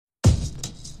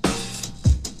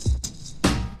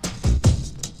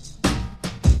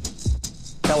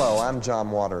Hello, I'm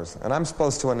John Waters, and I'm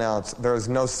supposed to announce there is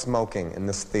no smoking in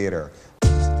this theater,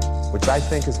 which I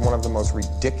think is one of the most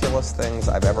ridiculous things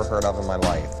I've ever heard of in my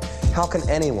life. How can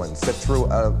anyone sit through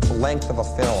a length of a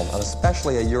film, and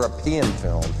especially a European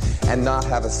film, and not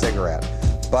have a cigarette?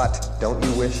 But don't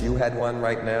you wish you had one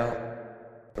right now?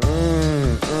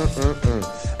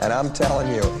 And I'm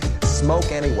telling you,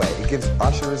 smoke anyway. It gives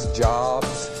ushers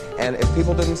jobs, and if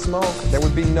people didn't smoke, there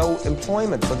would be no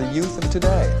employment for the youth of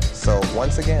today. So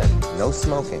once again, no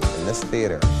smoking in this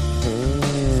theater.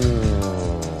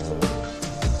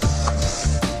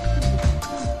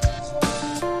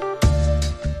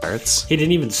 He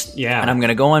didn't even, yeah. And I'm going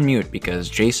to go on mute because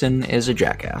Jason is a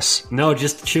jackass. No,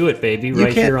 just chew it, baby,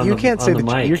 right here on the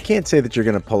mic. You can't say that you're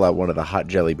going to pull out one of the hot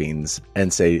jelly beans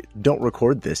and say, don't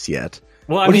record this yet.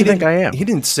 Well, what do you think I am? He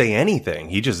didn't say anything.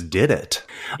 He just did it.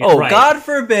 Oh, right. God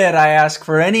forbid I ask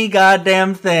for any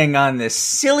goddamn thing on this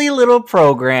silly little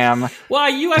program. Well,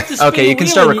 you have to spin Okay, you can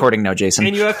start recording now, Jason.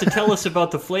 And you have to tell us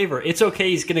about the flavor. It's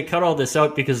okay, he's going to cut all this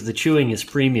out because the chewing is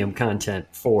premium content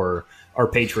for our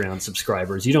Patreon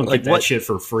subscribers. You don't get that shit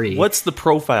for free. What's the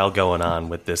profile going on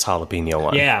with this jalapeno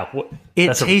one? Yeah.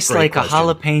 It tastes like a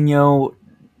jalapeno,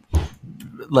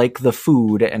 like the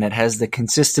food, and it has the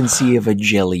consistency of a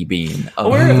jelly bean.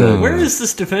 Where is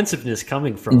this defensive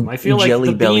coming from? I feel like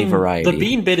jelly belly variety. The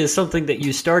bean bit is something that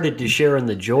you started to share in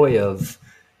the joy of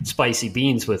spicy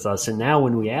beans with us, and now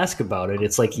when we ask about it,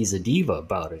 it's like he's a diva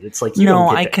about it. It's like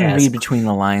I can read between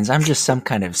the lines. I'm just some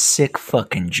kind of sick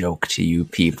fucking joke to you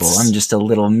people. I'm just a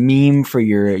little meme for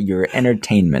your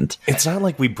entertainment. It's not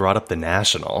like we brought up the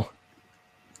National.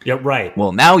 Yeah, right.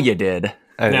 Well, now you did.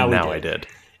 Now I did.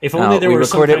 If only there were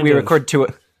some kind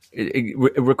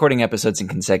recording episodes in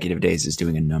consecutive days is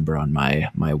doing a number on my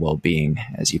well-being,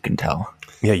 as you can tell.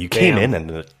 Yeah, you came in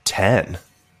at a 10.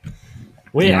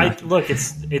 Well, yeah.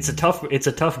 It's a tough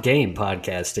game,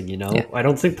 podcasting, you know? Yeah. I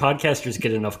don't think podcasters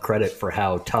get enough credit for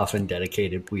how tough and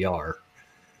dedicated we are,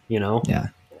 you know? Yeah.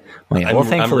 Well,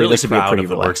 thankfully, this would be a pretty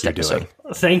relaxed episode.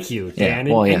 Thank you, Dan.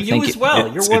 And you as well.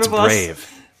 You're one of us.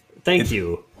 Brave. Thank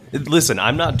you. Listen,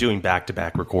 I'm not doing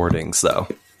back-to-back recordings, though.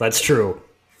 That's true.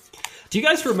 Do you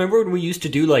guys remember when we used to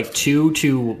do like 2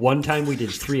 to one time we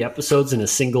did 3 episodes in a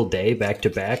single day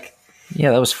back-to-back? Yeah,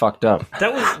 that was fucked up.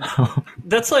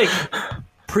 That's like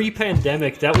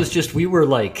pre-pandemic. That was just, we were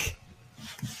like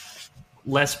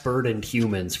less burdened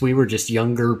humans. We were just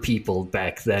younger people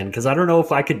back then. Because I don't know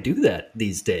if I could do that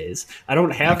these days. I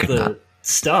don't have the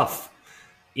stuff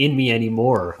in me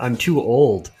anymore. I'm too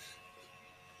old.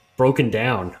 Broken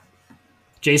down.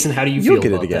 Jason, how do you feel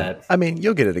about that? I mean,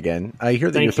 you'll get it again. I hear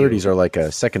that your 30s are like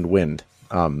a second wind.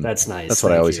 That's nice. That's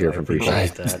what I always hear from people.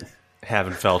 That.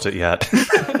 Haven't felt it yet.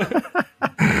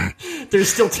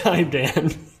 There's still time,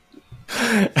 Dan.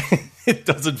 It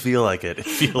doesn't feel like it. It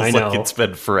feels like it's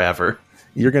been forever.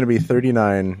 You're going to be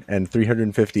 39 and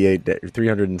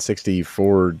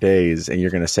 364 days, and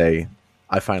you're going to say,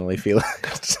 I finally feel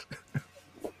it.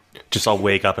 Just I'll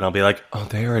wake up and I'll be like, oh,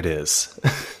 there it is.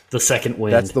 The second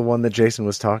wind. That's the one that Jason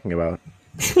was talking about.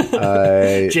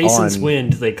 Jason's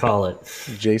wind, they call it.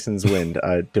 Jason's wind.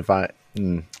 Divine.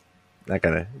 Not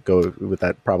going to go with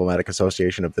that problematic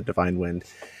association of the divine wind.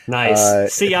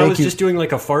 Nice. See, I was just doing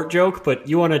like a fart joke, but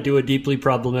you want to do a deeply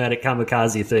problematic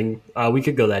kamikaze thing. We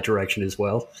could go that direction as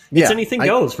well. It's anything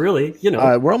goes, really. You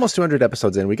know, we're almost 200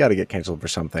 episodes in. We got to get canceled for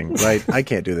something, right? I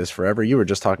can't do this forever. You were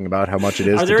just talking about how much it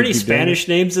is. Are there any Spanish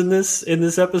names in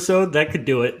this episode? That could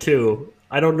do it too.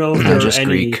 I don't know if there are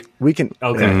any. Greek. We can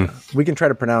we can try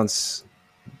to pronounce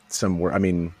some word. I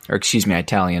mean, or excuse me,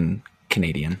 Italian.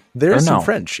 Canadian. There's some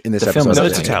French in this episode. No,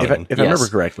 it's Italian. If I remember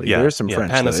correctly, there's some French.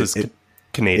 Panos is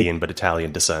Canadian, but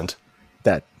Italian descent.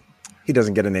 That he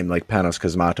doesn't get a name like Panos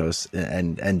Cosmatos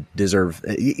and deserve.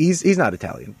 He's not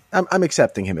Italian. I'm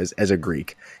accepting him as a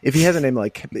Greek. If he has a name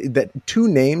like that, 2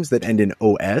 names that end in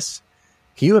OS,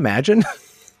 can you imagine?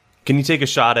 Can you take a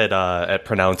shot at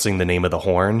pronouncing the name of the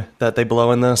horn that they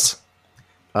blow in this?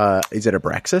 Is it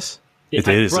Abraxas? It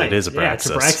is. Right. It is Abraxas. Yeah,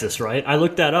 it's Abraxas, right? I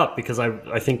looked that up because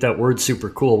I think that word's super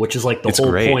cool, which is like the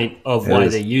whole point of why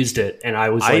they used it. And I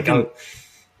was the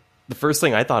first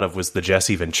thing I thought of was the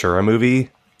Jesse Ventura movie,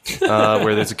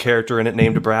 where there's a character in it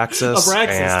named Abraxas.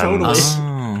 Totally.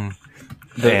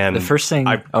 The first thing.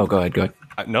 Go ahead.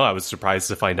 No, I was surprised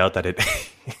to find out that it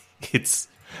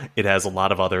has a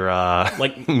lot of other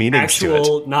like meanings to it.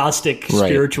 Actual Gnostic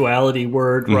spirituality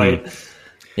word, right?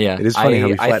 Yeah, it is funny how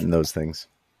we flatten those things.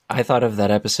 I thought of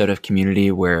that episode of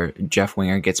Community where Jeff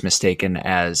Winger gets mistaken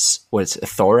as what's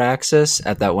Thoraxis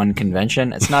at that one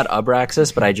convention. It's not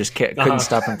Abraxas, but I just couldn't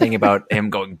stop from thinking about him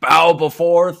going bow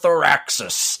before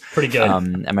Thoraxis. Pretty good.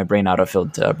 And my brain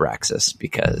autofilled to Abraxas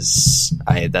because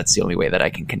that's the only way that I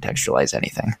can contextualize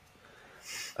anything.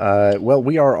 Well,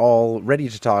 we are all ready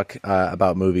to talk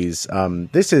about movies.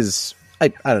 This is, I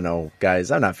don't know,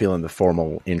 guys. I'm not feeling the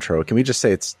formal intro. Can we just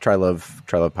say it's Trilove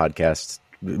Podcast?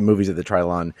 Movies at the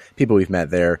Trilon, people we've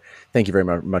met there. Thank you very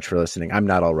much for listening. I'm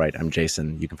not all right. I'm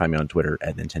Jason. You can find me on Twitter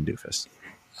at Nintendoofus.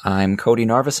 I'm Cody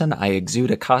Narvison. I exude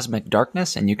a cosmic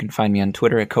darkness, and you can find me on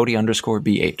Twitter at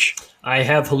Cody_BH. I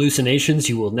have hallucinations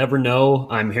you will never know.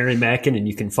 I'm Harry Mackin, and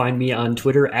you can find me on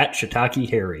Twitter at Shiitake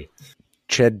Harry.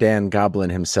 Ched Dan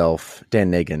Goblin himself,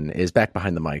 Dan Nagan, is back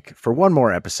behind the mic for one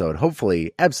more episode.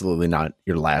 Hopefully, absolutely not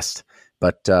your last.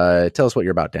 But tell us what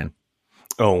you're about, Dan.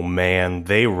 Oh man,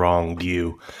 they wronged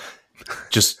you.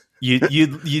 Just you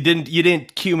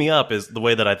didn't cue me up as the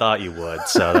way that I thought you would.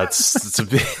 So it's a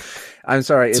big. I'm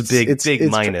sorry, it's a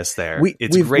big minus there.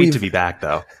 It's great to be back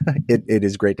though. It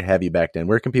is great to have you back, Dan.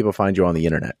 Where can people find you on the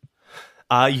internet?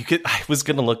 I was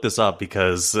going to look this up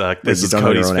because this is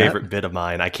Cody's favorite bit of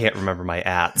mine. I can't remember my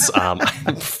ats. I'm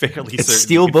fairly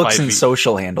certain. Steelbooks and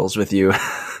social handles with you.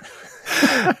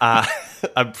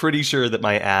 I'm pretty sure that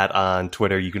my ad on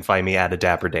Twitter, you can find me at a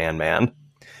Dapper Dan Man.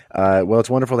 Well,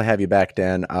 it's wonderful to have you back,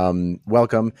 Dan.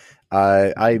 Welcome.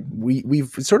 We've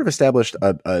sort of established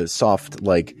a soft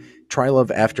Trilove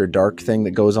After Dark thing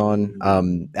that goes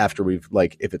on after we've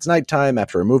if it's nighttime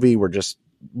after a movie,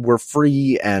 we're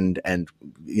free and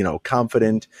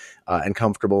confident and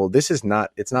comfortable. It's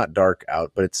not dark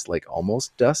out, but it's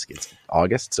almost dusk. It's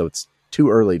August, so it's too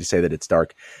early to say that it's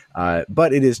dark,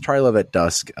 but it is Trilove at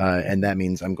dusk, and that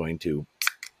means I'm going to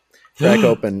crack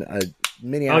open a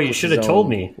Minneapolis. Oh, you should have told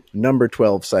me. Number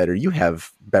 12 cider. You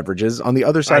have beverages on the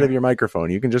other side of your microphone.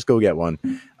 You can just go get one.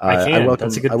 I welcome,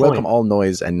 I welcome all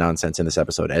noise and nonsense in this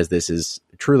episode, as this is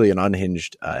truly an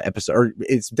unhinged episode, or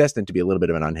it's destined to be a little bit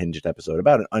of an unhinged episode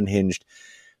about an unhinged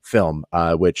film,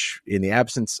 which in the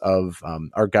absence of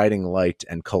our guiding light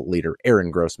and cult leader,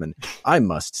 Aaron Grossman, I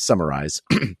must summarize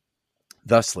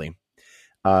thusly.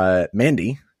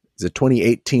 Mandy is a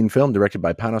 2018 film directed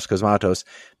by Panos Cosmatos.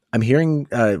 I'm hearing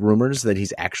rumors that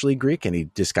he's actually Greek and he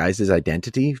disguised his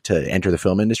identity to enter the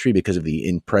film industry because of the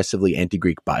impressively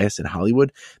anti-Greek bias in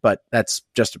Hollywood. But that's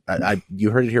just,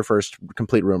 you heard it here first,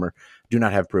 complete rumor. Do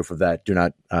not have proof of that. Do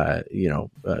not,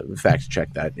 fact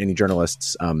check that. Any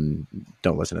journalists, don't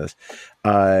listen to this.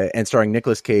 And starring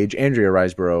Nicolas Cage, Andrea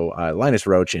Riseborough, Linus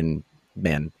Roach, and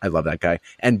man, I love that guy,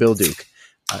 and Bill Duke.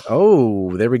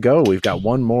 There we go. We've got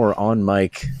one more on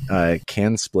mic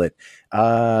can split.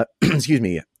 Excuse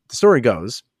me. The story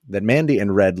goes that Mandy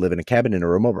and Red live in a cabin in a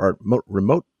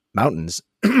remote mountains,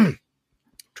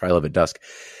 Trilove at dusk,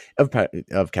 of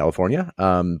California.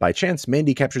 By chance,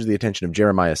 Mandy captures the attention of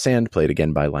Jeremiah Sand, played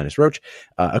again by Linus Roach,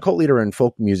 a cult leader and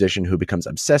folk musician who becomes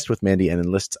obsessed with Mandy and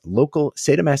enlists a local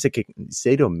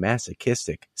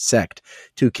sadomasochistic sect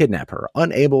to kidnap her.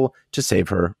 Unable to save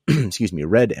her,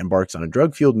 Red embarks on a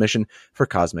drug-fueled mission for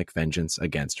cosmic vengeance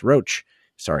against Roach.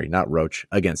 Sorry, not Roach,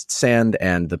 against Sand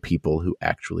and the people who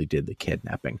actually did the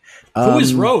kidnapping. Who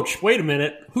is Roach? Wait a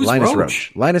minute. Who's Linus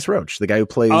Roach? Linus Roach, the guy who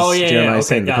plays Jeremiah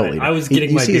Sand, the cult leader. I was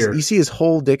getting my beer. You see his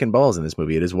whole dick and balls in this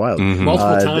movie. It is wild. Mm-hmm.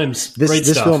 Multiple times. Great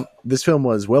stuff. This film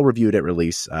was well reviewed at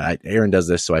release. Aaron does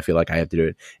this, so I feel like I have to do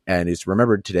it. And it's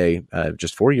remembered today,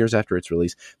 just 4 years after its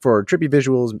release, for trippy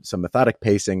visuals, some methodic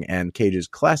pacing, and Cage's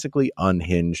classically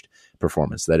unhinged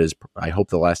performance. That is, I hope,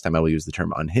 the last time I will use the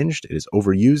term unhinged. It is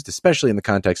overused, especially in the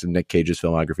context of Nick Cage's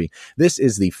filmography. This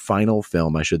is the final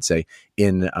film, I should say,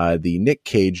 in the Nick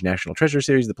Cage National Treasure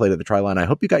series that played at the Trilon. I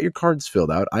hope you got your cards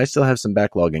filled out. I still have some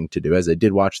backlogging to do, as I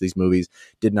did watch these movies,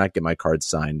 did not get my cards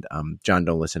signed. John,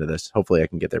 don't listen to this. Hopefully I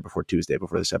can get there before Tuesday,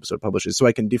 before this episode publishes, so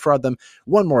I can defraud them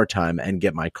one more time and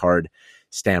get my card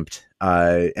stamped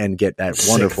and get that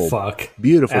wonderful,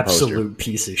 beautiful absolute poster.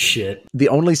 Piece of shit. The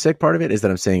only sick part of it is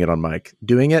that I'm saying it on mic.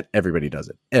 Doing it, everybody does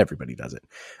it. Everybody does it.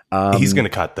 He's going to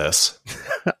cut this.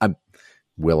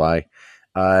 Will I?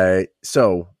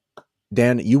 So,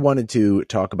 Dan, you wanted to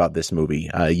talk about this movie.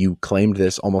 You claimed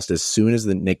this almost as soon as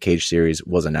the Nick Cage series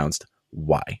was announced.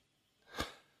 Why?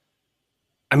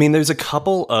 I mean, there's a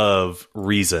couple of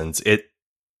reasons. It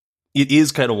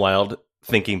is kind of wild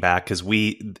thinking back, because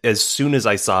as soon as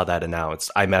I saw that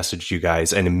announced, I messaged you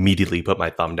guys and immediately put my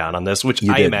thumb down on this, which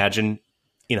I imagine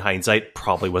in hindsight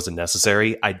probably wasn't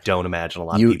necessary. I don't imagine a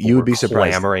lot of people would be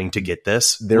clamoring to get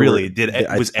this.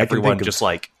 Was everyone just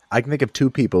like I can think of two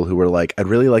people who were like, I'd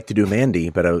really like to do Mandy,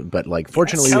 but like,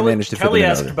 fortunately, we managed to fit them in. Kelly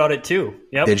asked about it too.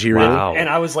 Yep. Did she really? Wow. And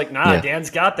I was like, nah, Yeah. Dan's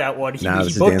got that one. He Nah,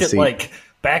 this is booked Dan's it seat. like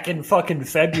back in fucking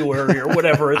February or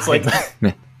whatever. It's like,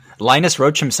 Linus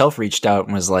Roach himself reached out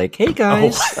and was like, "Hey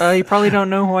guys, you probably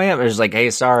don't know who I am." I was like, "Hey,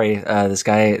 sorry, this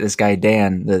guy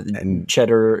Dan, the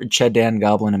Ched Dan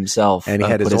Goblin himself, And he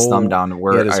had put his his thumb whole- down. he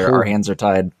Where had his our whole- hands are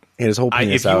tied." And his whole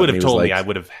penis If you out, would and have he was told me, like- I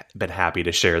would have been happy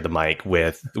to share the mic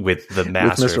with the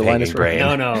master Mr. of Linus Hanging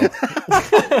Brain. no.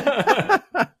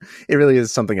 it really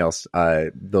is something else.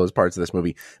 Those parts of this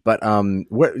movie, but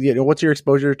what's your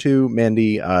exposure to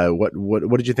Mandy?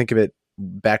 What did you think of it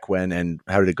back when, and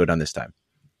how did it go down this time?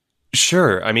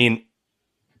 Sure. I mean,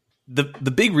 the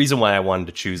big reason why I wanted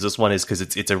to choose this one is because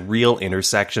it's a real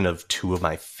intersection of two of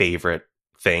my favorite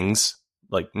things,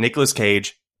 like Nicolas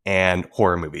Cage and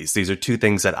horror movies. These are two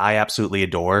things that I absolutely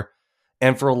adore.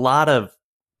 And for a lot of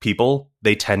people,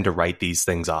 they tend to write these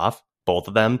things off. Both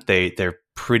of them, they're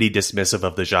pretty dismissive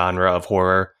of the genre of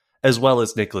horror, as well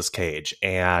as Nicolas Cage.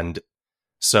 And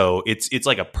so it's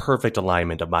like a perfect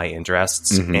alignment of my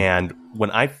interests. Mhm. And when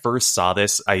I first saw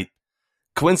this,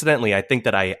 coincidentally, I think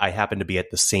that I happened to be at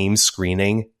the same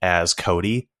screening as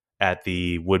Cody at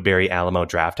the Woodbury Alamo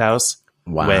Drafthouse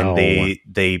Wow. when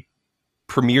they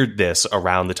premiered this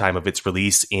around the time of its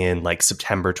release in like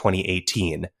September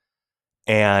 2018.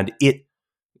 And it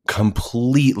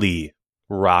completely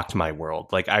rocked my world.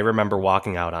 Like, I remember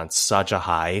walking out on such a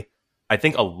high. I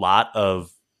think a lot of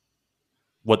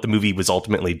what the movie was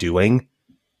ultimately doing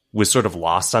was sort of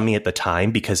lost on me at the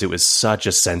time because it was such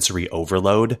a sensory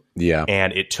overload. Yeah.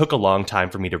 And it took a long time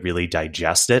for me to really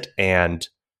digest it. And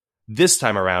this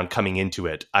time around, coming into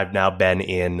it, I've now been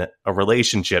in a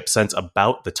relationship since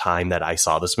about the time that I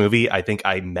saw this movie. I think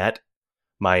I met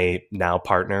my now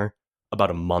partner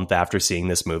about a month after seeing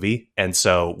this movie. And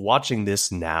so watching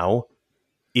this now,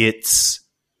 it's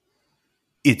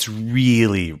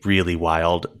really, really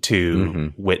wild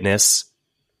to witness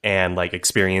and like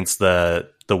experience the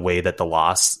way that the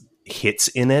loss hits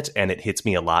in it. And it hits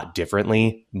me a lot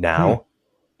differently now.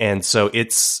 And so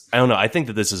I don't know, I think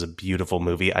that this is a beautiful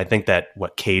movie. I think that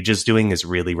what Cage is doing is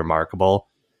really remarkable.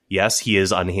 Yes, he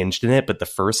is unhinged in it, but the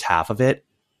first half of it,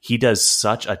 he does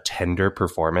such a tender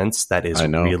performance that is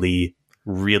really,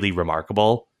 really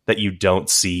remarkable that you don't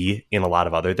see in a lot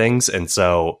of other things. And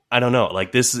so I don't know,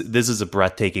 like this is a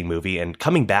breathtaking movie. And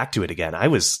coming back to it again, I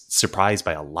was surprised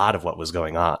by a lot of what was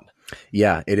going on.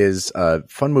 Yeah, it is a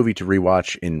fun movie to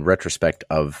rewatch in retrospect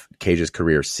of Cage's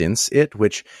career since it,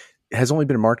 which has only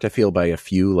been marked, I feel, by a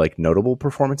few like notable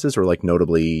performances or like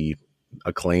notably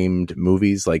acclaimed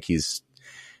movies. Like he's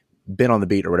been on the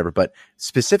beat or whatever. But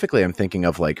specifically, I'm thinking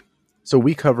of like, so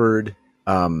we covered,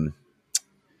 the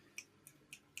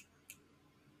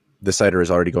cider is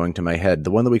already going to my head.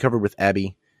 The one that we covered with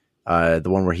Abby, the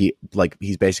one where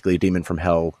he's basically a demon from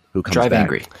hell who comes Drive back.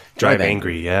 Angry. Drive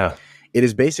Angry, yeah. It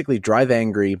is basically Drive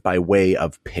Angry by way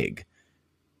of Pig.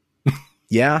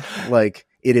 Yeah, like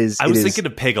it is. I was thinking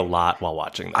of Pig a lot while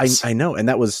watching this. I know, and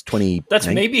that was 20. That's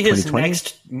maybe his 2020?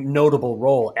 next notable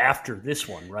role after this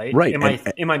one, right? Right.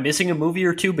 Am I missing a movie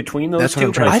or two between those That's what two?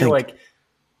 I'm trying to I feel think. like,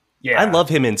 yeah, I love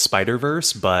him in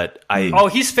Spider-Verse, but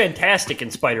he's fantastic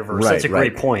in Spider-Verse. Right, That's a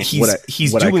great point.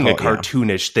 he's what I doing a call- yeah.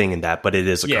 cartoonish thing in that, but it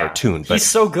is a cartoon. But He's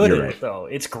so good You're at right. it, though.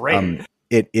 It's great.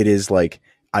 It is like,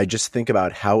 I just think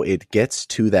about how it gets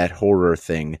to that horror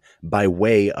thing by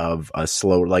way of a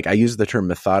slow, like I use the term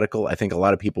methodical. I think a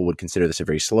lot of people would consider this a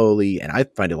very slowly, and I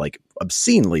find it like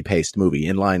obscenely paced movie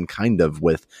in line kind of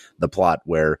with the plot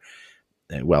where,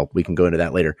 well, we can go into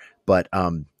that later, but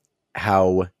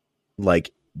how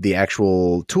like the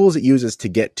actual tools it uses to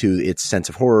get to its sense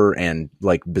of horror and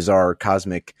like bizarre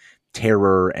cosmic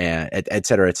terror and et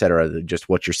cetera, just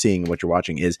what you're seeing, what you're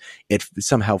watching is it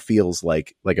somehow feels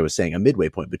like I was saying, a midway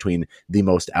point between the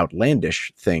most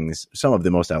outlandish things, some of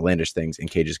the most outlandish things in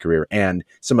Cage's career and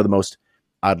some of the most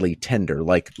oddly tender,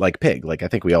 like Pig. Like I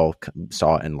think we all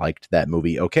saw and liked that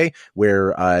movie. Okay.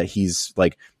 Where he's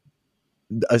like,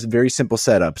 a very simple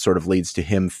setup sort of leads to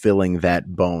him filling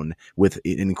that bone with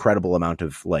an incredible amount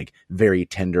of like very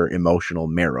tender emotional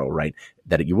marrow, right?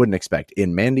 That you wouldn't expect.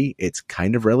 In Mandy, it's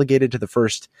kind of relegated to the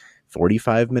first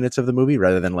 45 minutes of the movie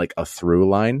rather than like a through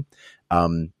line.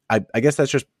 I guess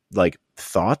that's just like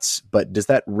thoughts, but does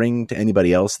that ring to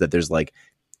anybody else that there's like,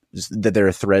 that there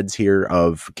are threads here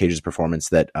of Cage's performance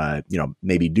that,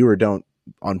 maybe do or don't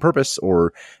on purpose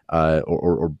or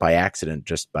by accident,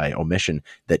 just by omission,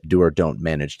 that do or don't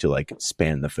manage to like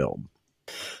span the film?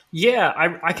 Yeah,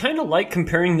 I kind of like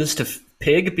comparing this to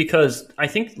Pig because I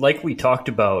think, like we talked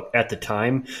about at the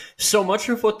time, so much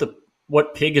of what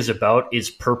what Pig is about is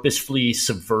purposefully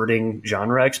subverting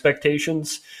genre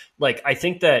expectations. Like, I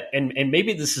think that, and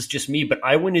maybe this is just me, but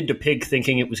I went into Pig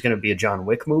thinking it was going to be a John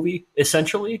Wick movie,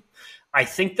 essentially. I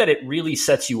think that it really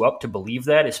sets you up to believe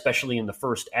that, especially in the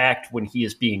first act when he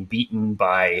is being beaten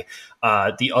by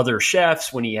the other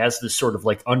chefs, when he has this sort of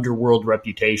like underworld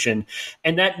reputation.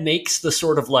 And that makes the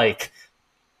sort of like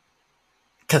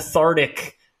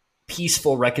cathartic,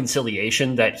 peaceful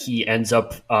reconciliation that he ends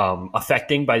up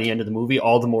affecting by the end of the movie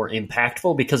all the more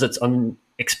impactful because it's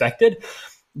unexpected.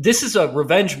 This is a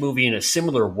revenge movie in a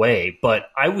similar way, but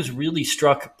I was really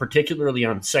struck, particularly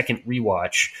on second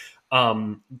rewatch,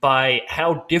 by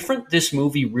how different this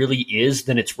movie really is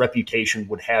than its reputation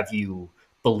would have you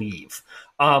believe.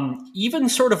 Even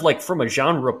sort of like from a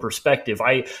genre perspective,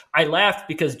 I laughed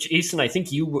because, Jason, I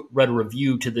think you read a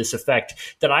review to this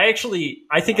effect that I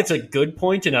think it's a good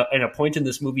point and a point in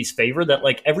this movie's favor that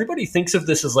like everybody thinks of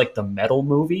this as like the metal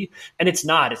movie, and it's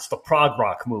not. It's the prog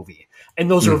rock movie. And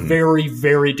those are very,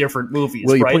 very different movies,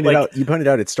 well, right? You pointed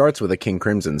out it starts with a King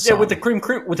Crimson song.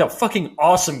 Yeah, with a fucking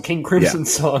awesome King Crimson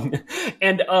song.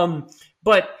 And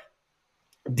but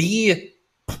the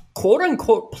quote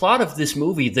unquote plot of this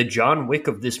movie, the John Wick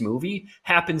of this movie,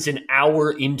 happens an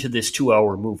hour into this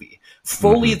 2-hour movie.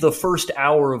 Fully the first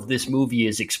hour of this movie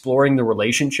is exploring the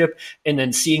relationship and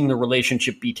then seeing the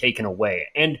relationship be taken away.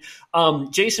 And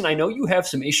Jason, I know you have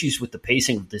some issues with the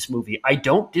pacing of this movie. I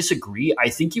don't disagree. I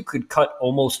think you could cut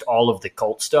almost all of the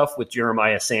cult stuff with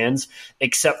Jeremiah Sands,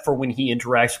 except for when he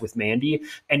interacts with Mandy,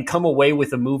 and come away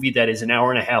with a movie that is an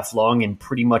hour and a half long and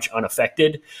pretty much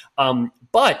unaffected.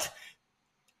 But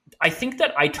I think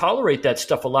that I tolerate that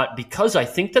stuff a lot because I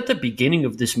think that the beginning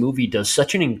of this movie does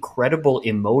such an incredible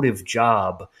emotive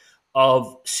job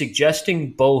of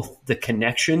suggesting both the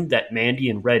connection that Mandy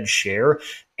and Red share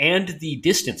and the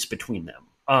distance between them.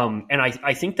 And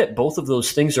I think that both of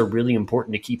those things are really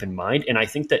important to keep in mind. And I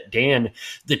think that, Dan,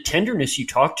 the tenderness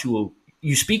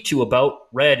you speak to about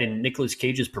Red and Nicolas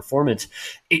Cage's performance,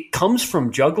 it comes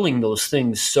from juggling those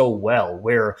things so well,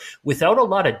 where without a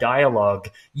lot of dialogue,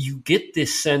 you get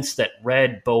this sense that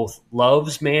Red both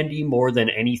loves Mandy more than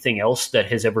anything else that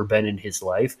has ever been in his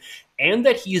life, and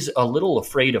that he's a little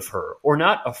afraid of her, or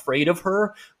not afraid of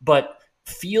her, but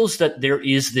feels that there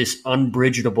is this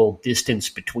unbridgeable distance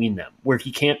between them where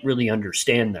he can't really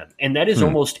understand them. And that is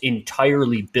almost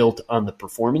entirely built on the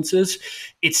performances.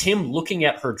 It's him looking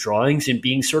at her drawings and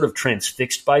being sort of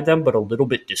transfixed by them, but a little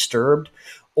bit disturbed,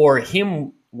 or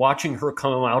him watching her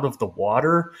come out of the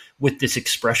water with this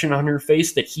expression on her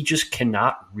face that he just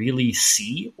cannot really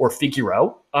see or figure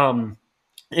out. And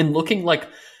looking like,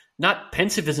 not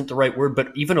pensive isn't the right word,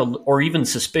 but even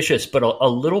suspicious, but a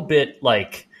little bit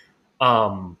like,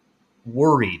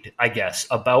 worried, I guess,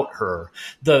 about her.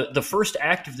 The first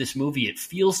act of this movie, it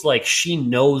feels like she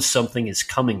knows something is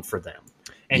coming for them,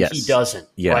 and he doesn't.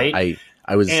 Yeah, right?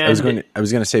 I was going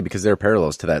to say, because there are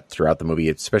parallels to that throughout the movie,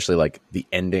 especially like the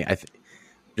ending.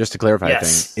 Just to clarify a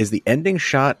thing, is the ending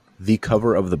shot the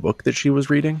cover of the book that she was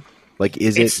reading? Like,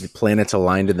 is it planets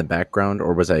aligned in the background,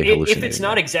 or was I hallucinating? If it's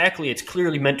not exactly, it's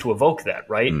clearly meant to evoke that,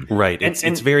 right? Right.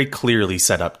 It's very clearly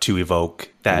set up to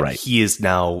evoke that he is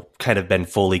now kind of been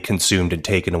fully consumed and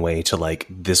taken away to like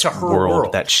this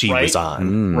world that she was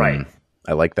on. Right.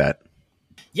 I like that.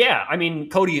 Yeah. I mean,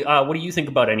 Cody, what do you think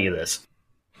about any of this?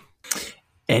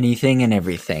 Anything and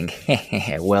everything.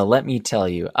 Well, let me tell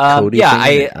you. Cody,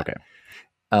 okay.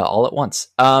 All at once.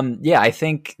 I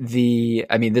think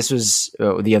this was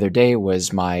the other day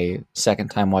was my second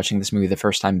time watching this movie. The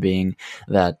first time being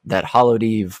that Hallowed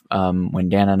Eve, when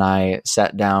Dan and I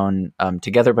sat down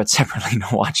together but separately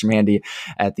to watch Mandy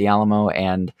at the Alamo,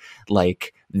 and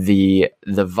like the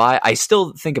vibe. I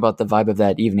still think about the vibe of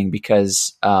that evening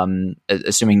because,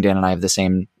 assuming Dan and I have the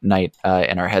same night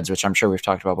in our heads, which I'm sure we've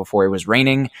talked about before, it was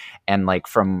raining, and like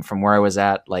from where I was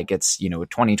at, like it's, a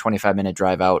 20-25 minute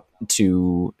drive out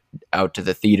to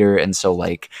the theater. And so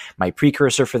like my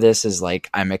precursor for this is like,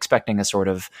 I'm expecting a sort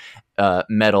of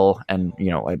metal and,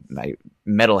 my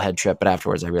metal head trip, but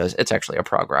afterwards I realized it's actually a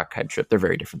prog rock head trip. They're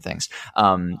very different things.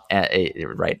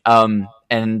 Right.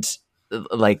 And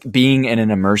like being in an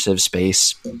immersive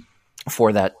space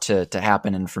for that to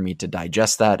happen, and for me to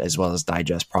digest that, as well as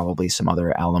digest probably some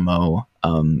other Alamo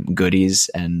goodies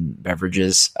and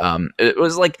beverages, it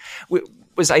was like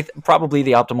probably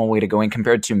the optimal way to go in,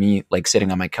 compared to me like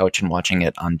sitting on my couch and watching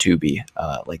it on Tubi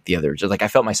like the others. Like I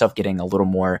felt myself getting a little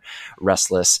more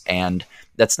restless, and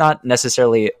that's not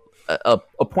necessarily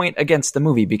a point against the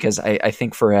movie, because I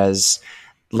think for as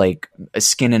like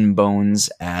skin and bones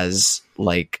as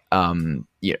like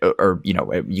you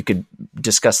could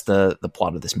discuss the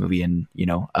plot of this movie in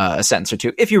a sentence or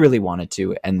two if you really wanted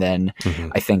to, and then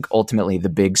I think ultimately the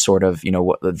big sort of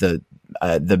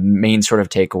the main sort of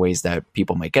takeaways that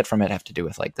people might get from it have to do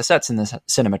with like the sets and the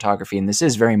cinematography, and this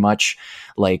is very much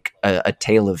like a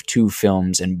tale of two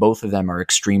films, and both of them are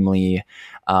extremely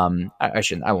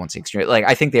I won't say extreme. Like,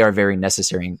 I think they are very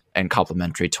necessary and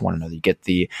complementary to one another. You get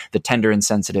the tender and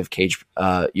sensitive Cage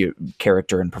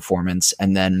character and performance,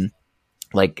 and then,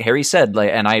 like Harry said, like,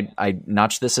 and I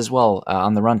notched this as well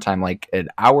on the runtime, like an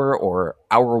hour or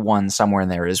hour one somewhere in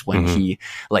there is when he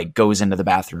like goes into the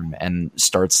bathroom and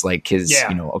starts like his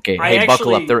okay, hey,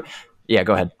 buckle up there. Yeah,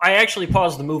 go ahead. I actually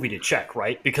paused the movie to check,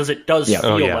 right? Because it does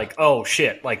feel like, oh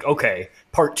shit, like, okay,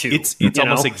 part two. It's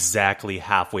almost exactly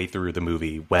halfway through the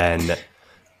movie when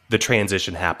the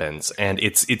transition happens, and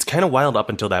it's kind of wild up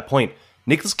until that point.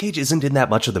 Nicolas Cage isn't in that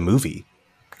much of the movie.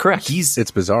 Correct.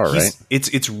 It's bizarre, right?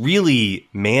 It's really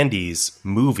Mandy's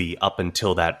movie up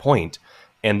until that point.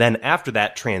 And then after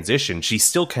that transition, she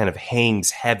still kind of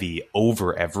hangs heavy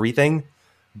over everything.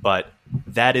 But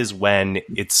that is when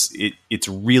it's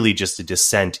really just a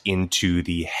descent into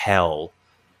the hell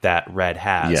that Red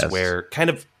has, where kind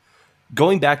of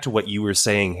going back to what you were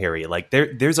saying, Harry, like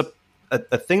there's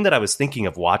a thing that I was thinking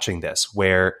of watching this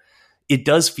where it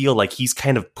does feel like he's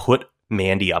kind of put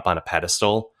Mandy up on a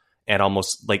pedestal and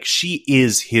almost like she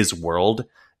is his world.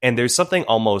 And there's something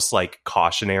almost like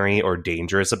cautionary or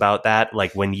dangerous about that.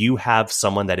 Like when you have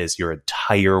someone that is your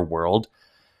entire world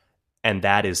and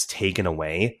that is taken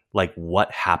away, like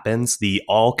what happens, the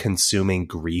all-consuming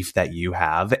grief that you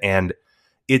have. And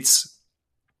it's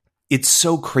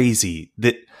so crazy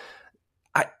that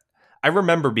I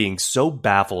remember being so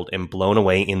baffled and blown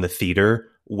away in the theater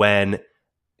when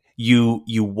you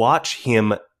watch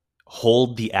him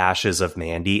hold the ashes of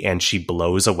Mandy and she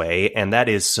blows away, and that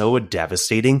is so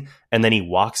devastating. And then he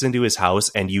walks into his house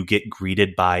and you get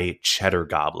greeted by Cheddar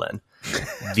Goblin.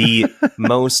 The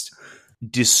most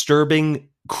disturbing,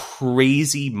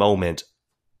 crazy moment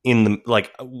in the,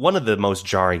 like, one of the most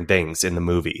jarring things in the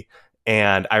movie.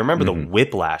 And I remember the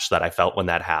whiplash that I felt when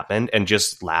that happened and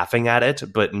just laughing at it.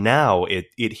 But now it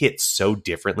hits so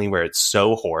differently, where it's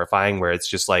so horrifying, where it's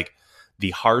just like the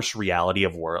harsh reality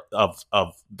of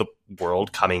the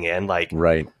world coming in. Like,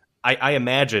 right. I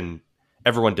imagine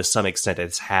everyone to some extent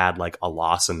has had like a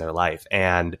loss in their life.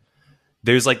 And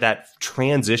there's like that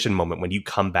transition moment when you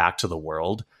come back to the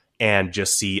world and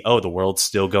just see, oh, the world's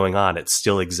still going on. It's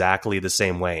still exactly the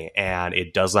same way. And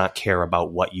it does not care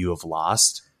about what you have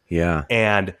lost. Yeah.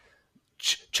 And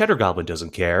Cheddar Goblin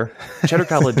doesn't care. Cheddar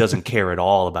Goblin doesn't care at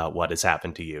all about what has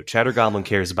happened to you. Cheddar Goblin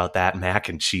cares about that mac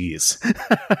and cheese.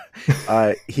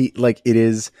 It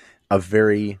is a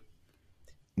very,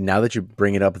 now that you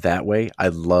bring it up that way, I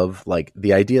love like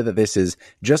the idea that this is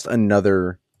just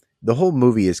another, the whole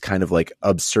movie is kind of like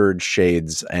absurd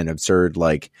shades and absurd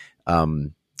like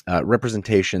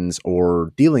representations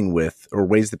or dealing with, or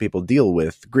ways that people deal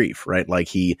with grief, right? Like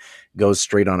he goes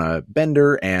straight on a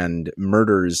bender and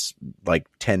murders like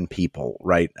 10 people,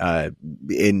 right?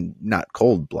 In not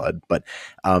cold blood, but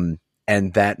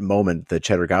and that moment, the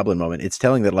Cheddar Goblin moment, it's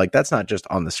telling that like that's not just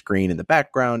on the screen in the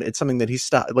background. It's something that he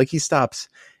stops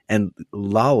and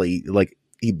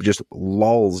he just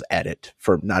lolls at it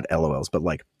for not LOLs, but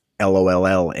like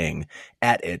LOLing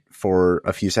at it for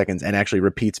a few seconds and actually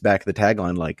repeats back the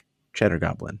tagline like Cheddar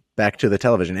Goblin back to the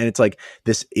television. And it's like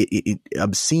this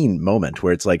obscene moment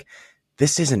where it's like,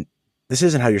 this isn't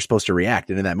how you're supposed to react.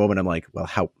 And in that moment, I'm like, well,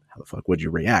 how the fuck would you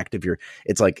react if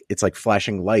it's like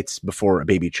flashing lights before a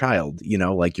baby child,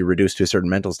 like you're reduced to a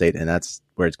certain mental state. And that's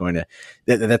where it's going to,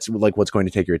 that's like what's going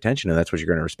to take your attention. And that's what you're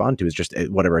going to respond to is just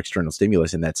whatever external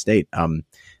stimulus in that state.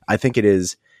 I think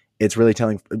it's really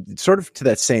telling, sort of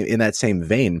to in that same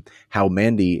vein, how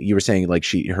Mandy, you were saying like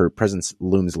her presence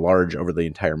looms large over the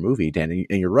entire movie, Dan,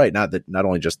 and you're right. Not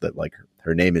only just that like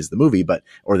her name is the movie,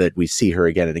 or that we see her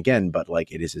again and again, but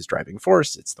like it is his driving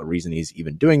force. It's the reason he's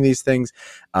even doing these things.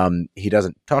 He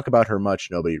doesn't talk about her much.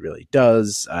 Nobody really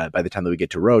does. By the time that we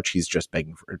get to Roach, he's just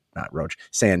begging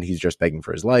Sand, he's just begging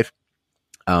for his life.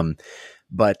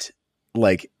 But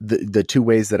like the two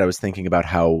ways that I was thinking about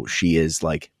how she is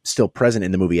like still present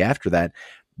in the movie after that,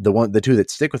 the two that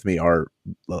stick with me are,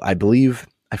 I believe,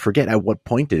 I forget at what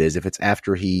point it is, if it's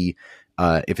after the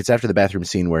bathroom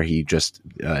scene where he just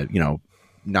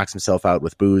knocks himself out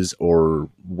with booze, or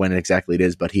when exactly it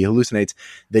is, but he hallucinates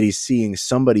that he's seeing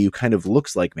somebody who kind of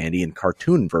looks like Mandy in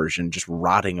cartoon version just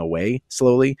rotting away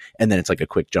slowly, and then it's like a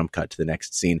quick jump cut to the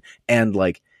next scene, and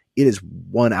like it is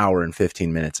 1 hour and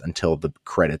 15 minutes until the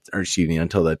credits, or excuse me,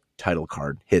 until the title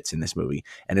card hits in this movie.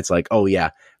 And it's like, oh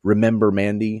yeah, remember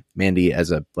Mandy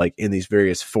as a, like, in these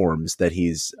various forms that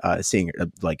he's seeing,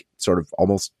 like, sort of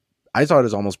almost, I thought it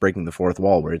was almost breaking the fourth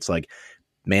wall, where it's like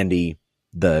Mandy,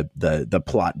 the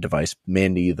plot device,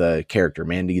 Mandy, the character,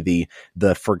 Mandy,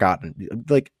 the forgotten,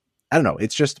 like, I don't know.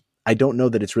 It's just, I don't know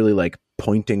that it's really like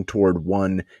pointing toward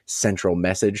one central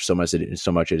message so much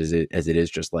as it is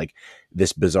just like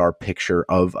this bizarre picture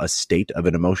of a state, of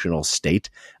an emotional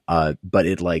state. But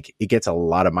it gets a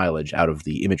lot of mileage out of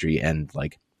the imagery and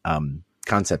like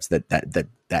concepts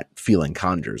that feeling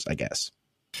conjures, I guess.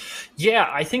 Yeah,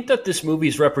 I think that this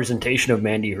movie's representation of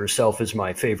Mandy herself is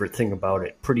my favorite thing about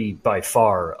it, pretty by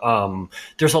far.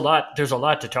 There's a lot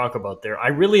to talk about there. I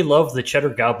really love the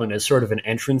Cheddar Goblin as sort of an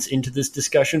entrance into this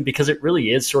discussion, because it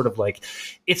really is sort of like,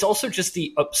 it's also just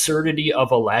the absurdity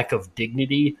of a lack of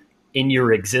dignity in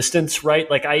your existence,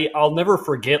 right? Like I'll never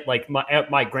forget, like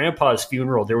at my grandpa's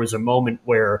funeral, there was a moment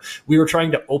where we were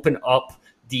trying to open up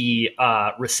the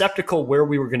receptacle where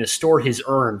we were going to store his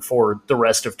urn for the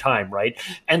rest of time, right?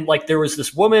 And like there was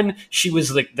this woman, she was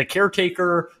the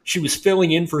caretaker, she was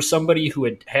filling in for somebody who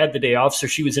had the day off, so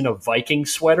she was in a Viking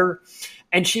sweater.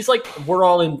 And she's like, we're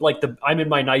all in like I'm in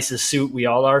my nicest suit, we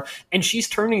all are, and she's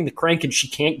turning the crank and she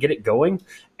can't get it going.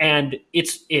 And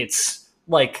it's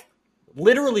like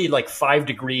literally like 5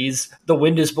 degrees. The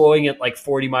wind is blowing at like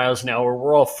 40 miles an hour.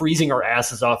 We're all freezing our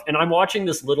asses off. And I'm watching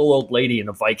this little old lady in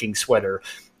a Viking sweater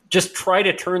just try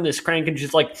to turn this crank. And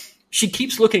she's like, she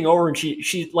keeps looking over and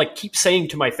she like keeps saying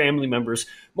to my family members,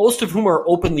 most of whom are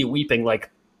openly weeping, like,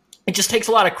 it just takes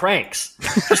a lot of cranks.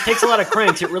 It just takes a lot of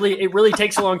cranks. It really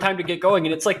takes a long time to get going.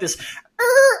 And it's like this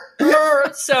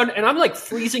sound. And I'm like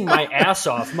freezing my ass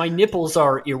off. My nipples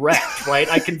are erect, right?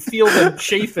 I can feel them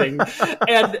chafing.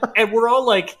 And we're all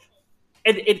like,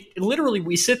 and it literally,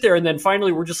 we sit there and then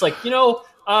finally we're just like,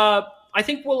 I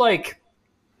think we'll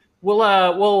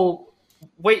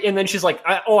wait. And then she's like,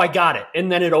 I got it.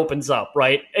 And then it opens up,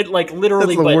 right? It like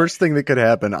literally. That's the worst thing that could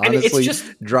happen. Honestly,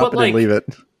 drop it and leave it.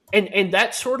 And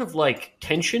that sort of like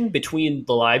tension between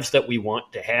the lives that we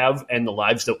want to have and the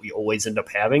lives that we always end up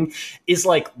having is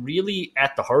like really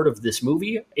at the heart of this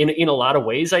movie in a lot of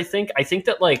ways. I think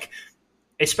that like,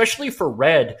 especially for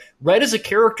Red is a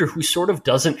character who sort of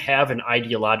doesn't have an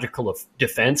ideological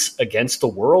defense against the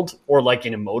world or like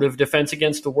an emotive defense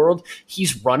against the world.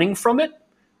 He's running from it.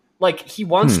 Like he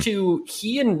wants to,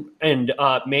 he and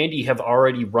Mandy have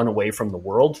already run away from the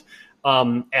world.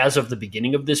 As of the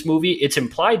beginning of this movie, it's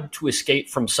implied to escape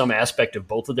from some aspect of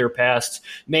both of their pasts.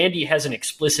 Mandy has an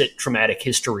explicit traumatic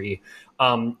history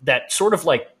that sort of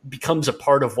like becomes a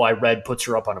part of why Red puts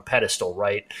her up on a pedestal,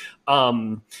 right?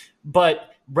 But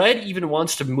Red even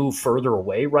wants to move further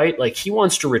away, right? Like he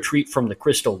wants to retreat from the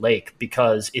Crystal Lake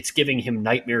because it's giving him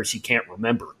nightmares he can't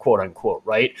remember, quote unquote,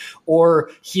 right?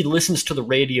 Or he listens to the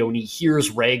radio and he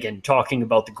hears Reagan talking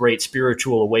about the great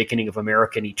spiritual awakening of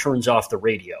America and he turns off the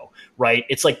radio, right?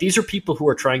 It's like these are people who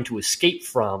are trying to escape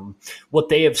from what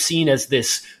they have seen as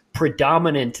this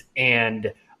predominant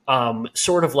and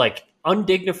sort of like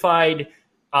undignified,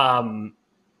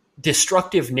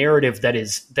 destructive narrative that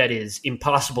is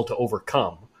impossible to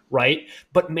overcome, right?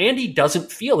 But Mandy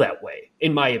doesn't feel that way,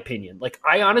 in my opinion. Like,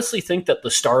 I honestly think that the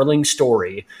Starling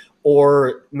story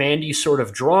or Mandy's sort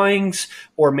of drawings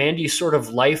or Mandy's sort of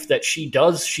life that she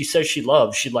says she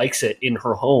loves, she likes it in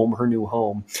her home, her new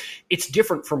home, it's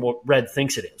different from what Red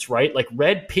thinks it is, right? Like,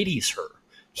 Red pities her.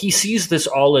 He sees this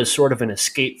all as sort of an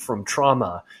escape from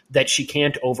trauma that she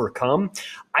can't overcome.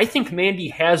 I think Mandy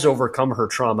has overcome her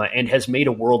trauma and has made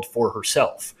a world for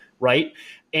herself, right?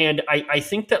 And I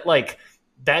think that, like,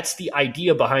 that's the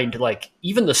idea behind, like,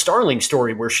 even the Starling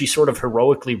story where she sort of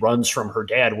heroically runs from her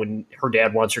dad when her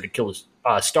dad wants her to kill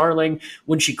Starling,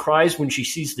 when she cries when she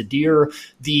sees the deer,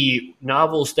 the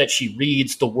novels that she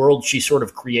reads, the world she sort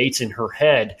of creates in her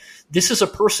head. This is a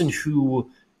person who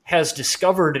has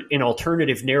discovered an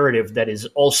alternative narrative that is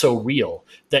also real,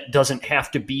 that doesn't have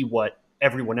to be what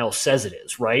everyone else says it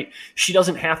is, right? She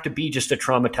doesn't have to be just a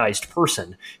traumatized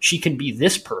person. She can be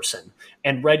this person,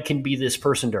 and Red can be this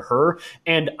person to her.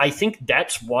 And I think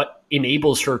that's what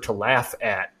enables her to laugh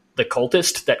at the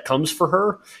cultist that comes for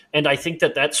her. And I think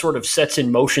that sort of sets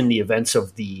in motion the events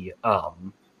of the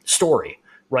story,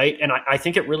 right? And I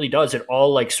think it really does. It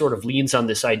all like sort of leans on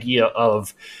this idea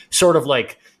of sort of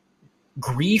like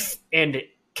grief, and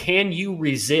can you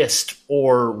resist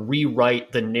or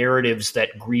rewrite the narratives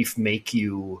that grief make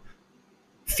you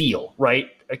feel, right?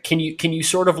 Can you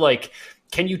sort of like,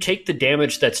 can you take the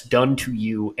damage that's done to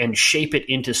you and shape it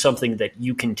into something that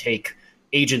you can take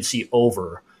agency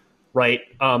over? right?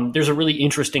 There's a really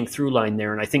interesting through line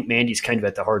there, and I think Mandy's kind of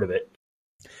at the heart of it.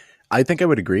 I think I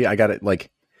would agree. I got it. Like,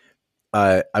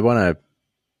 I want to,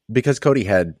 because Cody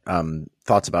had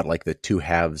thoughts about like the two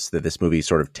halves that this movie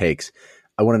sort of takes.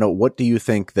 I want to know, what do you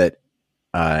think that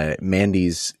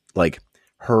Mandy's, like,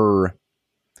 her,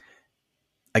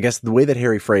 I guess the way that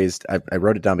Harry phrased, I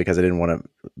wrote it down because I didn't want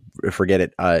to forget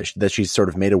it, that she's sort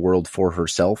of made a world for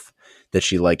herself, that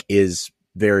she like is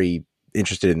very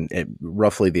interested in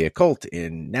roughly the occult,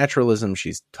 in naturalism.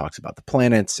 She talks about the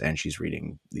planets and she's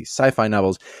reading these sci-fi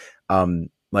novels.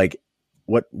 Like,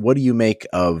 what do you make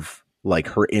of like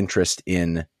her interest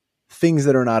in things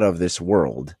that are not of this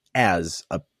world as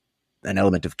an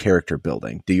element of character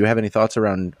building? Do you have any thoughts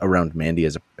around Mandy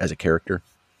as a character?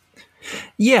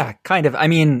 Yeah, kind of. I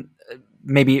mean,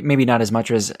 maybe not as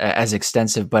much as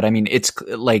extensive, but I mean, it's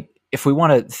like, if we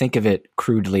want to think of it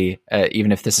crudely,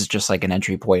 even if this is just like an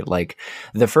entry point, like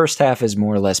the first half is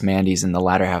more or less Mandy's and the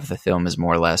latter half of the film is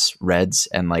more or less Red's.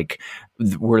 And like,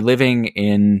 we're living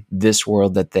in this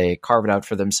world that they carved out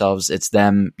for themselves. It's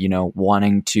them,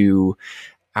 wanting to,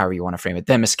 however you want to frame it,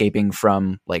 them escaping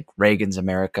from like Reagan's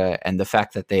America, and the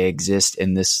fact that they exist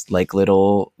in this like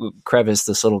little crevice,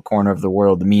 this little corner of the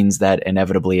world, means that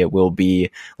inevitably it will be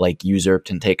like usurped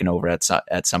and taken over at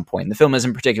some point. And the film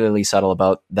isn't particularly subtle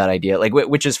about that idea, like,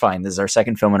 which is fine. This is our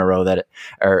second film in a row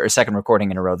or second recording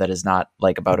in a row that is not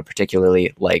like about a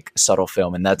particularly like subtle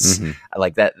film. And that's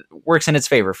like, that works in its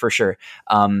favor for sure.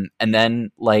 And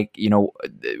then like,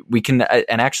 we can,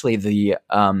 and actually the,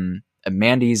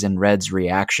 Mandy's and Red's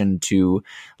reaction to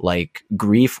like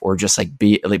grief, or just like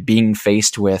being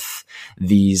faced with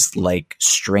these like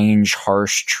strange,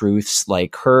 harsh truths,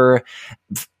 like her,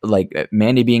 like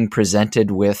Mandy being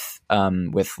presented with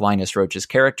Linus Roach's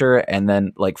character, and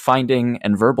then like finding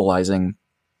and verbalizing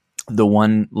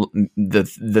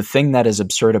the thing that is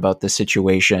absurd about this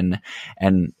situation,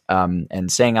 and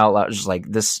saying out loud, just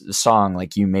like, this song,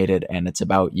 like, you made it and it's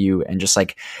about you. And just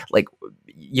like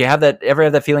you ever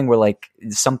have that feeling where like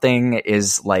something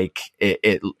is like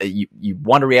you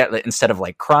want to react, instead of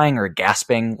like crying or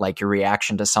gasping, like your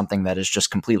reaction to something that is just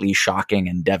completely shocking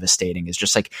and devastating is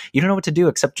just like, you don't know what to do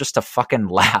except just to fucking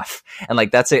laugh. And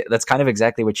like, that's it. That's kind of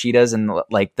exactly what she does. And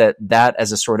like that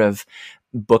as a sort of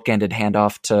bookended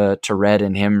handoff to Red,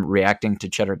 and him reacting to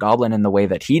Cheddar Goblin in the way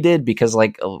that he did, because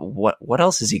like, what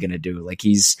else is he going to do? Like,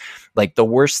 he's like, the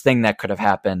worst thing that could have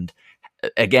happened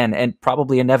again, and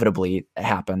probably inevitably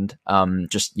happened,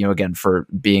 just, again, for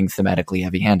being thematically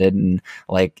heavy-handed, and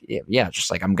like, yeah, just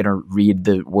like, I'm gonna read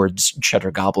the words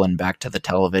Cheddar Goblin back to the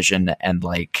television, and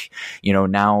like,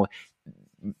 now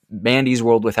Mandy's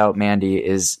world without Mandy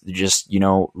is just,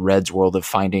 Red's world of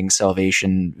finding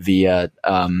salvation via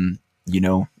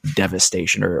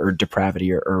devastation or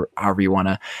depravity, or however you want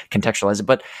to contextualize it.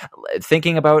 But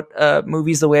thinking about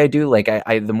movies the way I do, like,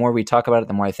 I the more we talk about it,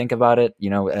 the more I think about it.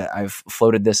 I've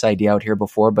floated this idea out here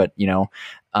before, but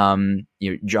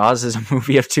Jaws is a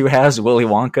movie of two halves. Willy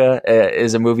Wonka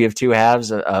is a movie of two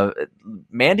halves.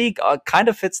 Mandy kind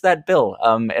of fits that bill,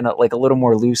 in a little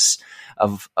more loose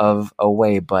of a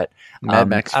way. But Mad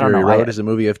Max Fury Road is a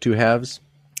movie of two halves.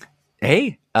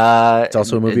 Hey, it's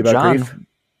also a movie about grief.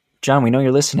 John, we know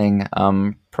you're listening.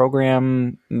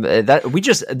 Program that we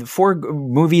just 4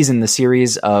 movies in the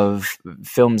series of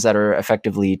films that are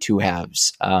effectively two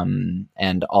halves.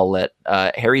 And I'll let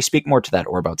Harry speak more to that,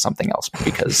 or about something else,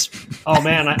 because oh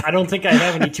man, I don't think I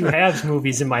have any two halves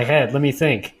movies in my head. Let me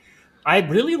think. I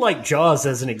really like Jaws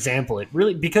as an example. It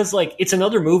really, because like, it's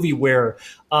another movie where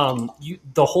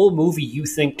the whole movie you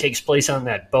think takes place on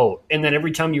that boat, and then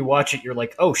every time you watch it, you're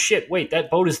like, oh shit, wait,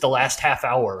 that boat is the last half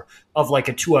hour of like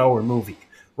a 2-hour movie,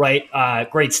 right?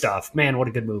 Great stuff, man. What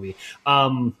a good movie.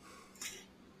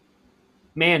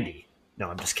 Mandy. No,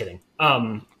 I'm just kidding.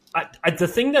 The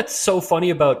thing that's so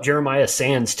funny about Jeremiah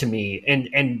Sands to me,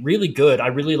 and really good, I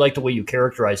really like the way you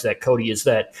characterize that, Cody, is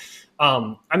that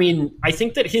I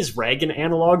think that his Reagan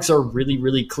analogs are really,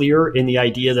 really clear, in the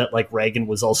idea that like Reagan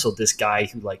was also this guy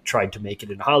who like tried to make it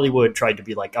in Hollywood, tried to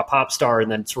be like a pop star,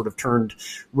 and then sort of turned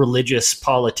religious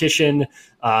politician.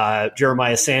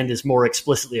 Jeremiah Sand is more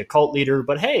explicitly a cult leader,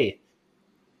 but hey,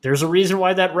 there's a reason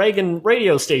why that Reagan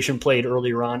radio station played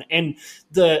earlier on. And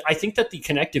I think that the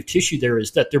connective tissue there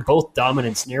is that they're both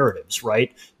dominance narratives,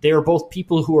 right? They are both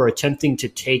people who are attempting to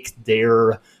take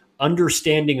their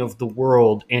understanding of the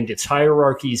world and its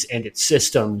hierarchies and its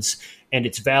systems and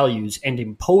its values and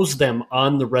impose them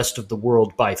on the rest of the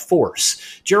world by force.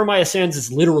 Jeremiah Sands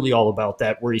is literally all about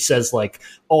that, where he says like,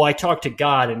 oh, I talked to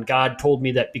God and God told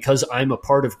me that because I'm a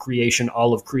part of creation,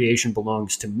 all of creation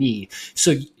belongs to me.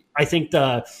 So I think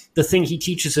the thing he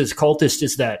teaches his cultist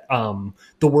is that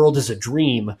the world is a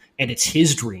dream and it's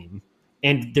his dream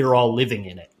and they're all living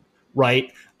in it,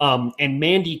 right? And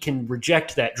Mandy can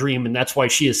reject that dream, and that's why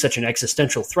she is such an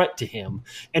existential threat to him.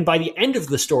 And by the end of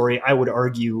the story, I would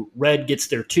argue Red gets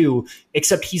there too,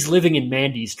 except he's living in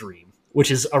Mandy's dream,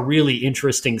 which is a really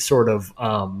interesting sort of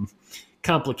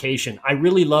complication. I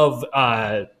really love,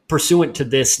 pursuant to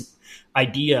this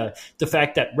idea, the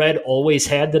fact that Red always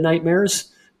had the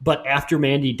nightmares, but after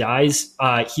Mandy dies,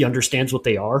 he understands what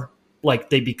they are.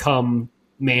 Like, they become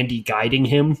Mandy guiding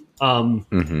him.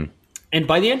 And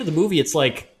by the end of the movie, it's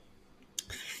like,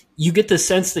 you get the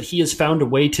sense that he has found a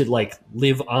way to like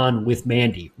live on with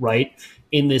Mandy, right?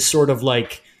 In this sort of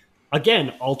like, again,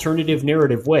 alternative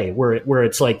narrative way where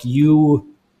it's like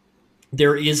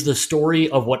there is the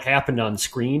story of what happened on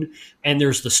screen and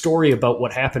there's the story about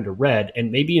what happened to Red.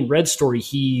 And maybe in Red's story,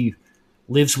 he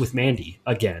lives with Mandy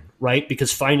again, right?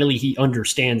 Because finally he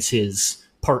understands his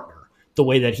partner the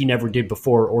way that he never did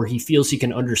before, or he feels he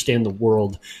can understand the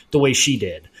world the way she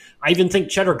did. I even think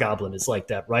Cheddar Goblin is like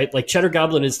that, right? Like, Cheddar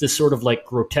Goblin is this sort of like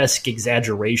grotesque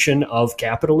exaggeration of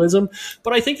capitalism,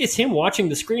 but I think it's him watching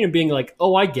the screen and being like,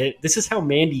 oh, I get it. This is how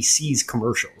Mandy sees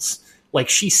commercials. Like,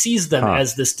 she sees them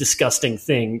as this disgusting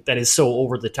thing that is so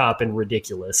over the top and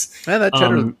ridiculous. And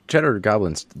that Cheddar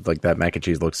Goblin's, like, that mac and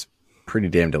cheese looks pretty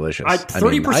damn delicious.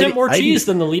 30% more cheese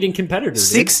than the leading competitor.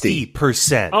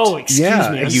 60%. Oh, excuse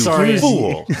me. I'm sorry.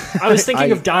 Fool. I was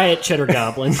thinking of Diet Cheddar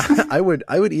Goblin. I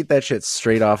would eat that shit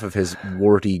straight off of his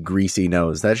warty, greasy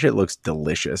nose. That shit looks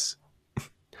delicious.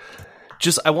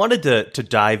 I wanted to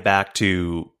dive back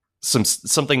to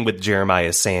something with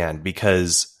Jeremiah Sand,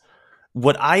 because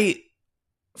what I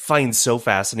find so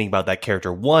fascinating about that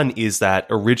character, one, is that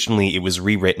originally it was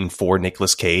rewritten for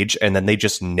Nicolas Cage, and then they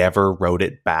just never wrote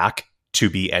it back to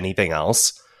be anything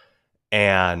else.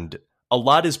 And a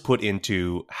lot is put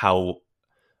into how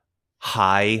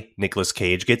high Nicolas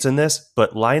Cage gets in this,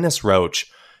 but Linus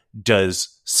Roach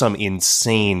does some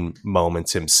insane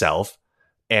moments himself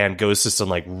and goes to some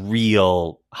like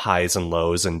real highs and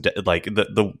lows, and like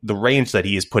the range that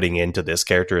he is putting into this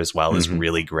character as well is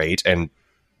really great and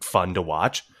fun to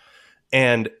watch.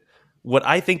 And what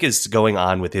I think is going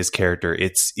on with his character,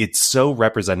 it's so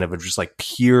representative of just like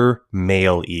pure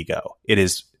male ego. It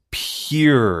is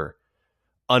pure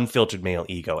unfiltered male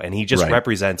ego, and he just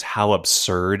represents how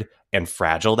absurd and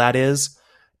fragile that is.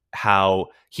 How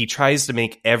he tries to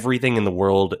make everything in the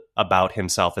world about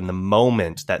himself, and the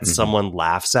moment that someone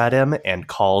laughs at him and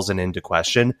calls it into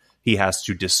question, he has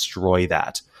to destroy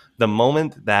that. The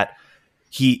moment that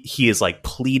he is like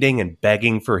pleading and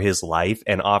begging for his life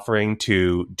and offering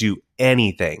to do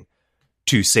anything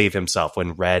to save himself,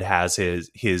 when Red has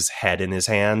his head in his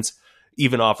hands,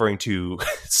 even offering to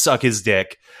suck his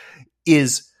dick,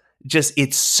 is just,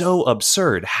 it's so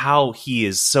absurd how he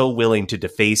is so willing to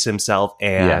deface himself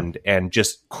and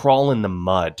just crawl in the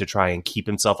mud to try and keep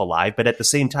himself alive. But at the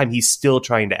same time, he's still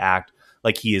trying to act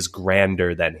like he is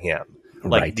grander than him.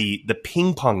 Like the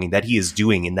ping ponging that he is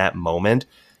doing in that moment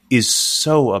is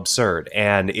so absurd.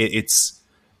 And it's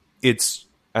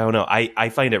I don't know. I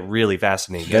find it really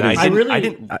fascinating.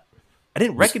 I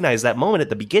didn't recognize that moment at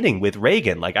the beginning with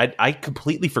Reagan. Like I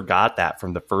completely forgot that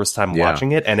from the first time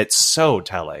watching it, and it's so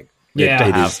telling. Yeah,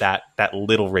 to have that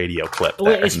little radio clip there.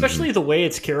 Well, especially the way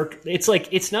it's character. It's like,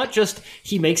 it's not just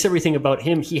he makes everything about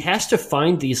him. He has to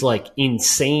find these like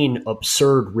insane,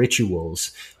 absurd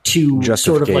rituals to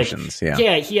sort of like,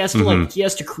 he has to he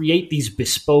has to create these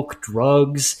bespoke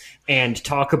drugs and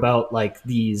talk about like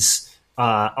these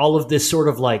all of this sort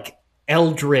of like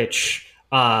eldritch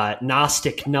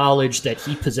Gnostic knowledge that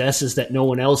he possesses that no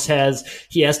one else has.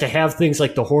 He has to have things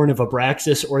like the horn of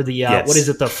Abraxas, or the what is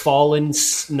it, the fallen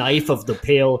knife of the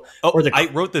pale. I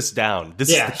wrote this down. This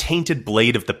is the tainted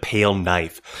blade of the pale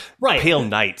knife. Right, pale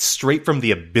knight, straight from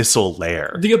the abyssal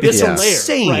lair. The abyssal lair.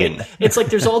 Insane. Right? It's like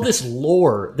there's all this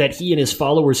lore that he and his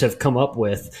followers have come up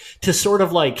with to sort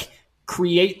of like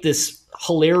create this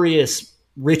hilarious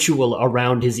ritual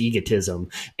around his egotism.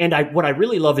 And what I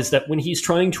really love is that when he's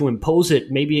trying to impose it,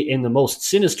 maybe in the most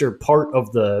sinister part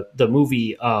of the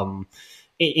movie,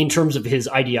 in terms of his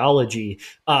ideology,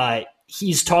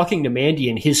 he's talking to Mandy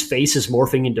and his face is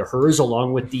morphing into hers,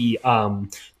 along with the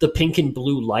pink and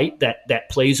blue light that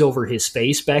plays over his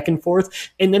face back and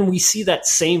forth. And then we see that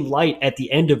same light at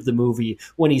the end of the movie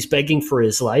when he's begging for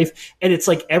his life. And it's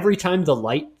like every time the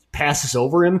light passes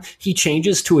over him, he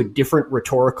changes to a different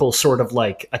rhetorical sort of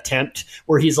like attempt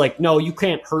where he's like, no, you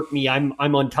can't hurt me, I'm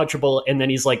untouchable. And then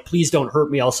he's like, please don't hurt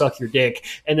me, I'll suck your dick.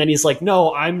 And then he's like,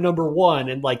 no, I'm number one,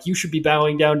 and like, you should be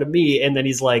bowing down to me. And then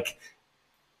he's like,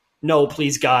 no,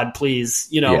 please God, please,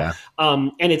 Yeah.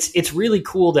 and it's really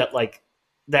cool that like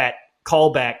that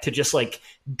callback to just like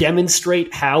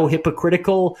demonstrate how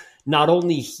hypocritical not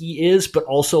only he is, but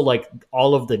also like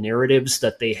all of the narratives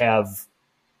that they have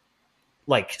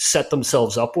like set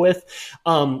themselves up with.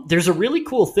 There's a really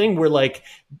cool thing where like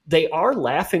they are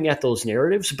laughing at those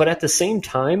narratives, but at the same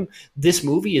time, this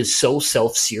movie is so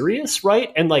self-serious,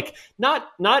 right? And like not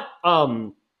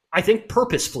I think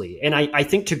purposefully, and I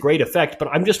think to great effect, but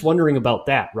I'm just wondering about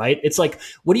that, right? It's like,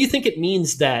 what do you think it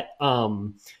means that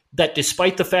that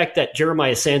despite the fact that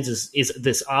Jeremiah Sands is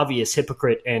this obvious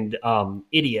hypocrite and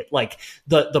idiot, like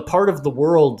the part of the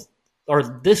world or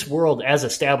this world as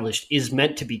established is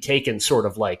meant to be taken sort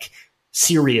of like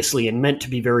seriously and meant to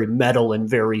be very metal and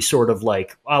very sort of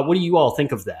like, what do you all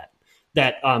think of that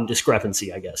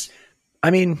discrepancy, I guess?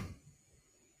 I mean,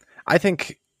 I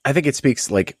think it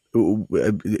speaks like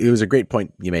it was a great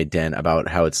point you made, Dan, about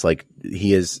how it's like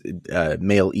he is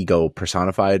male ego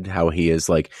personified, how he is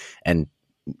like, and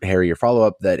Harry, your follow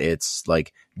up that it's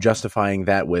like justifying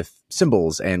that with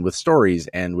symbols and with stories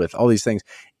and with all these things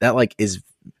that like is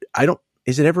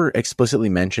it ever explicitly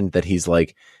mentioned that he's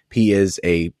like, he is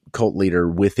a cult leader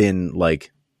within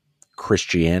like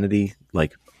Christianity,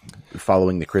 like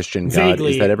following the Christian God?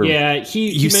 Vaguely, is that ever? Yeah,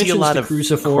 you see a lot of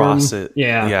cruciform. crosses.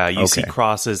 Yeah, you see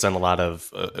crosses and a lot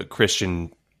of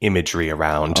Christian imagery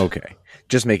around. Okay.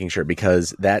 Just making sure,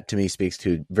 because that to me speaks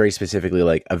to very specifically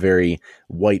like a very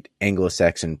white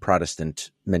Anglo-Saxon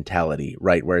Protestant mentality,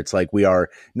 right? Where it's like we are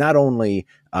not only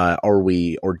are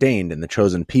we ordained and the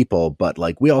chosen people, but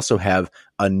like we also have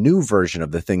a new version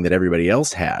of the thing that everybody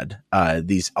else had. All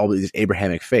these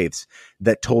Abrahamic faiths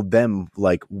that told them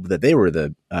like that they were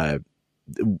the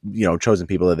chosen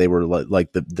people, that they were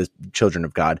like the children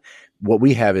of God. What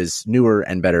we have is newer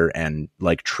and better and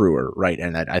like truer, right?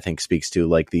 And that I think speaks to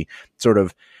like the sort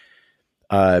of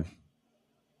the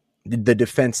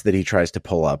defense that he tries to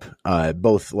pull up,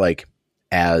 both like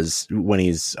as when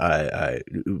he's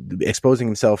exposing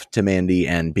himself to Mandy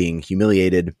and being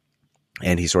humiliated,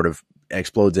 and he sort of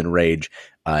explodes in rage,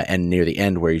 and near the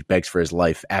end where he begs for his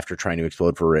life after trying to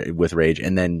explode with rage,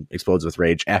 and then explodes with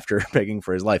rage after begging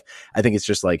for his life. I think it's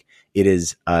just like it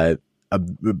is a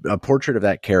portrait of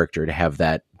that character to have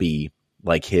that be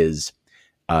like his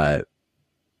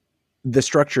the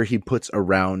structure he puts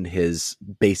around his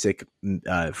basic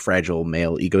fragile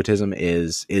male egotism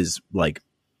is like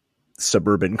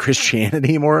suburban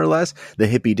Christianity, more or less. The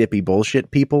hippy dippy bullshit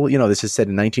people, this is said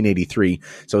in 1983.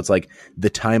 So it's like the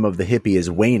time of the hippie is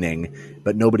waning,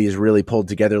 but nobody is really pulled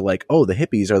together like, oh, the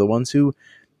hippies are the ones who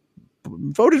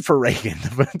voted for Reagan.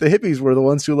 The hippies were the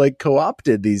ones who like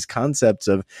co-opted these concepts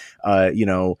of,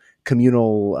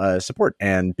 communal support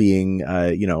and being,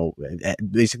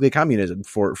 basically communism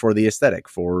for the aesthetic,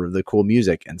 for the cool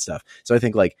music and stuff. So I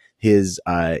think like his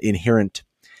inherent,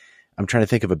 I'm trying to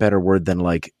think of a better word than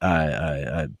like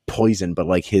poison, but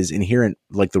like his inherent,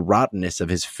 like the rottenness of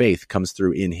his faith comes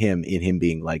through in him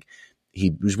being like,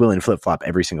 he was willing to flip flop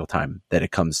every single time that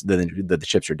it comes, that the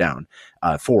chips are down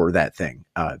for that thing,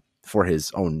 for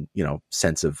his own,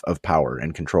 sense of power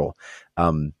and control.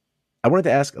 I wanted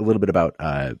to ask a little bit about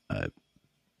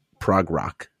prog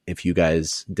rock. If you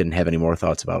guys didn't have any more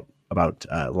thoughts about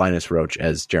Linus Roach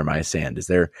as Jeremiah Sand, is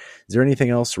there anything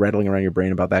else rattling around your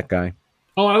brain about that guy?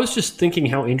 Oh, I was just thinking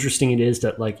how interesting it is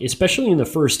that, like, especially in the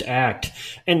first act,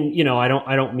 and I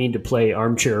don't mean to play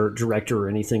armchair director or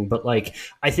anything, but like,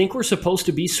 I think we're supposed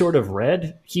to be sort of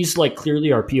Red. He's like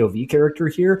clearly our POV character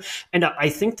here, and I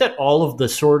think that all of the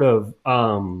sort of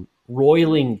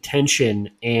roiling tension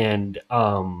and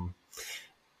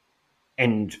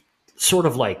sort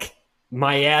of like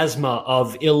miasma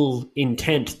of ill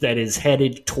intent that is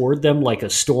headed toward them like a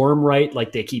storm, right?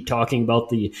 Like they keep talking about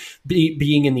the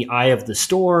being in the eye of the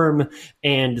storm,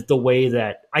 and the way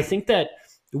that I think that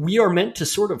we are meant to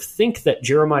sort of think that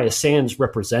Jeremiah Sands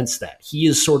represents that. He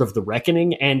is sort of the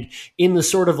reckoning, and in the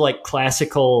sort of like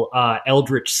classical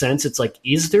eldritch sense, it's like,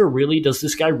 does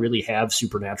this guy really have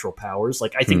supernatural powers?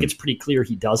 Like, I think it's pretty clear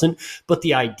he doesn't, but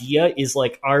the idea is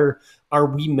like, are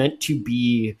we meant to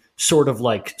be sort of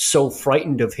like so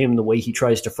frightened of him the way he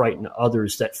tries to frighten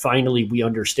others that finally we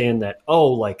understand that, oh,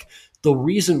 like the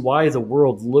reason why the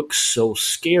world looks so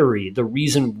scary, the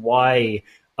reason why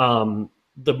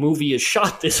the movie is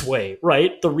shot this way,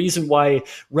 right? The reason why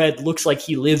Red looks like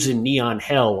he lives in neon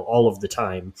hell all of the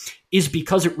time is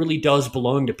because it really does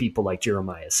belong to people like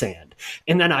Jeremiah Sand.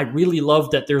 And then I really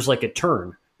love that there's like a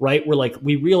turn, right? Where like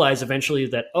we realize eventually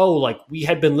that, oh, like we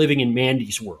had been living in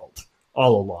Mandy's world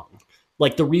all along.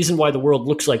 Like the reason why the world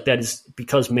looks like that is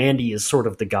because Mandy is sort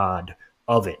of the god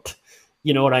of it.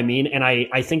 You know what I mean? And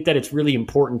I think that it's really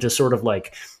important to sort of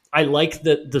like I like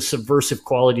the subversive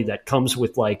quality that comes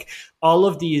with like all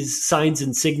of these signs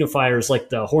and signifiers, like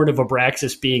the Horn of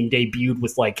Abraxas being debuted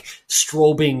with like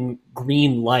strobing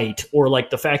green light, or like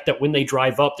the fact that when they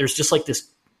drive up, there's just like this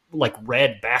like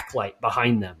red backlight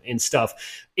behind them and stuff.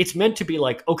 It's meant to be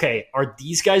like, okay, are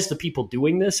these guys the people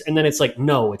doing this? And then it's like,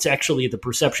 no, it's actually the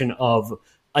perception of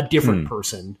a different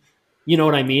person. You know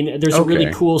what I mean? There's a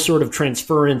really cool sort of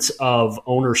transference of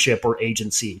ownership or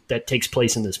agency that takes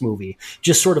place in this movie,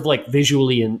 just sort of like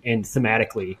visually and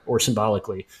thematically or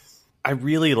symbolically. I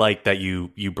really like that you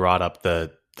brought up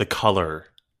the color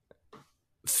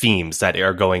themes that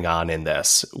are going on in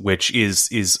this, which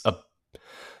is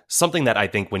something that I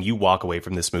think when you walk away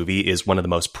from this movie is one of the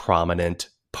most prominent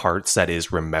parts that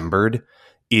is remembered,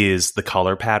 is the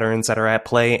color patterns that are at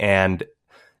play. And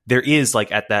there is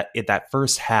like at that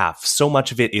first half, so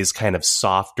much of it is kind of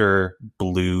softer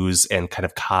blues and kind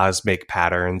of cosmic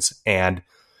patterns. And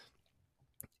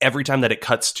every time that it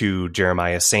cuts to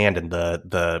Jeremiah Sand and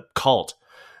the cult,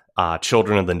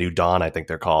 Children of the New Dawn, I think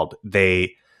they're called,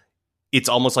 it's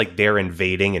almost like they're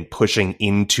invading and pushing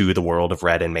into the world of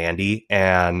Red and Mandy.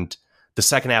 And the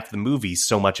second half of the movie,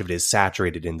 so much of it is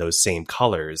saturated in those same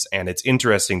colors. And it's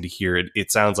interesting to hear it.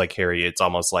 It sounds like, Harry, it's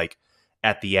almost like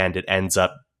at the end, it ends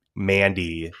up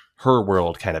Mandy, her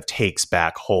world kind of takes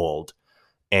back hold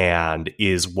and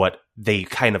is what they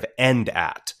kind of end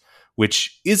at,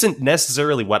 which isn't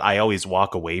necessarily what I always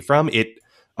walk away from.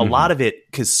 A lot of it,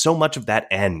 because so much of that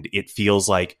end, it feels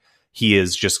like he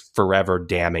is just forever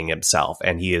damning himself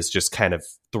and he is just kind of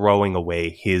throwing away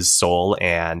his soul.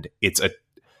 And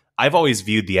I've always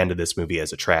viewed the end of this movie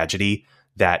as a tragedy,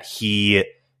 that he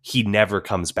never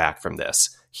comes back from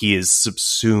this. He is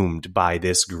subsumed by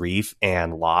this grief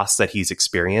and loss that he's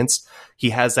experienced. He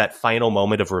has that final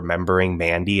moment of remembering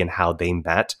Mandy and how they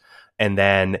met. And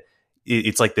then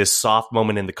it's like this soft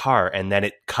moment in the car. And then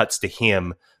it cuts to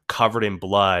him covered in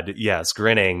blood. Yes.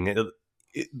 Grinning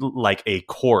like a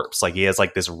corpse. Like he has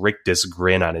like this rictus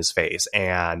grin on his face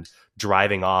and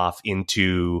driving off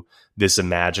into this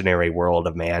imaginary world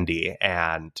of Mandy.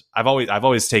 And I've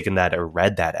always taken that or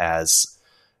read that as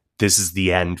this is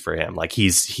the end for him. Like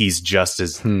he's just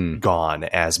as gone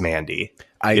as Mandy.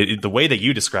 The way that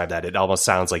you describe that, it almost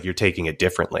sounds like you're taking it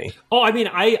differently. Oh, I mean,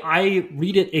 I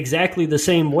read it exactly the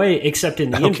same way, except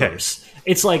in the inverse.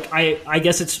 It's like, I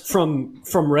guess it's from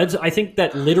Red's. I think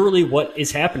that literally what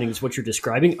is happening is what you're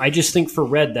describing. I just think for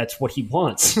Red, that's what he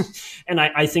wants. And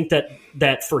I think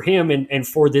that for him and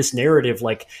for this narrative,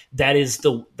 like that is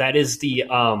the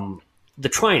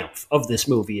triumph of this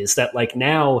movie, is that like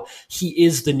now he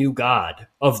is the new god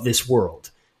of this world,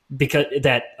 because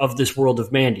of this world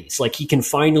of Mandy's. Like he can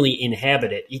finally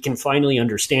inhabit it. He can finally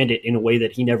understand it in a way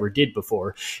that he never did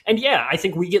before. And yeah, I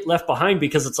think we get left behind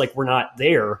because it's like, we're not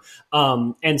there.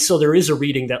 And so there is a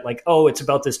reading that like, oh, it's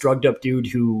about this drugged up dude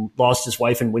who lost his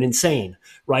wife and went insane.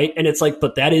 Right. And it's like,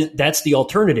 but that's the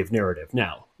alternative narrative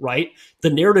now, right?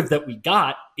 The narrative that we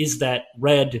got is that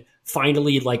Red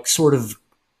finally like sort of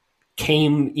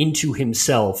came into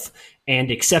himself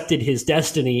and accepted his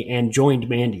destiny and joined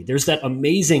Mandy. There's that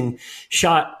amazing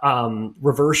shot,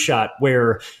 reverse shot,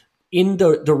 where in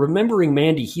the Remembering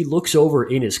Mandy, he looks over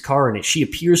in his car and she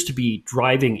appears to be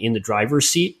driving in the driver's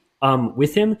seat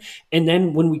with him. And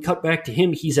then when we cut back to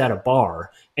him, he's at a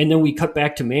bar. And then we cut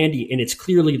back to Mandy and it's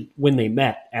clearly when they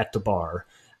met at the bar.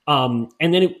 And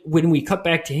then when we cut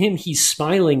back to him, he's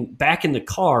smiling back in the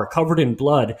car, covered in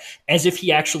blood, as if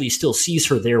he actually still sees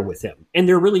her there with him. And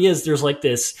there's like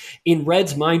this, in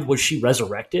Red's mind, was she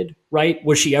resurrected, right?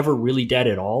 Was she ever really dead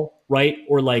at all, right?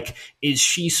 Or like, is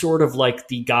she sort of like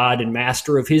the god and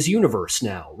master of his universe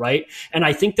now, right? And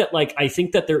I think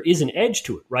that there is an edge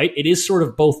to it, right? It is sort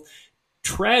of both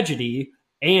tragedy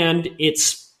and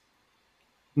it's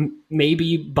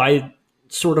maybe by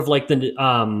sort of like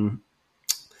the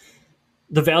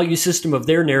value system of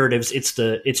their narratives,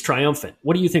 it's triumphant.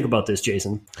 What do you think about this,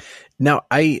 Jason? Now,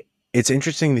 it's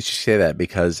interesting that you say that,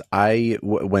 because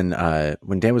when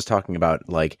Dan was talking about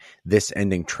like this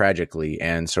ending tragically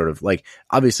and sort of like,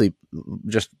 obviously,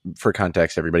 just for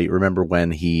context, everybody remember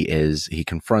when he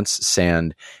confronts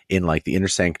Sand in like the inner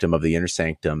sanctum of the inner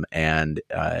sanctum, and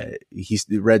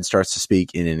Red starts to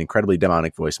speak in an incredibly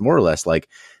demonic voice, more or less like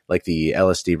the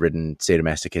LSD-ridden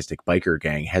sadomasochistic biker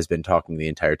gang has been talking the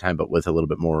entire time, but with a little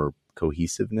bit more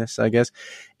cohesiveness, I guess.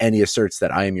 And he asserts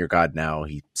that I am your god now.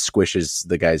 He squishes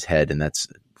the guy's head, and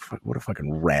what a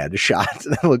fucking rad shot.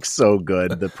 That looks so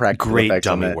good. The practical great effects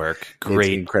dummy on that, work.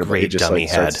 Great Dummy head.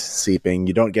 Starts seeping.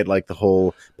 You don't get like the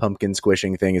whole pumpkin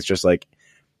squishing thing. It's just like,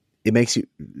 it makes you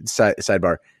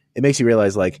sidebar. It makes you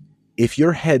realize like if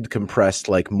your head compressed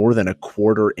like more than a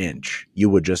quarter inch, you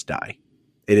would just die.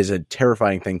 It is a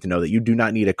terrifying thing to know that you do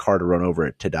not need a car to run over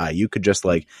it to die. You could just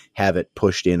like have it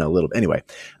pushed in a little. Anyway,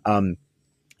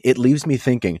 it leaves me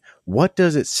thinking, what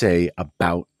does it say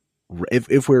about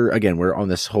if we're on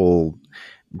this whole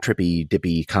trippy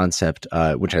dippy concept,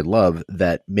 which I love,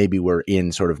 that maybe we're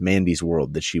in sort of Mandy's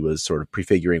world that she was sort of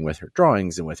prefiguring with her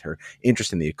drawings and with her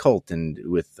interest in the occult and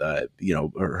with,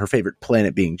 her favorite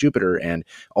planet being Jupiter and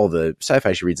all the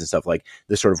sci-fi she reads and stuff, like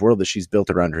the sort of world that she's built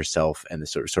around herself and the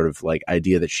sort of like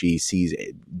idea that she sees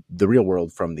the real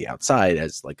world from the outside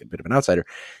as like a bit of an outsider.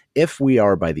 If we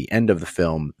are by the end of the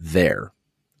film there,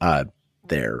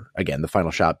 again, the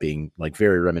final shot being like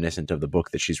very reminiscent of the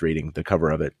book that she's reading, the cover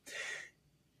of it.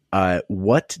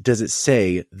 What does it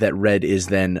say that Red is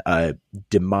then a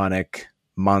demonic,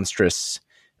 monstrous,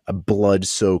 a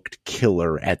blood-soaked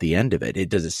killer at the end of it?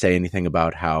 Does it say anything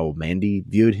about how Mandy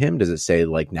viewed him? Does it say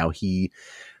like now he,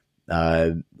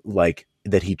 like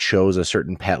that he chose a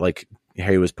certain path? Like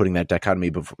Harry was putting that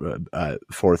dichotomy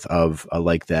forth of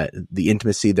like that the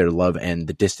intimacy, their love, and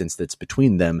the distance that's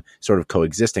between them sort of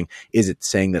coexisting. Is it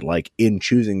saying that like in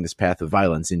choosing this path of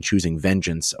violence, in choosing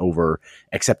vengeance over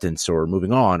acceptance or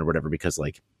moving on or whatever, because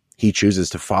like he chooses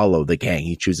to follow the gang,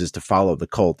 he chooses to follow the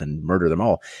cult and murder them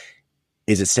all.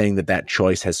 Is it saying that that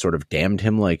choice has sort of damned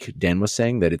him, like Dan was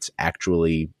saying, that it's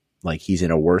actually like he's in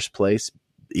a worse place,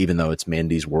 even though it's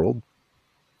Mandy's world?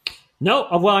 No,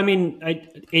 well, I mean,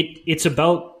 it's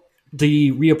about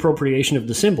the reappropriation of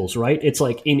the symbols, right? It's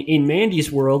like in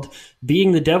Mandy's world,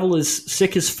 being the devil is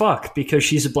sick as fuck because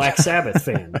she's a Black Sabbath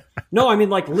fan. No, I mean,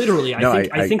 like literally,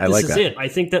 I think this is it. I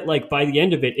think that like by the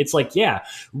end of it, it's like, yeah,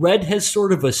 Red has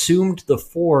sort of assumed the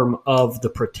form of the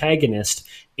protagonist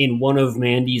in one of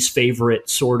Mandy's favorite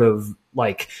sort of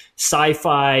like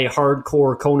sci-fi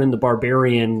hardcore Conan the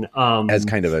Barbarian as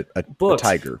kind of a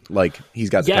tiger. Like he's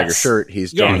got the tiger shirt,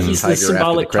 he's drawing he's the tiger the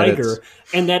symbolic after the credits. tiger,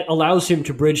 and that allows him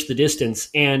to bridge the distance.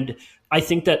 And I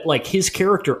think that like his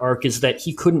character arc is that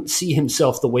he couldn't see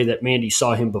himself the way that Mandy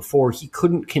saw him before. He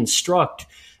couldn't construct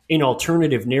an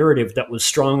alternative narrative that was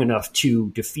strong enough to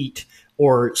defeat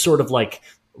or sort of like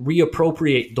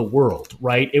reappropriate the world,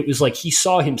 right? It was like he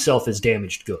saw himself as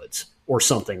damaged goods or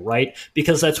something, right?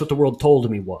 Because that's what the world told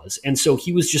him he was. And so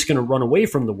he was just going to run away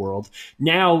from the world.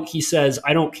 Now he says,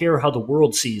 I don't care how the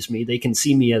world sees me. They can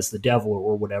see me as the devil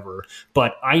or whatever,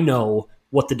 but I know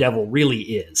what the devil really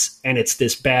is. And it's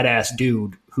this badass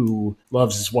dude who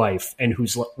loves his wife and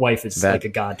whose wife is like a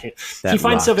god to him. He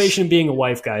finds salvation in being a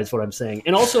wife, guy, is what I'm saying.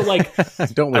 And also like,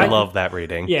 I love that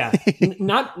reading. Yeah.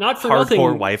 Not for hardcore nothing.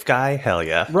 Hardcore wife guy. Hell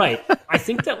yeah. Right. I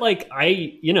think that like,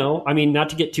 I mean,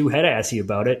 not to get too head assy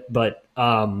about it, but,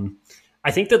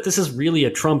 I think that this is really a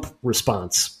Trump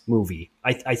response movie.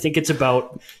 I think it's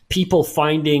about people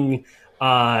finding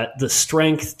the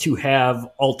strength to have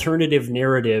alternative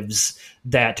narratives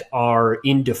that are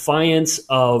in defiance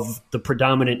of the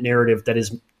predominant narrative that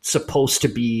is supposed to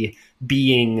be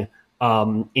being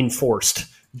enforced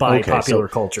by popular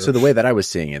culture. So the way that I was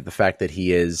seeing it, the fact that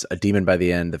he is a demon by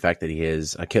the end, the fact that he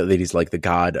is that he's like the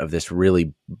god of this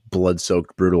really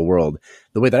blood-soaked, brutal world,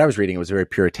 the way that I was reading it was a very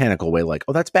puritanical way, like,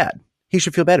 oh, that's bad. He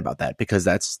should feel bad about that because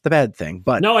that's the bad thing.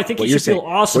 But no, I think he should feel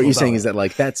awesome. What you're saying is that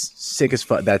like that's sick as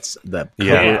fuck. That's the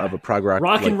cover of a prog rock.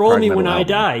 Rock and roll me when I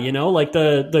die. Like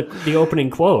the opening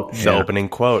quote. The opening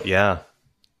quote. Yeah,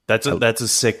 that's a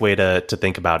sick way to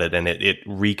think about it, and it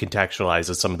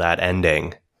recontextualizes some of that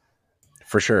ending.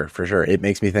 For sure. It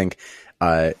makes me think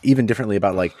even differently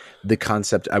about like the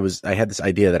concept. I had this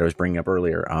idea that I was bringing up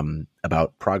earlier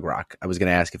about prog rock. I was going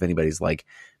to ask if anybody's like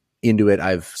into it.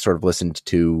 I've sort of listened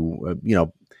to,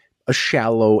 a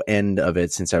shallow end of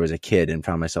it since I was a kid and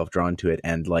found myself drawn to it.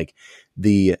 And like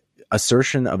the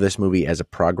assertion of this movie as a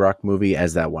prog rock movie,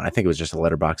 as that one, I think it was just a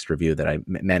Letterboxd review that I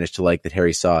managed to like that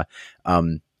Harry saw,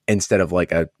 instead of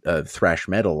like a thrash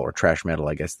metal or trash metal,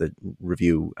 I guess the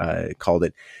review called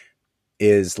it,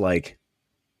 is like,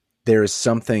 there's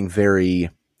something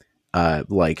very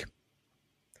like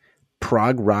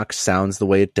prog rock sounds the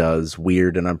way it does,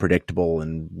 weird and unpredictable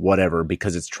and whatever,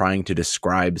 because it's trying to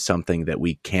describe something that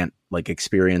we can't like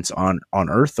experience on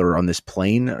Earth or on this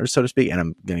plane, or so to speak. And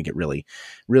I'm going to get really,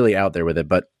 really out there with it.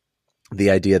 But the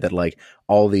idea that like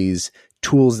all these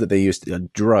tools that they use,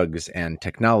 drugs and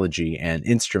technology and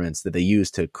instruments that they use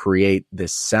to create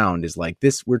this sound is like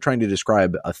this, we're trying to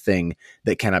describe a thing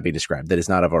that cannot be described, that is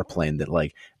not of our plane, that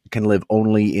like can live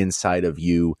only inside of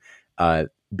you,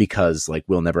 because like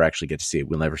we'll never actually get to see it.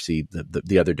 We'll never see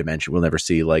the other dimension. We'll never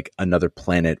see like another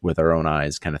planet with our own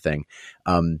eyes, kind of thing.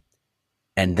 And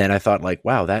then I thought like,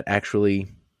 wow, that actually,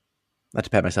 not to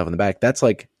pat myself on the back, that's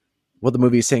like what the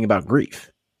movie is saying about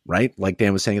grief. right? Like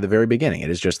Dan was saying at the very beginning, it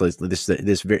is just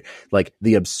this very, like,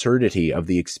 the absurdity of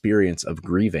the experience of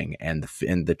grieving and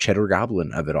the cheddar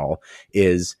goblin of it all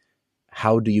is,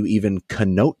 how do you even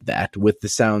connote that with the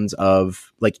sounds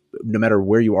of, like, no matter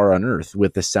where you are on earth,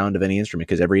 with the sound of any instrument?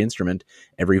 Because every instrument,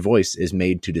 every voice is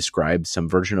made to describe some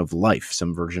version of life,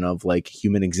 some version of, like,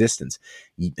 human existence.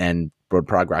 And what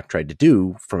prog rock tried to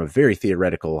do from a very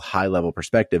theoretical, high level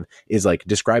perspective is, like,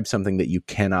 describe something that you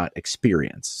cannot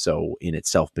experience. So in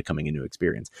itself becoming a new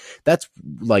experience. That's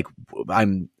like,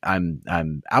 I'm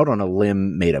out on a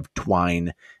limb made of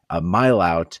twine, a mile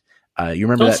out. You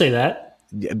remember Don't say that.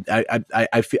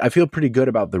 I feel pretty good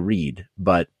about the read,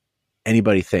 but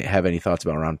anybody have any thoughts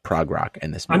around prog rock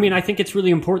and this movie? I mean, I think it's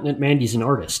really important that Mandy's an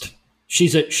artist.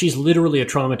 She's literally a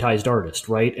traumatized artist,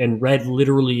 right? And Red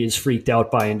literally is freaked out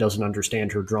by and doesn't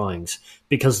understand her drawings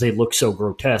because they look so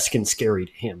grotesque and scary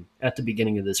to him at the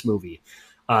beginning of this movie.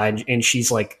 And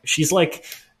she's like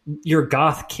your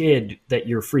goth kid that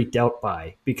you're freaked out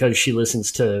by because she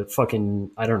listens to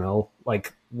fucking, I don't know,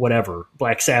 like whatever,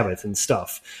 Black Sabbath and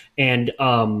stuff. And,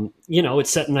 it's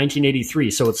set in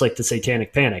 1983. So it's like the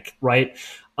Satanic Panic. Right.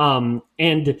 And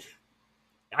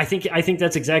I think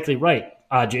that's exactly right.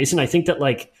 Jason, I think that,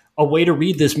 like, a way to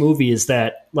read this movie is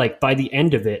that, like, by the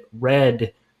end of it,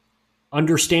 Red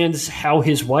understands how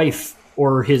his wife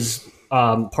or his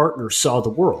partner saw the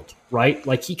world, right?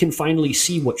 Like, he can finally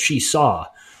see what she saw.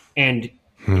 And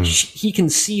he can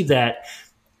see that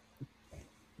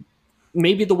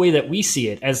maybe the way that we see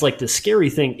it as, like, the scary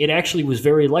thing, it actually was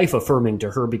very life affirming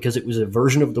to her because it was a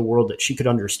version of the world that she could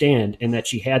understand and that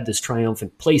she had this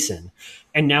triumphant place in.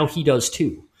 And now he does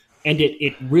too. And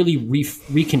it really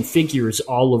reconfigures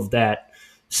all of that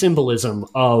symbolism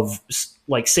of,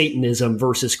 like, Satanism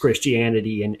versus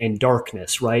Christianity and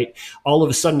darkness, right? All of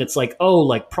a sudden it's like, oh,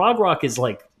 like, prog rock is,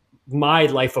 like, my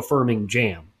life affirming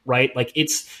jam, right? Like,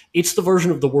 it's the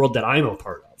version of the world that I'm a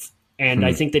part of. And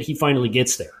I think that he finally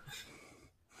gets there.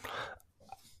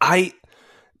 I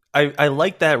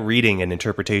like that reading and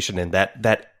interpretation, and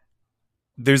that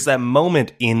there's that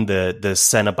moment in the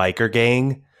Senna biker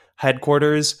gang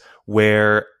headquarters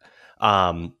where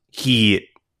he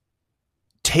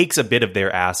takes a bit of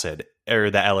their acid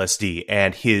or the LSD,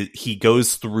 and he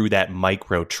goes through that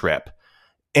micro trip,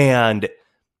 and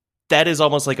that is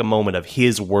almost like a moment of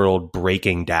his world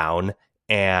breaking down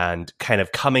and kind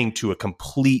of coming to a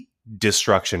complete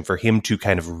destruction for him to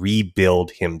kind of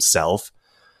rebuild himself.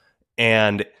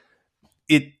 And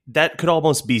that could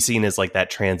almost be seen as, like, that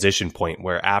transition point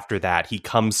where after that he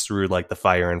comes through, like, the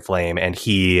fire and flame, and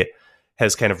he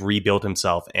has kind of rebuilt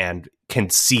himself and can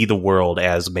see the world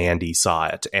as Mandy saw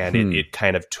it. And it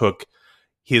kind of took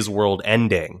his world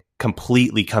ending,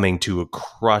 completely coming to a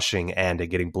crushing end and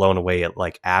getting blown away at,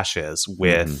 like, ashes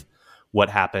with what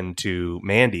happened to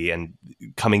Mandy, and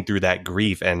coming through that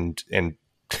grief and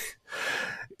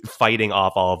fighting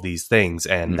off all of these things.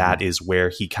 And that is where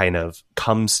he kind of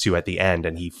comes to at the end,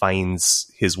 and he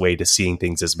finds his way to seeing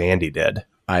things as Mandy did.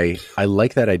 I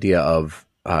like that idea of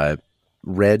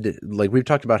Red. Like, we've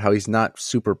talked about how he's not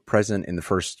super present in the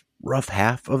first rough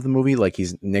half of the movie. Like,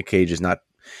 Nick Cage is not,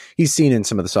 he's seen in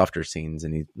some of the softer scenes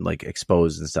and he, like,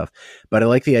 exposed and stuff. But I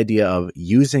like the idea of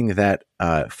using that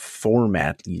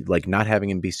format, like not having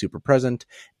him be super present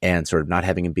and sort of not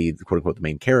having him be, quote unquote, the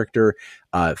main character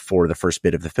for the first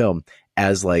bit of the film,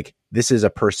 as, like, this is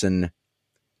a person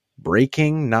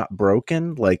breaking, not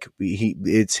broken. Like,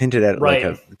 it's hinted at, right,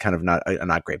 like a kind of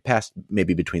not great past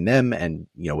maybe between them and,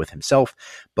 with himself.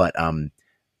 But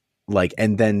like,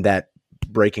 and then that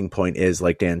breaking point is,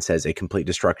 like Dan says, a complete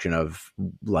destruction of,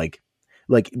 like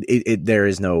there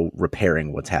is no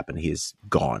repairing what's happened. He is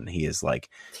gone. He is, like,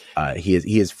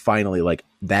 he is finally, like,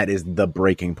 that is the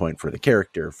breaking point for the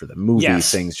character, for the movie.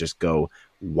 Yes. Things just go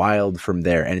wild from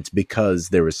there. And it's because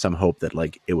there was some hope that,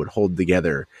 like, it would hold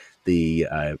together the,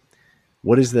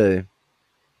 what is the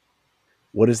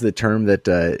term that,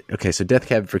 okay. So Death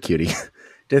Cab for Cutie,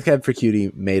 Death Cab for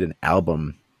Cutie made an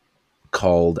album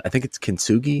called, I think it's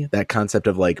Kintsugi, that concept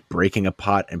of, like, breaking a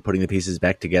pot and putting the pieces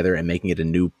back together and making it a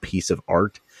new piece of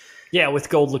art. Yeah, with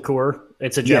gold liqueur.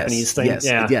 It's a Japanese thing. Yes,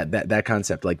 yeah, that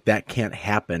concept, like, that can't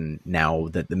happen now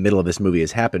that the middle of this movie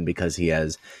has happened, because he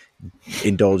has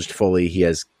indulged fully. He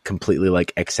has completely,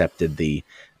 like, accepted the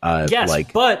yes,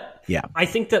 like, but yeah, I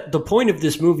think that the point of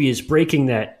this movie is breaking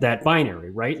that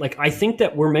binary, right? Like, I think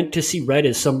that we're meant to see Red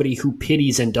as somebody who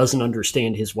pities and doesn't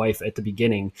understand his wife at the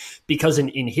beginning, because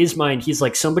in his mind, he's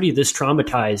like, somebody this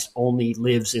traumatized only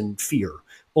lives in fear,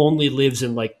 only lives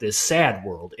in, like, this sad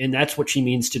world. And that's what she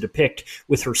means to depict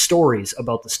with her stories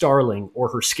about the Starling or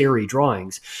her scary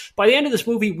drawings. By the end of this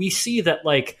movie, we see that,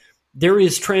 like, there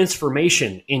is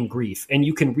transformation in grief, and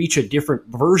you can reach a different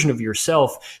version of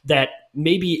yourself that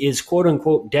maybe is quote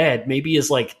unquote dead, maybe is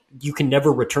like you can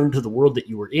never return to the world that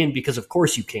you were in, because of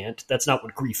course you can't. That's not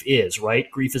what grief is,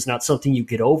 right? Grief is not something you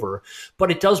get over,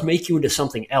 but it does make you into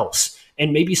something else,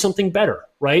 and maybe something better,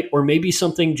 right? Or maybe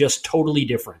something just totally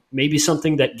different. Maybe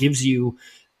something that gives you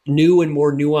new and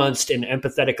more nuanced and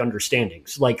empathetic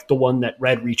understandings, like the one that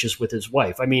Red reaches with his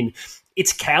wife. I mean,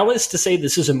 it's callous to say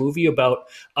this is a movie about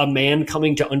a man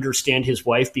coming to understand his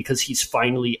wife because he's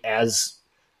finally as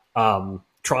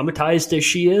traumatized as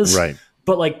she is. Right.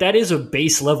 But like, that is a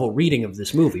base level reading of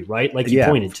this movie, right? Like you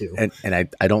pointed to.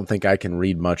 And I don't think I can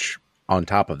read much on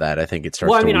top of that. I think it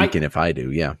starts to weaken if I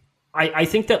do. Yeah. I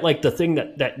think that like the thing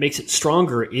that makes it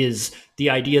stronger is the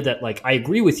idea that like, I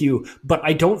agree with you, but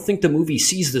I don't think the movie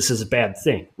sees this as a bad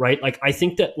thing, right? Like, I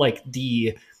think that like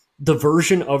the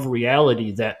version of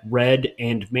reality that Red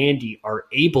and Mandy are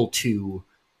able to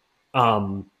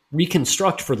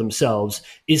reconstruct for themselves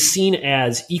is seen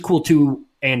as equal to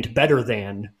and better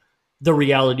than the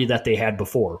reality that they had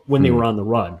before when they were on the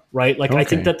run, right? Like, I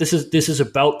think that this is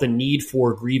about the need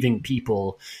for grieving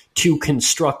people to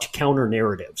construct counter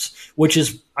narratives, which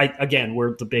is, again,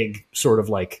 where the big sort of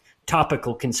like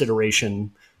topical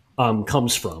consideration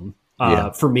comes from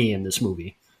for me in this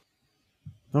movie.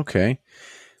 Okay.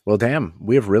 Well, damn,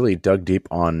 we have really dug deep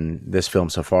on this film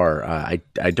so far. I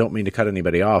don't mean to cut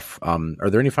anybody off.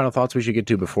 Are there any final thoughts we should get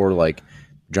to before like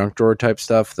junk drawer type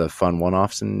stuff, the fun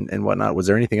one-offs and whatnot? Was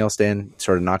there anything else, Dan,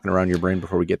 sort of knocking around your brain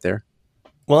before we get there?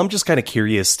 Well, I'm just kind of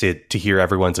curious to hear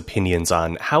everyone's opinions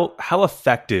on how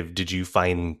effective did you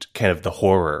find kind of the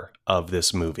horror of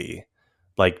this movie?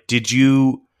 Like, did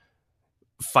you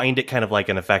find it kind of like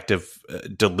an effective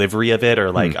delivery of it,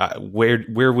 or like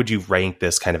where would you rank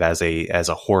this kind of as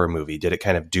a horror movie? Did it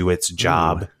kind of do its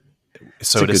job,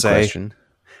 so to say? Question.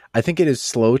 I think it is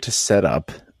slow to set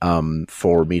up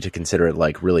for me to consider it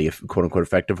like really quote unquote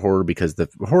effective horror, because the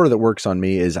horror that works on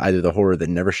me is either the horror that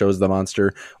never shows the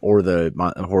monster or the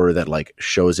horror that like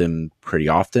shows him pretty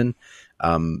often.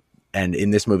 And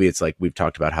in this movie, it's like we've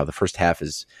talked about how the first half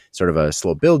is sort of a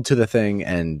slow build to the thing,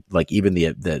 and like even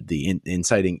the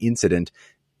inciting incident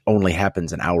only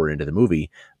happens an hour into the movie.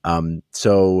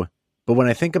 But when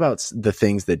I think about the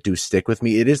things that do stick with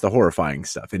me, it is the horrifying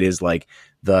stuff. It is like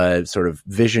the sort of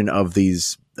vision of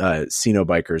these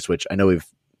Cenobikers, which I know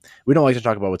we don't like to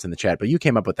talk about what's in the chat, but you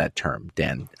came up with that term,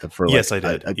 Dan, for like yes, I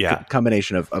did. A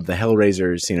combination of the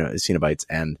Hellraisers, Cenobites,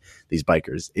 and these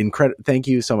bikers. Thank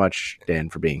you so much, Dan,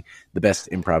 for being the best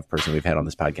improv person we've had on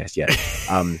this podcast yet.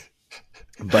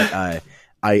 But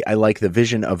I like the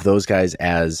vision of those guys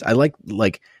as I like.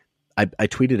 I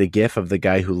tweeted a GIF of the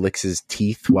guy who licks his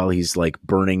teeth while he's like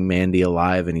burning Mandy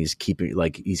alive, and he's keeping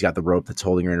like he's got the rope that's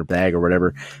holding her in her bag or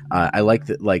whatever. I like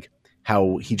that, like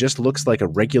how he just looks like a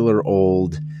regular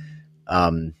old.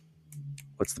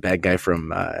 What's the bad guy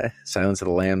from Silence of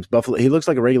the Lambs? Buffalo. He looks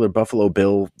like a regular Buffalo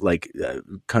Bill, like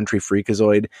country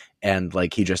freakazoid, and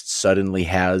like he just suddenly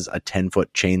has a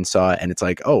 10-foot chainsaw, and it's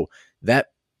like, oh, that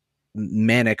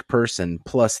manic person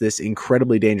plus this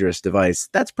incredibly dangerous device.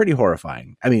 That's pretty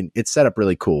horrifying. I mean, it's set up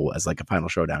really cool as like a final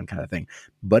showdown kind of thing,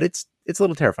 but it's a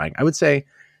little terrifying. I would say,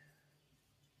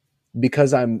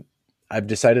 because I've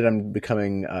decided I'm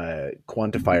becoming a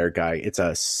quantifier guy. It's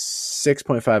a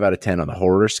 6.5 out of 10 on the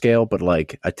horror scale, but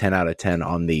like a 10 out of 10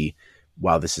 on the,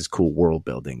 wow, this is cool world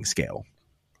building scale.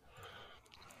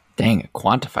 Dang, a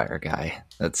quantifier guy.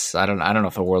 That's, I don't know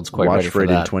if the world's quite Watch ready for it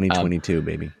that. in 2022,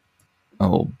 baby.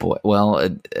 Oh boy. Well,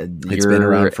 it's been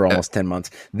around for almost 10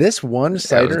 months. This one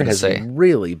cider has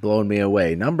really blown me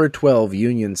away. Number 12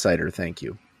 Union Cider. Thank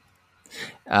you.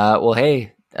 Well,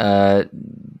 hey,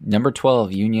 number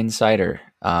 12 Union Cider.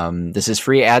 This is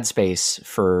free ad space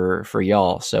for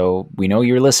y'all. So we know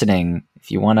you're listening. If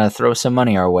you want to throw some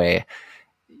money our way,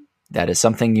 that is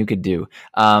something you could do.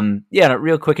 Yeah,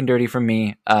 real quick and dirty from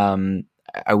me.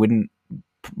 I wouldn't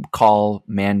call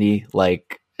Mandy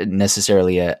like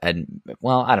necessarily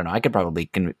well, I don't know. I could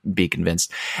probably be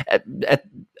convinced at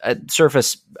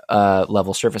surface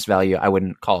level, surface value. I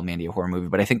wouldn't call Mandy a horror movie,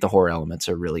 but I think the horror elements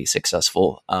are really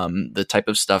successful. The type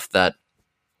of stuff that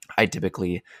I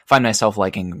typically find myself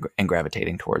liking and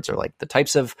gravitating towards are like the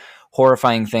types of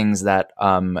horrifying things that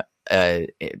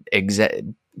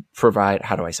provide,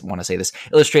 how do I want to say this,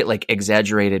 illustrate like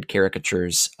exaggerated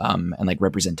caricatures and like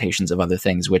representations of other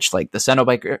things, which like the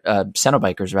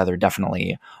Cenobikers rather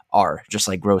definitely are, just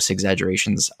like gross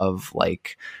exaggerations of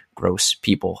like gross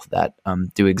people that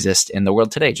do exist in the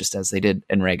world today, just as they did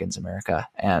in Reagan's America.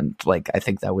 And like, I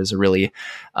think that was a really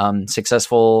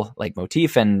successful like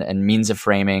motif and means of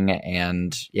framing.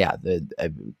 And yeah,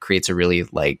 creates a really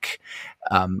like,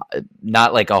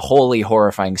 not like a wholly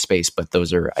horrifying space, but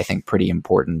those are, I think, pretty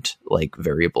important like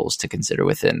variables to consider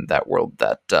within that world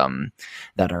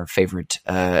that our favorite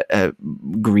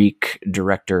Greek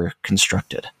director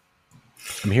constructed.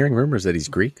 I'm hearing rumors that he's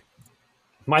Greek.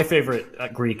 My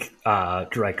favorite Greek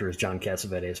director is John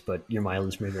Cassavetes, but your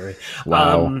mileage may vary.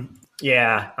 Wow.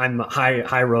 Yeah, I'm high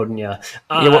roading you.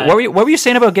 Yeah, what were you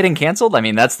saying about getting canceled? I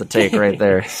mean, that's the take right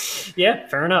there. Yeah,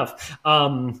 fair enough.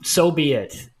 So be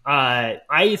it.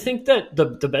 I think that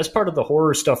the best part of the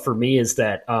horror stuff for me is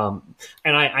that,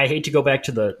 and I hate to go back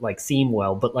to the like theme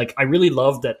well, but like I really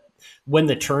love that when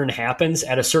the turn happens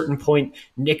at a certain point,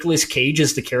 Nicolas Cage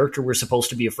is the character we're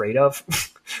supposed to be afraid of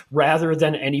rather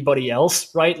than anybody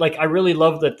else, right? Like I really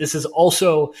love that this is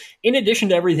also, in addition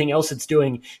to everything else it's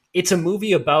doing, it's a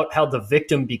movie about how the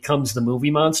victim becomes the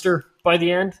movie monster by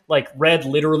the end. Like Red,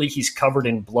 literally, he's covered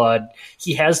in blood.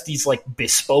 He has these like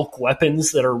bespoke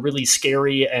weapons that are really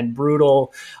scary and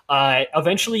brutal.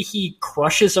 Eventually he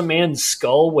crushes a man's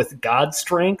skull with God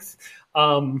strength.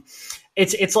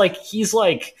 It's like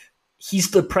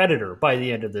he's the Predator by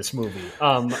the end of this movie.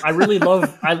 I really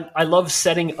love I love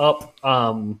setting up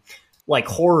like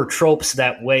horror tropes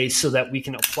that way so that we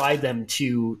can apply them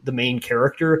to the main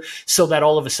character so that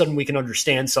all of a sudden we can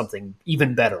understand something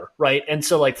even better, right? And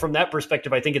so like from that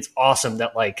perspective, I think it's awesome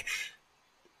that like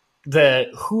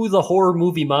who the horror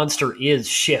movie monster is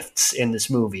shifts in this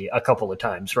movie a couple of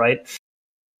times, right?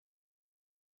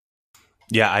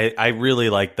 Yeah, I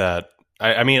really like that.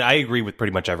 I mean, I agree with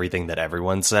pretty much everything that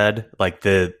everyone said. Like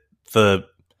I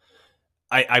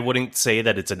wouldn't say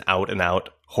that it's an out and out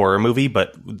horror movie,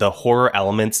 but the horror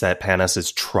elements that Panos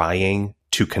is trying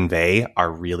to convey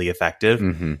are really effective.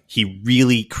 Mm-hmm. He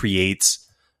really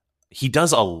he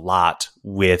does a lot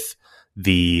with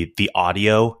the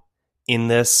audio in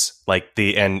this, like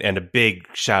and a big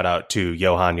shout out to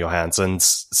Johan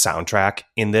Johansson's soundtrack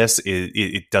in this.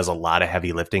 It does a lot of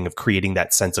heavy lifting of creating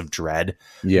that sense of dread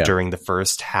during the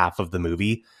first half of the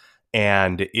movie.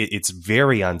 And it's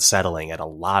very unsettling at a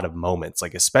lot of moments,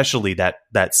 like especially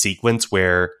that sequence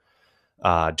where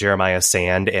Jeremiah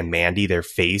Sand and Mandy, their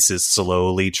face is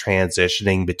slowly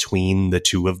transitioning between the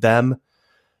two of them.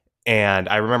 And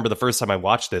I remember the first time I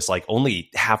watched this, like only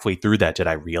halfway through that did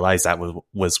I realize that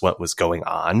was what was going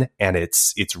on. And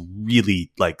it's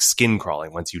really like skin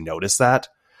crawling once you notice that.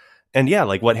 And yeah,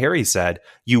 like what Harry said,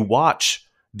 you watch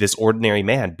this ordinary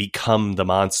man become the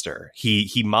monster.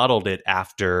 He modeled it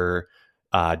after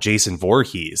Jason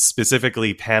Voorhees.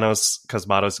 Specifically, Panos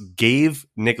Cosmatos gave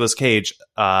Nicolas Cage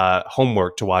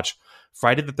homework to watch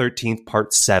Friday the 13th,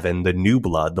 Part 7, The New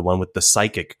Blood, the one with the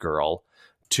psychic girl,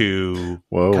 to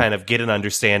kind of get an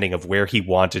understanding of where he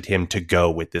wanted him to go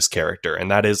with this character.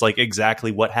 And that is like exactly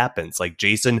what happens. Like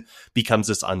Jason becomes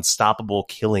this unstoppable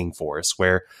killing force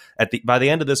where by the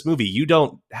end of this movie, you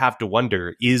don't have to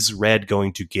wonder, is Red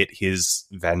going to get his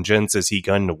vengeance? Is he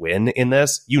going to win in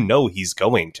this? You know he's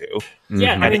going to.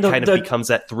 Yeah, and it kind of becomes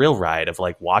that thrill ride of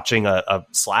like watching a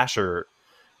slasher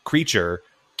creature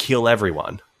kill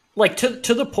everyone. Like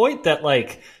to the point that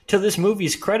like to this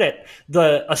movie's credit,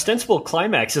 the ostensible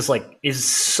climax is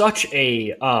such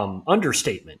a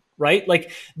understatement, right?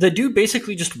 Like the dude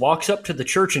basically just walks up to the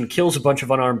church and kills a bunch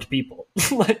of unarmed people.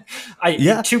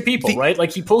 Two people, right?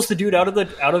 Like he pulls the dude out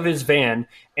of his van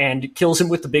and kills him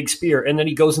with the big spear, and then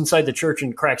he goes inside the church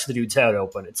and cracks the dude's head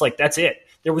open. It's like that's it.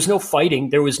 There was no fighting.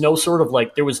 There was no sort of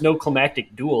like there was no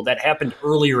climactic duel that happened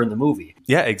earlier in the movie.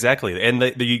 Yeah, exactly.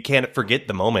 And you can't forget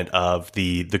the moment of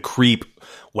the creep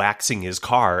waxing his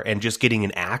car and just getting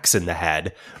an axe in the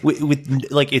head with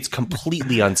like it's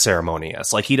completely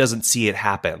unceremonious. Like he doesn't see it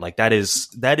happen. Like that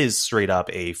is straight up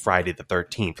a Friday the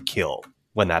 13th kill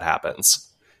when that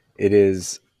happens. It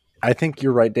is. I think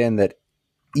you're right, Dan, that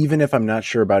even if I'm not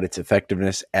sure about its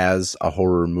effectiveness as a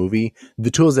horror movie,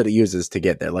 the tools that it uses to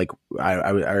get there, like I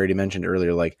already mentioned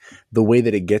earlier, like the way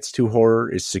that it gets to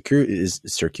horror is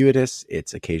circuitous.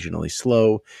 It's occasionally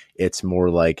slow. It's more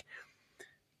like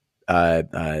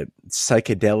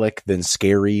psychedelic than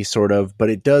scary, sort of. But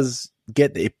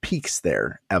it peaks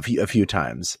there a few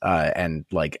times, and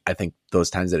like I think those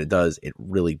times that it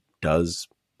really does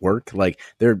work. Like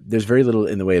there's very little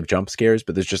in the way of jump scares,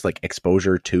 but there's just like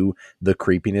exposure to the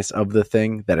creepiness of the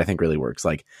thing that I think really works.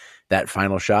 Like that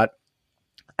final shot,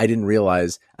 I didn't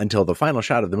realize until the final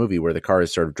shot of the movie where the car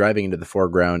is sort of driving into the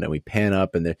foreground and we pan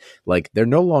up and they're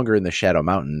no longer in the Shadow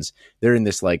Mountains. They're in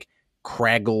this like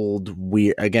craggled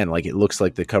weird, again, like it looks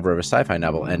like the cover of a sci-fi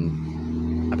novel,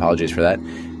 and Apologies for that.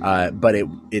 But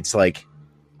it's like,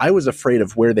 I was afraid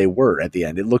of where they were at the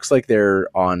end. It looks like they're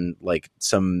on like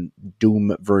some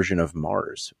Doom version of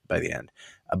Mars by the end.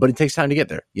 But it takes time to get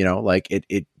there, like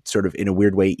it sort of in a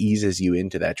weird way eases you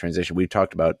into that transition. We've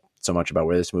talked about so much about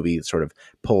where this movie sort of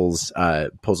pulls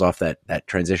off that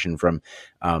transition from,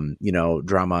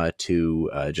 drama to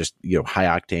just,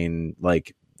 high octane,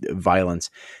 like violence.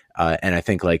 And I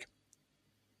think like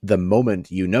the moment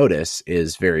you notice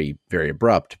is very, very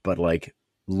abrupt, but like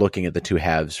looking at the two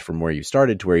halves from where you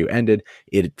started to where you ended,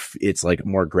 it's like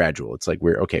more gradual. It's like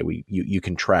you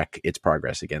can track its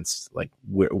progress against like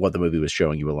what the movie was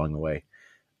showing you along the way.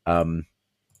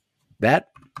 That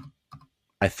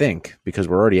I think, because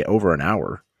we're already over an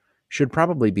hour, should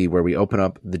probably be where we open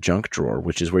up the junk drawer,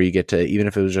 which is where you get to, even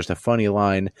if it was just a funny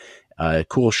line, a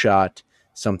cool shot,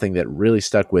 something that really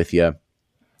stuck with you,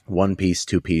 1 piece,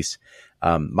 2 piece.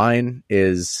 Mine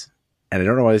is, and I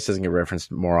don't know why this doesn't get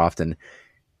referenced more often,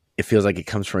 it feels like it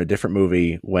comes from a different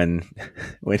movie when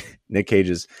Nick Cage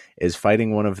is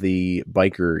fighting one of the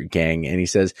biker gang and he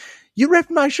says, "You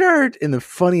ripped my shirt," in the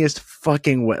funniest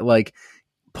fucking way, like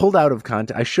pulled out of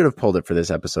context. I should have pulled it for this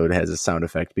episode. It has a sound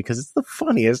effect because it's the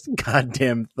funniest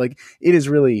goddamn, like it is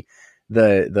really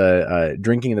the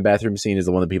drinking in the bathroom scene is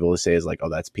the one that people say is like, oh,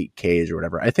 that's Pete Cage or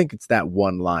whatever. I think it's that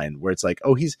one line where it's like,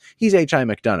 oh, he's H.I.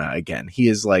 McDonough again. He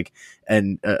is like a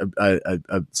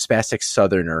spastic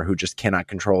Southerner who just cannot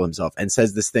control himself and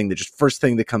says this thing that just first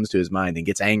thing that comes to his mind and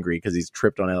gets angry because he's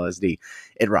tripped on LSD.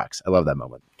 It rocks. I love that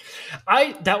moment.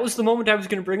 That was the moment I was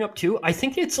going to bring up too. I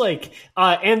think it's like,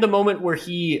 and the moment where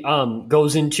he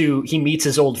he meets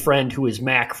his old friend who is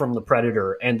Mac from the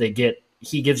Predator, and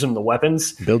he gives him the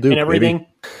weapons Bill Duke, and everything. baby.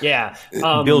 Yeah.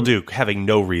 Bill Duke having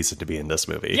no reason to be in this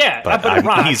movie. Yeah,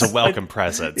 but he's a welcome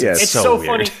presence. Yeah, it's so weird.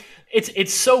 funny.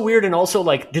 It's so weird. And also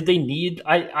like, did they need,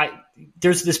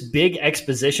 there's this big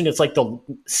exposition. It's like the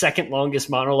second longest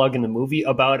monologue in the movie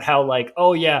about how like,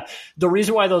 oh yeah, the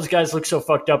reason why those guys look so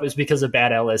fucked up is because of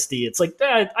bad LSD. It's like,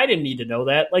 I didn't need to know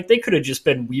that. Like they could have just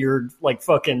been weird, like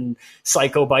fucking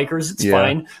psycho bikers. It's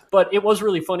fine. But it was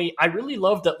really funny. I really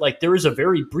love that. Like there is a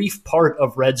very brief part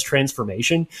of Red's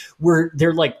transformation where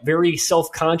they're like very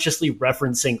self-consciously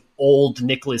referencing old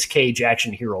Nicolas Cage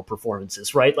action hero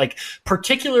performances, right? Like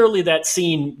particularly that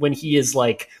scene when he is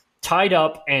like tied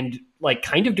up and like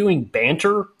kind of doing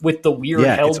banter with the weird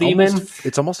hell demon.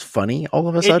 It's almost funny all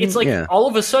of a sudden. It's like all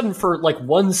of a sudden for like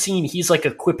one scene, he's like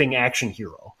equipping action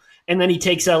hero. And then he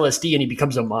takes LSD and he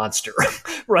becomes a monster,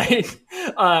 right?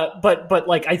 But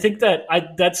like, I think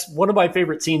that's one of my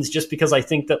favorite scenes just because I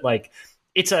think that like,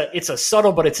 it's a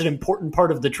subtle, but it's an important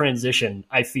part of the transition,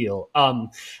 I feel.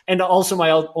 And also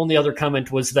my only other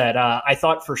comment was that I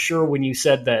thought for sure when you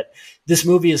said that this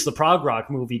movie is the prog rock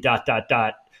movie, ...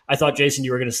 I thought, Jason,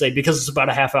 you were going to say because it's about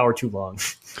a half hour too long.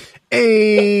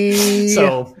 Hey.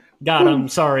 So, God, I'm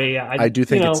sorry. I do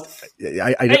think I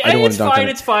don't want to dunk on it.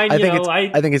 It's fine. I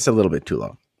think it's a little bit too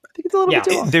long. I think it's a little bit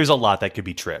too long. There's a lot that could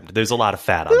be trimmed. There's a lot of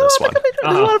fat on this one.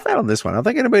 There's a lot of fat on this one. I don't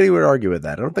think anybody would argue with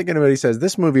that. I don't think anybody says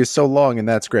this movie is so long and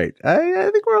that's great. I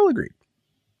think we're all agreed.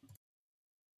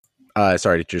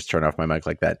 Sorry to just turn off my mic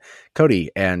like that.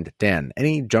 Cody and Dan,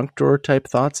 any junk drawer type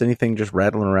thoughts? Anything just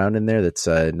rattling around in there that's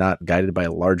not guided by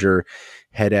a larger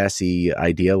head-assy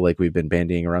idea like we've been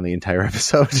bandying around the entire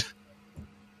episode?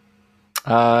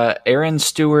 Aaron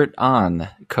Stewart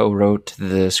co-wrote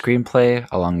the screenplay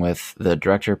along with the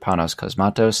director Panos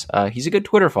Cosmatos. He's a good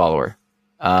Twitter follower.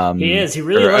 He is. He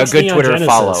really likes a good Neon Twitter Genesis.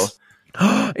 follow.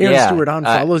 Aaron Stewart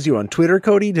follows you on Twitter,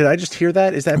 Cody. Did I just hear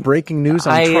that? Is that breaking news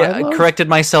on I corrected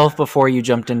myself before you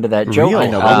jumped into that joke. Really?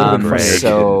 No,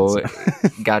 so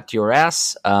got your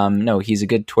ass. No, he's a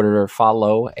good Twitter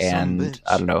follow, and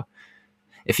I don't know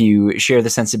if you share the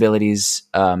sensibilities.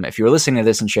 If you were listening to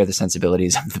this and share the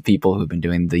sensibilities of the people who've been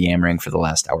doing the yammering for the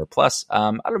last hour plus,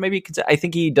 I don't know. Maybe I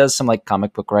think he does some like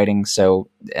comic book writing. So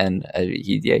and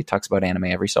he talks about anime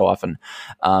every so often.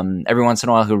 Every once in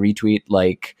a while, he'll retweet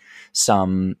like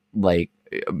some like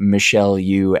Michelle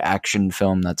Yeoh action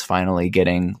film that's finally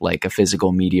getting like a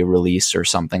physical media release or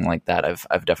something like that.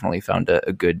 I've definitely found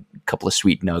a good couple of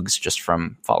sweet nugs just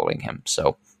from following him.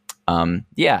 So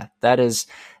that is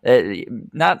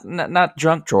not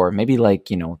junk drawer, maybe like,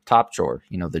 top drawer,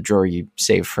 the drawer you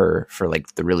save for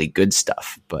like the really good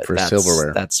stuff, but for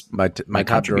silverware. That's my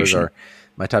top drawers are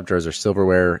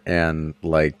silverware and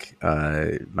like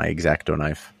my X-Acto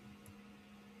knife.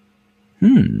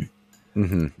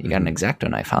 You got an X-Acto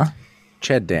knife, huh?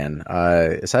 Ched Dan,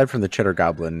 aside from the Cheddar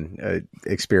Goblin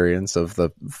experience of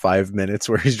the 5 minutes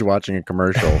where he's watching a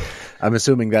commercial, I'm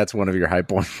assuming that's one of your high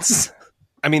points.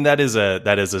 I mean, that is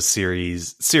a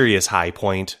serious high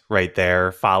point right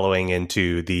there, following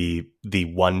into the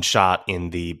one shot in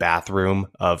the bathroom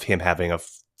of him having a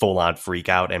full on freak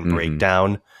out and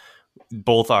breakdown.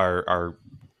 Both are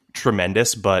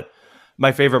tremendous, but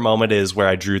my favorite moment is where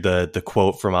I drew the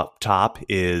quote from up top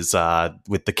is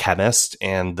with the chemist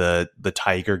and the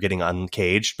tiger getting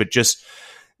uncaged, but just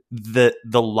the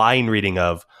line reading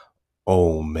of,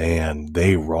 "Oh man,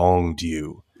 they wronged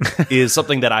you," is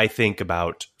something that I think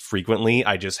about frequently.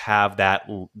 I just have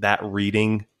that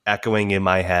reading echoing in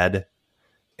my head,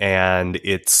 and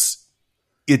it's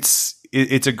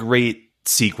a great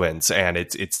sequence, and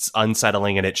it's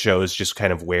unsettling, and it shows just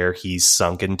kind of where he's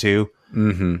sunk into.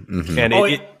 And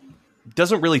it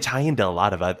doesn't really tie into a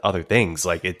lot of other things.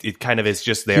 Like it kind of is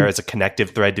just there as a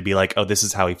connective thread to be like, oh, this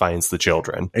is how he finds the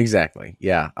children. Exactly.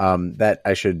 Yeah. That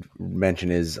I should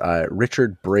mention is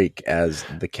Richard Brake as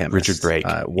the chemist. Richard Brake.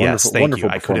 Wonderful, yes, thank wonderful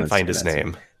you. I couldn't find his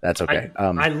name. That's okay.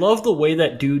 I love the way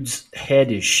that dude's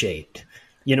head is shaped.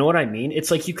 You know what I mean? It's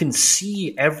like you can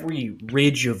see every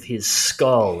ridge of his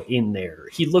skull in there.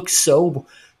 He looks so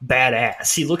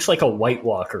badass. He looks like a White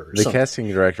Walker or something. Casting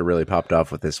director really popped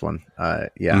off with this one. I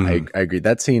agree.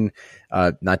 That scene,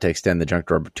 not to extend the junk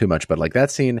drawer too much, but like that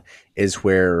scene is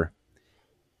where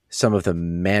some of the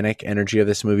manic energy of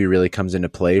this movie really comes into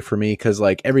play for me, because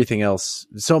like everything else,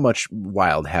 so much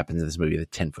wild happens in this movie. The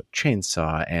 10-foot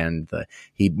chainsaw, and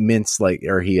he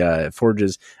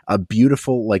forges a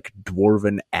beautiful like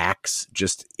dwarven axe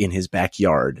just in his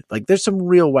backyard. Like there's some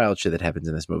real wild shit that happens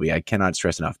in this movie. I cannot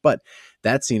stress enough. But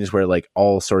that scene is where like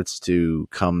all sorts to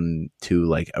come to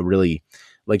like a really,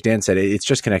 like Dan said, it's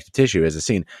just connective tissue as a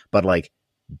scene, but like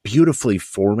beautiful in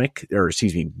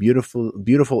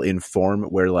form,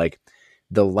 where like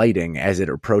the lighting as it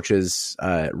approaches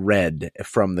Red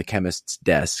from the chemist's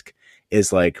desk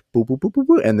is like boop, boop, boop, boop,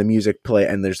 boop, and the music play,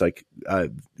 and there's like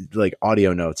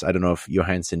audio notes. I don't know if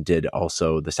Johansson did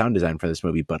also the sound design for this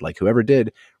movie, but like whoever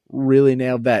did really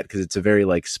nailed that, because it's a very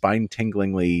like spine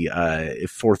tinglingly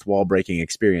fourth wall breaking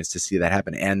experience to see that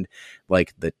happen. And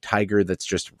like the tiger that's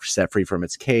just set free from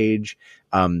its cage,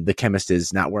 the chemist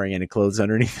is not wearing any clothes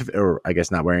underneath, or I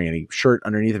guess not wearing any shirt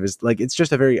underneath of his, like it's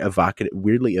just a very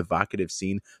weirdly evocative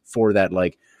scene for that.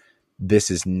 Like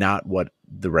this is not what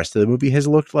the rest of the movie has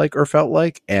looked like or felt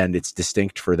like, and it's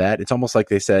distinct for that. It's almost like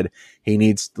they said he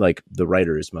needs, like the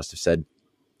writers must have said,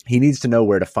 he needs to know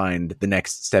where to find the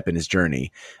next step in his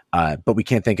journey. But we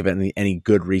can't think of any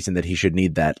good reason that he should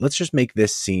need that. Let's just make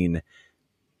this scene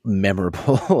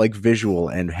memorable, like visual,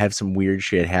 and have some weird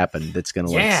shit happen that's going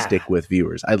to like stick with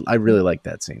viewers. I really like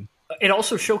that scene. It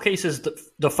also showcases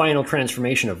the final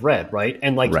transformation of Red, right?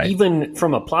 And like even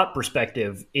from a plot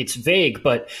perspective, it's vague,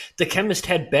 but the chemist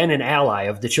had been an ally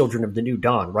of the Children of the New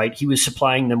Dawn, right? He was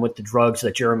supplying them with the drugs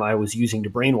that Jeremiah was using to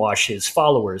brainwash his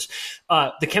followers.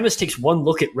 The chemist takes one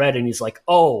look at Red and he's like,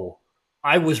 oh,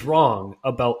 I was wrong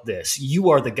about this.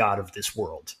 You are the god of this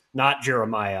world, not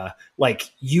Jeremiah.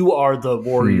 Like, you are the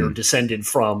warrior descended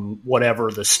from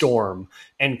whatever, the storm,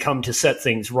 and come to set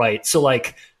things right. So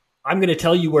like, I'm going to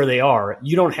tell you where they are.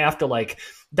 You don't have to like,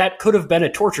 that could have been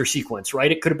a torture sequence,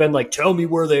 right? It could have been like, tell me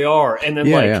where they are. And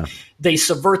then they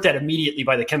subvert that immediately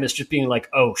by the chemist just being like,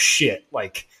 oh shit,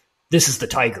 like this is the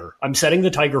tiger. I'm setting the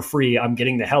tiger free. I'm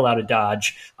getting the hell out of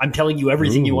Dodge. I'm telling you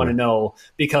everything you want to know,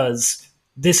 because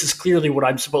this is clearly what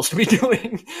I'm supposed to be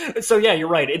doing. So yeah, you're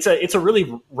right. It's a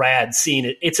really rad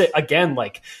scene. Again,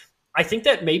 like, I think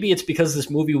that maybe it's because this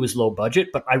movie was low budget,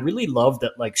 but I really love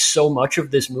that like so much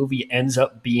of this movie ends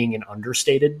up being an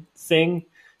understated thing,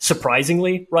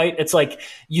 surprisingly, right? It's like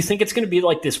you think it's going to be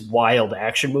like this wild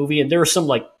action movie, and there are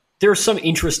some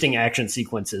interesting action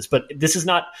sequences, but this is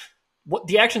not what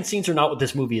the action scenes are not what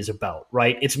this movie is about,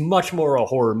 right? It's much more a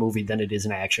horror movie than it is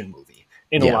an action movie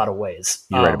in a lot of ways.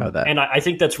 You're right about that. And I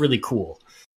think that's really cool.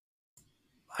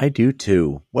 I do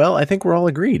too. Well, I think we're all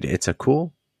agreed. It's a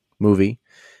cool movie.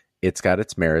 It's got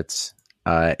its merits.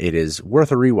 It is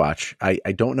worth a rewatch.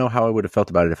 I don't know how I would have felt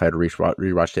about it if I had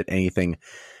rewatched it anything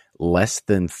less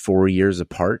than 4 years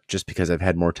apart, just because I've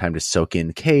had more time to soak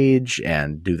in Cage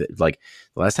and do that. Like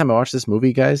the last time I watched this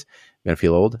movie, guys, I'm going to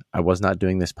feel old. I was not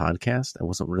doing this podcast. I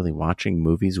wasn't really watching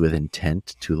movies with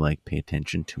intent to like pay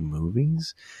attention to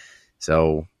movies.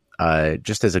 So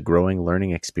just as a growing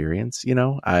learning experience, you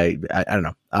know, I don't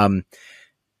know.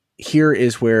 Here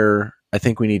is where I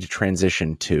think we need to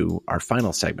transition to our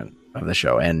final segment of the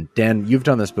show. And Dan, you've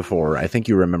done this before. I think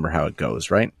you remember how it goes,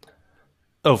 right?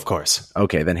 Oh, of course.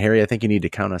 Okay, then Harry, I think you need to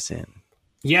count us in.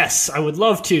 Yes, I would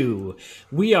love to.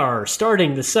 We are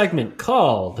starting the segment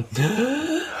called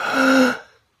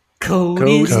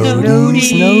Cody's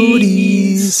Noties.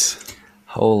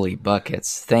 Holy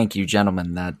buckets. Thank you,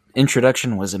 gentlemen. That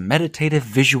introduction was a meditative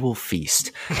visual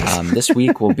feast. This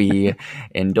week we'll be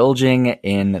indulging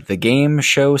in the game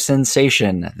show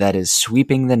sensation that is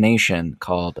sweeping the nation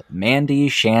called Mandy,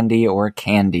 Shandy, or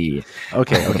Candy.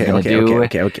 Okay. Wait.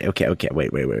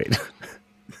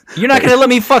 You're not going to let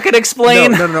me fucking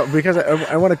explain? No, because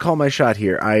I want to call my shot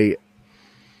here.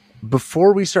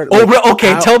 Before we start...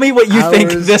 tell me what you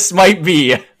think this might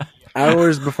be.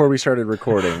 Hours before we started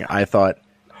recording, I thought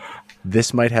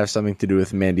this might have something to do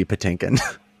with Mandy Patinkin.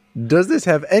 Does this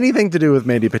have anything to do with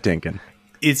Mandy Patinkin?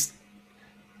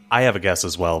 I have a guess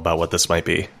as well about what this might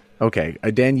be. Okay,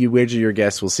 Dan, you wager your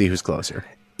guess. We'll see who's closer.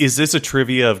 Is this a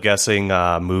trivia of guessing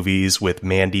movies with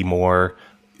Mandy Moore,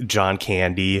 John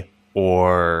Candy,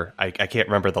 or I can't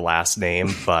remember the last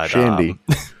name, but Shandy.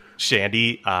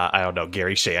 Shandy, I don't know,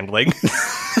 Gary Shandling.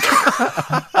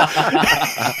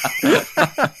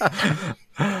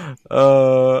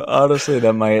 Honestly,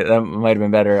 that might have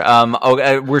been better.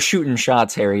 We're shooting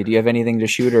shots, Harry. Do you have anything to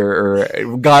shoot, or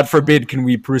God forbid, can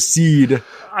we proceed?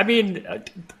 I mean,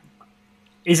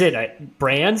 is it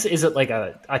brands? Is it like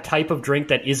a type of drink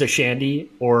that is a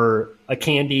shandy or a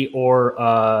candy or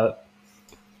a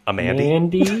Mandy?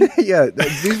 Yeah,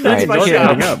 these That's my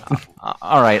shot. up.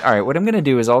 All right. What I'm going to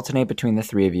do is alternate between the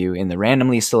three of you in the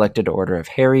randomly selected order of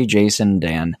Harry, Jason,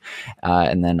 Dan,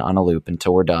 and then on a loop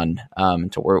until we're done.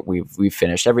 Until we've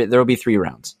finished. There will be 3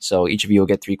 rounds, so each of you will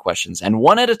get 3 questions, and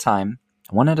one at a time,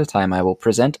 I will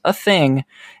present a thing,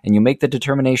 and you make the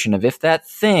determination of if that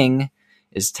thing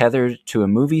is tethered to a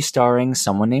movie starring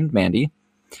someone named Mandy,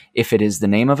 if it is the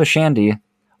name of a shandy,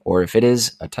 or if it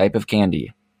is a type of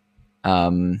candy.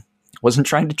 Wasn't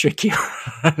trying to trick you.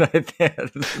 I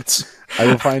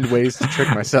will find ways to trick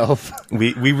myself.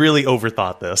 We really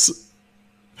overthought this.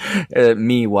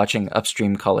 Me watching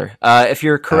Upstream Color. If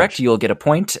you're correct, you'll get a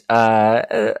point.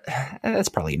 That's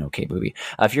probably an okay movie.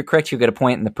 If you're correct, you'll get a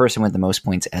point, and the person with the most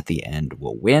points at the end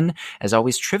will win. As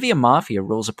always, Trivia Mafia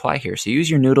rules apply here. So use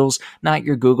your noodles, not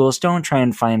your Googles. Don't try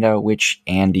and find out which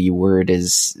Andy word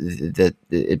is that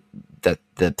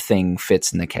the thing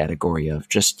fits in the category of.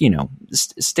 Just,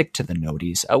 stick to the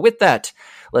noties. With that,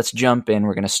 let's jump in.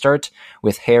 We're going to start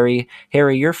with Harry.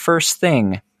 Harry, your first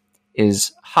thing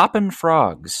is Hoppin'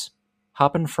 Frogs.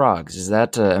 Hoppin' Frogs. Is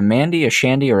that a Mandy, a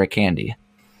Shandy, or a Candy?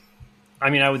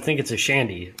 I mean, I would think it's a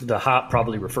shandy. The hop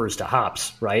probably refers to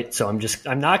hops, right? So I'm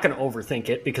not going to overthink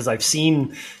it because I've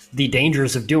seen the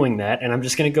dangers of doing that, and I'm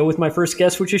just going to go with my first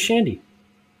guess, which is shandy.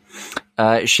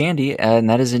 Shandy, and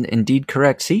that is indeed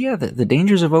correct. See, yeah, the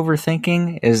dangers of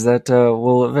overthinking is that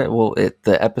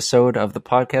the episode of the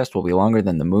podcast will be longer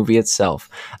than the movie itself.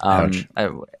 I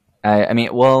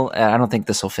don't think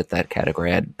this will fit that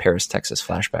category. I had Paris, Texas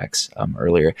flashbacks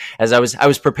earlier. As I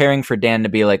was preparing for Dan to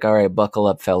be like, "All right, buckle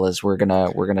up, fellas. We're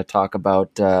gonna talk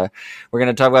about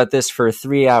this for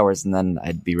 3 hours," and then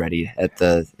I'd be ready at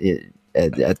the. It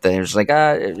was like,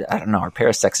 I don't know. Our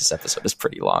Paris, Texas episode is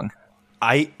pretty long.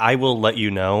 I will let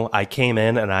you know, I came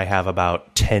in and I have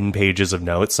about 10 pages of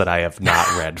notes that I have not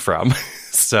read from.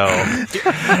 So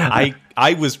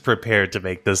I was prepared to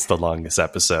make this the longest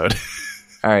episode.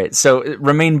 All right, so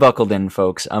remain buckled in,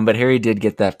 folks. But Harry did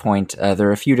get that point. There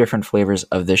are a few different flavors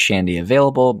of this shandy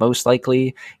available, most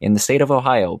likely in the state of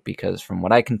Ohio, because from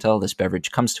what I can tell, this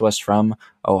beverage comes to us from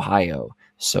Ohio.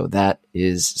 So that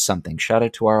is something. Shout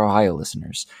out to our Ohio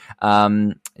listeners.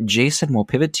 Jason, we'll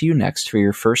pivot to you next for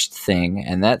your first thing,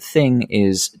 and that thing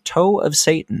is Toe of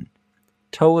Satan.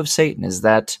 Toe of Satan. Is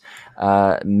that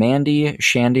Mandy,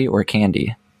 Shandy, or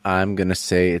Candy? I'm going to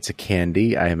say it's a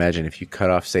candy. I imagine if you cut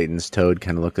off Satan's toe, it'd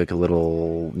kind of look like a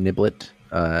little niblet,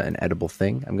 an edible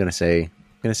thing. I'm going to say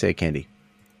a candy.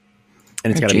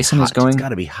 And it's got to be hot. It's got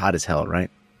to be hot as hell,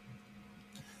 right?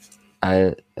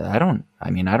 I don't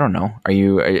know. Are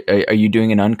you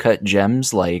doing an uncut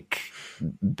gems like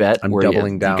bet? I'm where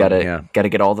doubling down. You gotta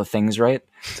get all the things right.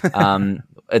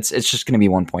 It's just going to be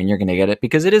 1 point. You're going to get it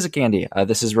because it is a candy.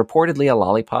 This is reportedly a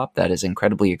lollipop that is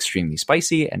incredibly extremely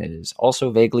spicy, and it is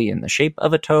also vaguely in the shape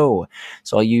of a toe.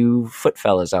 So all you foot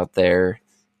fellas out there,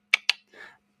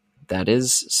 that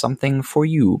is something for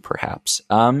you, perhaps.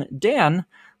 Dan,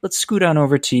 let's scoot on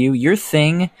over to you. Your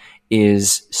thing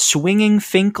is Swinging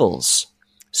Finkles.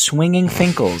 Swinging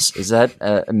Finkles. Is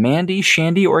that Mandy,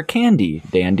 Shandy, or Candy,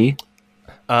 Dandy?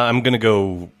 I'm going to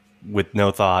go with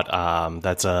no thought.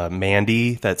 That's a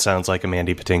Mandy. That sounds like a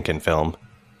Mandy Patinkin film.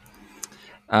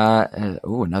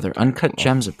 Another Uncut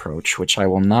Gems approach, which I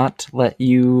will not let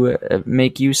you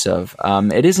make use of.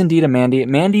 It is indeed a Mandy.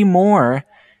 Mandy Moore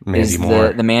Mandy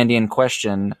Moore. the Mandy in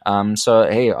question. So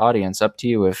hey, audience, up to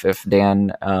you if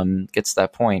Dan gets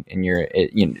that point in your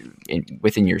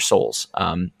within your souls,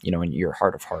 in your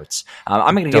heart of hearts.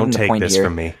 I'm going to give him the point here. Don't take this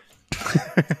from me.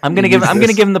 I'm gonna give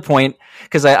him the point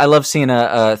because I love seeing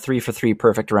a 3 for 3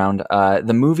 perfect round.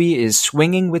 The movie is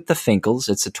Swinging with the Finkles.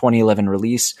 It's a 2011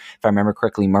 release. If I remember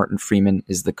correctly, Martin Freeman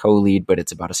is the co-lead, but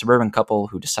it's about a suburban couple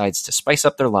who decides to spice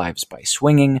up their lives by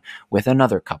swinging with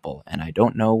another couple. And I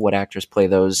don't know what actors play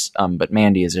those, but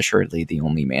Mandy is assuredly the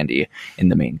only Mandy in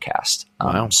the main cast.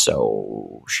 Wow.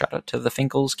 So shout out to the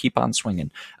Finkles. Keep on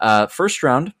swinging. First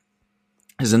round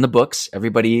is in the books.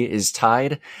 Everybody is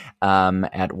tied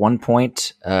at 1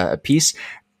 point apiece.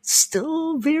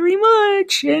 Still very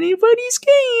much anybody's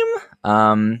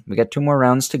game. We got 2 more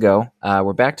rounds to go.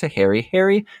 We're back to Harry.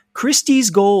 Harry, Christie's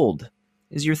Gold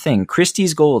is your thing.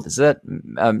 Christie's Gold. Is that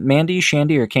Mandy,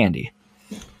 Shandy, or Candy?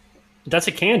 That's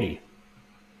a candy.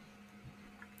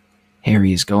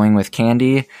 Harry's going with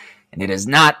Candy, and it is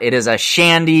not. It is a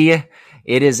Shandy.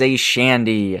 It is a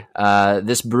Shandy.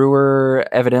 This brewer,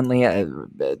 evidently,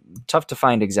 tough to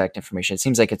find exact information. It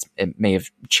seems like it may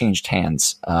have changed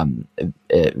hands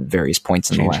at various points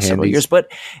in the last several years.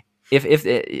 But if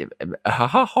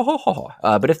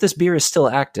this beer is still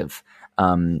active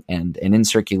and in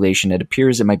circulation, it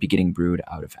appears it might be getting brewed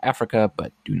out of Africa.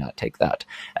 But do not take that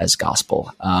as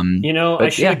gospel. I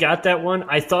should have got that one.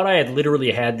 I thought I had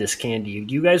literally had this candy.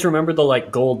 Do you guys remember the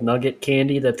gold nugget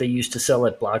candy that they used to sell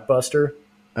at Blockbuster?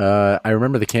 I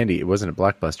remember the candy. It wasn't a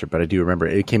Blockbuster, but I do remember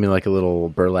it came in like a little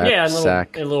burlap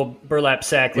sack. A little burlap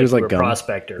sack. It was like a gum.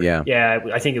 Prospector. Yeah,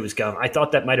 I think it was gum. I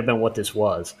thought that might have been what this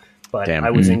was, but Damn.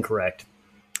 I was incorrect.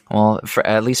 Well,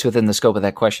 at least within the scope of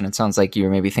that question, it sounds like you were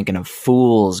maybe thinking of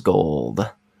Fool's Gold.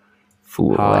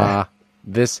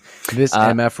 This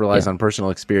MF relies on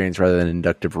personal experience rather than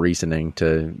inductive reasoning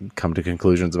to come to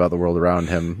conclusions about the world around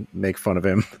him, make fun of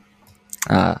him.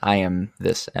 I am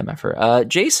this MFer.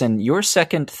 Jason, your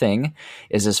second thing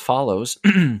is as follows.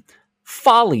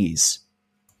 Follies.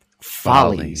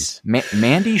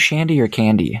 Mandy, Shandy, or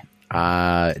Candy?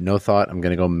 No thought. I'm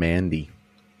going to go Mandy.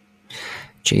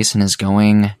 Jason is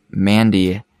going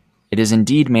Mandy. It is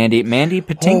indeed Mandy. Mandy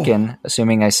Patinkin,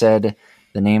 assuming I said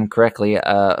the name correctly.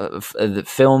 The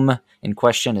film in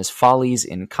question is Follies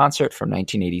in Concert from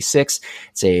 1986.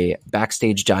 It's a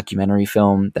backstage documentary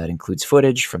film that includes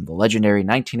footage from the legendary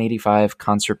 1985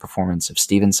 concert performance of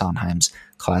Stephen Sondheim's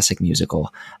classic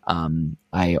musical.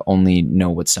 I only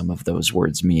know what some of those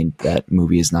words mean. That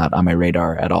movie is not on my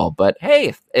radar at all. But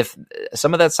hey, if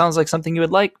some of that sounds like something you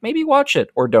would like, maybe watch it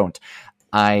or don't.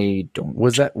 I don't.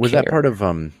 Was that part of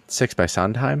Six by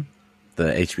Sondheim,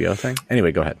 the HBO thing?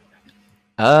 Anyway, go ahead.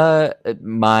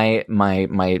 My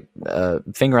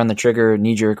finger on the trigger,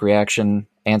 knee-jerk reaction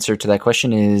answer to that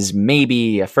question is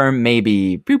maybe, a firm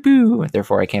maybe. Boo boo.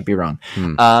 Therefore, I can't be wrong.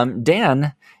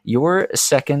 Dan, your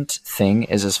second thing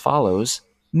is as follows: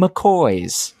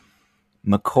 McCoy's.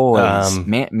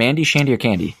 Mandy, Shandy, or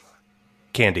Candy?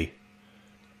 Candy.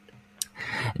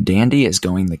 Dandy is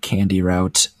going the candy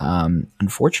route.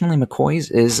 Unfortunately, McCoy's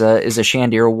is a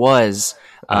Shandy, or was.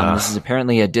 This is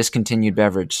apparently a discontinued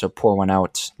beverage, so pour one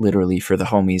out literally for the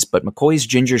homies. But McCoy's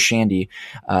Ginger Shandy,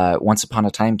 once upon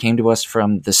a time, came to us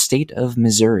from the state of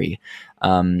Missouri,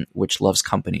 which loves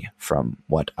company, from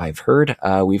what I've heard.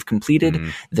 We've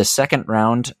completed the second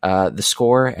round. The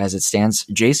score, as it stands,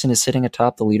 Jason is sitting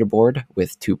atop the leaderboard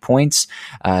with 2 points.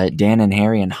 Dan and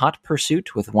Harry in hot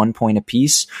pursuit with 1 point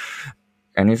apiece.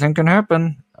 Anything can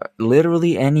happen.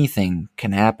 Literally anything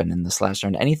can happen in this last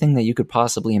round. Anything that you could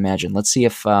possibly imagine. Let's see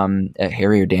if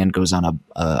Harry or Dan goes on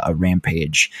a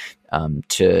rampage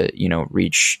to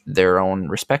reach their own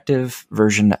respective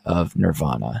version of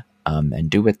Nirvana. And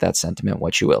do with that sentiment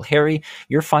what you will. Harry,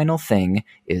 your final thing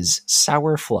is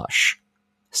Sour Flush.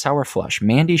 Sour Flush.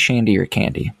 Mandy, Shandy, or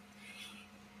Candy?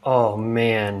 Oh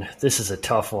man, this is a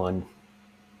tough one.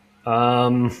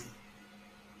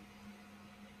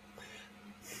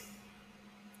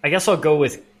 I guess I'll go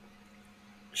with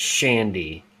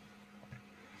Shandy.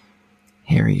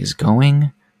 Harry is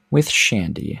going with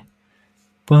Shandy.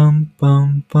 Bum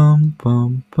bum bum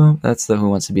bum bum. That's the Who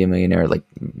Wants to Be a Millionaire.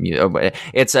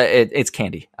 It's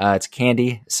candy. It's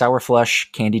candy. Sour Flush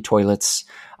candy toilets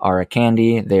are a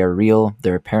candy. They are real.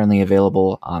 They're apparently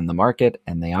available on the market,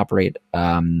 and they operate.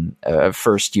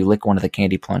 First, you lick one of the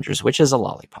candy plungers, which is a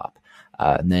lollipop.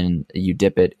 And then you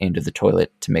dip it into the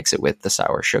toilet to mix it with the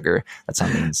sour sugar that's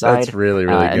on the inside. That's really,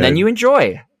 really good. And then you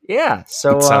enjoy. Yeah.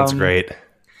 So it sounds great.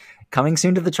 coming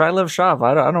soon to the Try Love shop.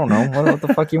 I don't know what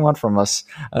the fuck you want from us,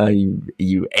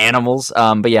 you animals.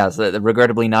 But yeah,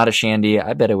 regrettably not a shandy.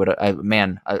 I bet it would.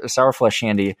 A sour flesh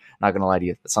shandy. Not gonna lie to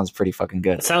you, that sounds pretty fucking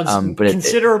good. It sounds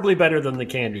considerably better than the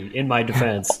candy. In my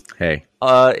defense, Hey,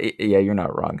 yeah, you're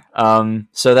not wrong.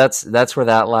 So that's where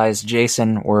that lies.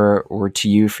 Jason, we're to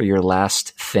you for your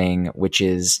last thing, which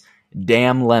is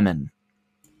damn lemon.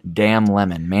 Damn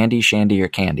lemon. Mandy, shandy, or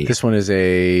candy? this one is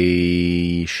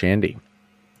a shandy.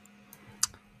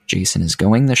 Jason is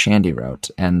going the shandy route.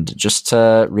 And just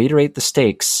to reiterate the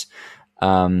stakes,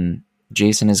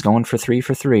 Jason is going for 3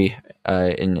 for 3,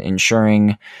 in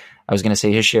ensuring, I was going to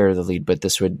say his share of the lead, but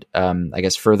this would, I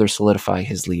guess, further solidify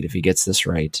his lead if he gets this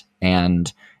right.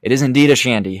 And it is indeed a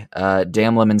shandy.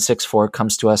 Damn Lemon 6-4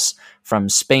 comes to us from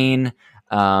Spain.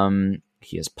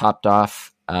 He has popped off.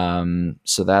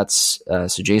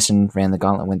 So Jason ran the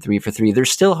gauntlet, went 3 for 3.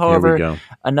 There's still, however,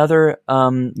 another,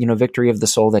 victory of the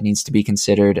soul that needs to be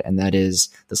considered. And that is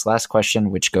this last question,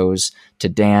 which goes to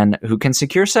Dan, who can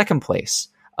secure second place,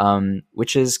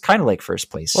 which is kind of like first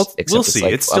place. Well, we'll see.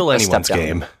 It's still anyone's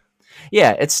game.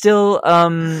 Yeah, it's still.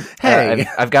 Hey,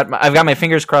 I've got my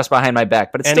fingers crossed behind my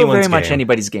back, but it's still very much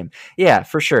anybody's game. Yeah,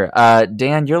 for sure.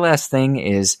 Dan, your last thing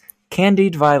is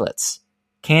candied violets.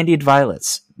 Candied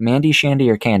violets. Mandy,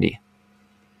 shandy, or candy?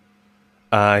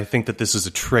 I think that this is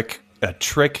a trick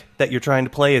that you're trying to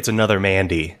play. It's another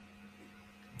Mandy.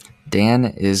 Dan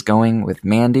is going with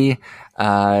Mandy.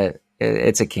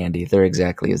 It's a candy. They're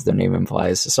exactly as their name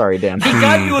implies. Sorry, Dan. He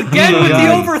got you again with the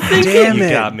overthinking. Damn You it.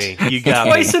 got me. You got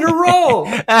me. Twice in a row.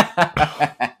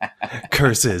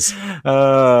 Curses.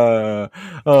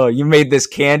 You made this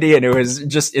candy, and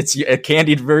it's a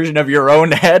candied version of your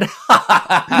own head.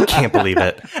 Can't believe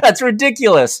it. That's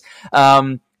ridiculous.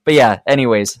 But yeah.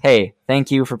 Anyways, hey, thank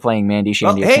you for playing Mandy,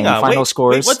 Shandy. Hang on. Final Wait,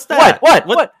 scores. what's that? What?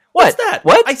 What's that?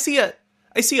 What? I see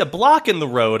a block in the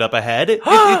road up ahead.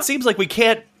 It seems like we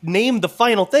can't name the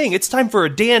final thing. It's time for a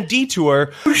Dan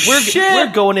detour.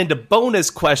 We're going into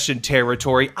bonus question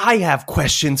territory. I have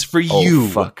questions for you. Oh,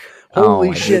 fuck.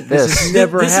 Holy shit, this has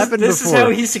never happened this before. This is how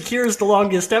he secures the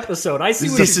longest episode. I see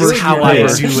what This he's is doing how here. I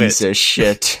This do piece it. of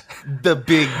shit. The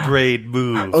big braid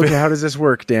move. Okay, how does this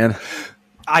work, Dan?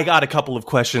 I got a couple of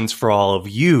questions for all of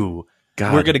you.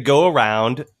 God. We're going to go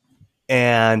around,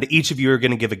 and each of you are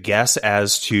going to give a guess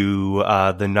as to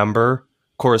the number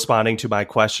corresponding to my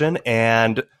question.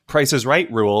 And Price is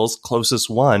Right rules, closest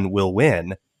one will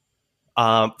win.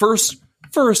 First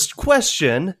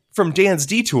question from Dan's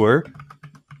Detour.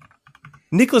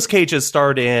 Nicolas Cage has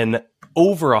starred in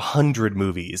over 100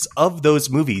 movies. Of those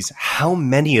movies, how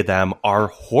many of them are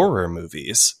horror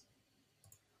movies?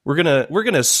 We're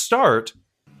gonna start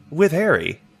with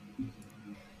Harry.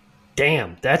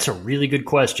 Damn, that's a really good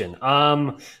question.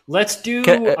 Let's do.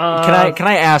 Can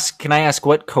I ask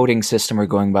what coding system we're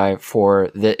going by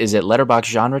for the? Is it letterbox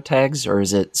genre tags or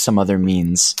is it some other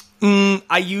means?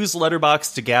 I use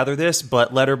Letterboxd to gather this,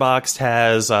 but Letterboxd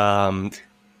has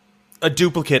a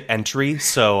duplicate entry,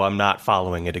 so I'm not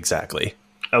following it exactly.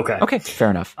 Okay,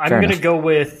 fair enough. I'm going to go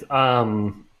with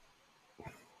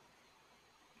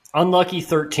Unlucky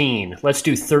 13. Let's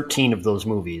do 13 of those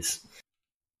movies.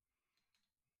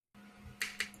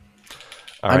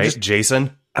 All right,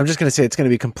 Jason. I'm just going to say it's going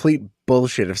to be complete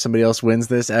bullshit if somebody else wins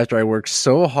this after I worked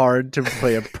so hard to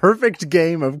play a perfect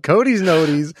game of Cody's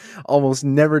Noties. Almost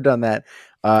never done that.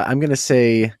 I'm going to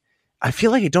say, I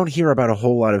feel like I don't hear about a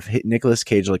whole lot of Nicolas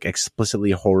Cage, like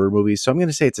explicitly horror movies. So I'm going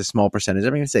to say it's a small percentage.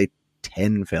 I'm going to say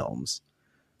 10 films.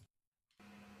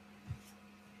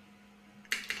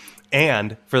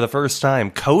 And for the first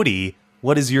time, Cody,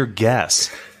 what is your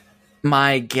guess?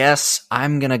 My guess,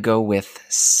 I'm going to go with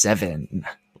 7.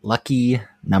 Lucky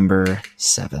number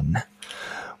 7.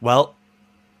 Well,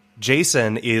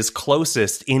 Jason is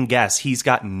closest in guess. He's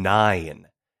got 9.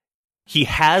 He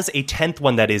has a 10th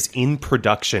one that is in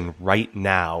production right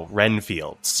now,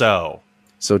 Renfield. So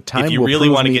time if you will really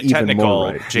prove want to me get even technical,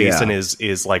 more right. Jason Yeah.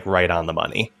 is like right on the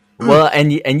money. Well,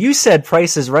 and you said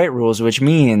Price is Right rules, which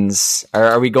means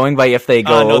are we going by if they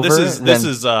go No, over? this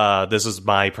is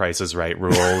my Price is Right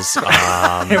rules.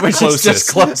 Which is just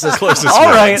closest.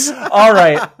 All All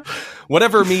right.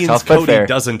 Whatever means Tough but Cody fair.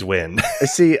 doesn't win.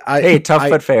 See, Tough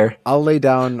but fair. I'll lay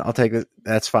down. I'll take it.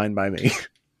 That's fine by me.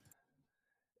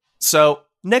 So,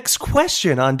 next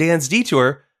question on Dan's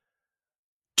Detour.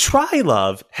 Try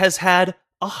Love has had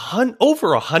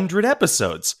over 100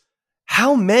 episodes.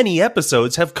 How many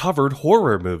episodes have covered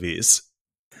horror movies?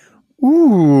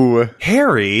 Ooh.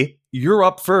 Harry, you're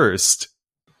up first.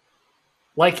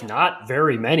 Like, not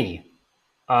very many.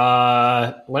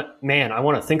 I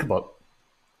want to think about.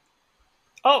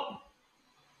 Oh,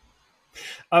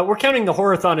 We're counting the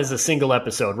Horror-thon as a single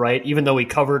episode, right? Even though we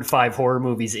covered 5 horror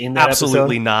movies in that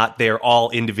Absolutely episode? not. They're all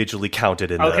individually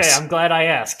counted in this. Okay, I'm glad I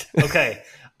asked. Okay.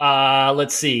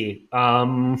 Let's see.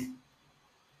 I'm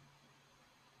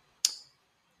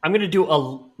going to do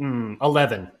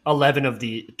 11. 11 of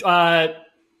the...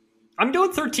 I'm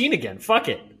doing 13 again. Fuck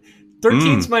it.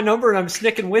 13's my number, and I'm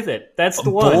sticking with it. That's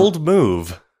the one. Bold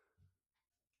move.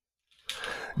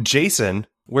 Jason,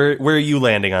 where are you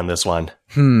landing on this one?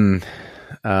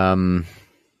 Are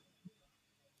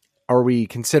we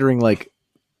considering like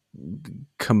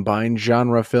combined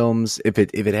genre films? If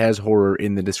it has horror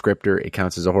in the descriptor, it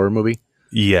counts as a horror movie?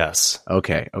 Yes.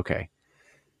 Okay.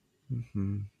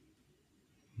 I'm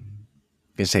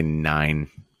gonna say 9.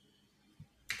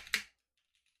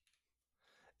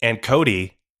 And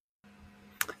Cody,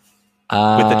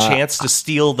 with the chance to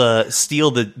steal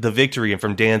the victory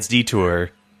from Dan's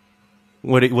detour,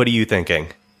 what are you thinking?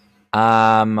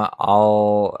 I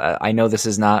know this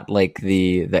is not like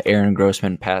the Aaron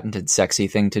Grossman patented sexy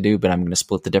thing to do, but I'm going to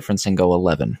split the difference and go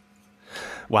 11.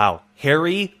 Wow.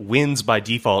 Harry wins by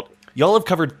default. Y'all have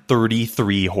covered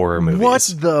 33 horror movies. What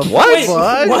the What?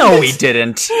 fuck? No, we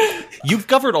didn't. You've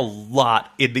covered a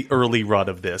lot in the early run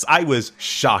of this. I was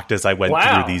shocked as I went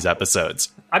Wow. through these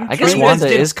episodes. I guess Wanda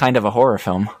is kind of a horror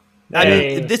film. I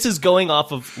mean, this is going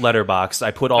off of Letterboxd.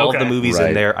 I put all of the movies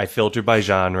in there. I filtered by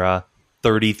genre.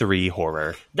 33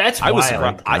 horror. That's I was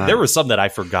wild. there were some that I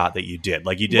forgot that you did.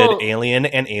 Like you did Alien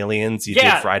and Aliens. You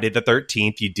did Friday the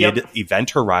 13th. You did Event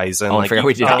Horizon. Oh, I forgot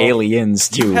we did Aliens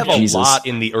too. You have Jesus. a lot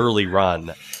in the early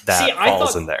run that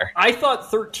falls in there. I thought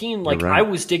 13, like, I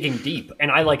was digging deep, and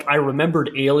I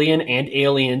remembered Alien and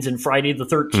Aliens and Friday the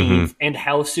 13th and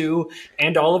Hausu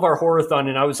and all of our horror-thon,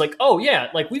 and I was like, oh yeah,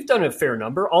 like, we've done a fair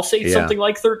number. I'll say something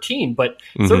like 13, but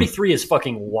 33 is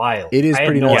fucking wild. It is pretty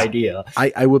I had no nuts. idea.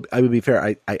 I would be fair.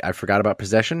 I forgot about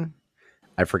Possession.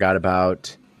 I forgot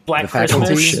about Black the Faculty,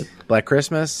 Christmas. Black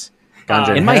Christmas.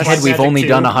 In my head, we've Magic only 2.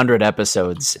 done 100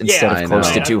 episodes instead of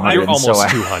close to 200. You're almost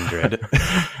 200.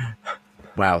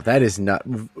 Wow, that is not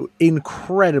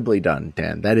incredibly done,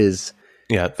 Dan. That is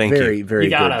thank very, you. very You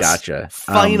good. got us. Gotcha.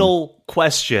 Final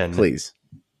question, Please.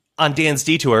 on Dan's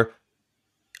Detour.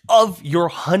 Of your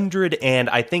 100 and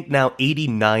I think now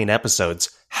 89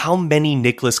 episodes, how many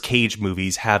Nicolas Cage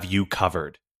movies have you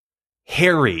covered?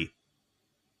 Harry.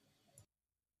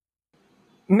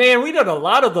 Man, we done a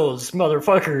lot of those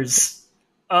motherfuckers.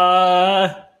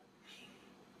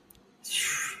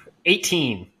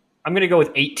 18. I'm going to go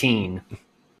with 18.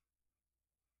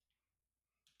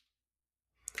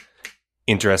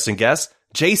 Interesting guess.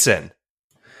 Jason,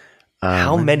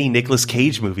 how many Nicolas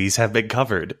Cage movies have been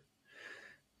covered?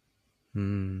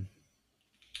 Gonna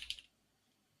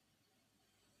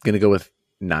go with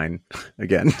 9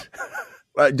 again.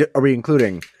 Are we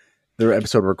including the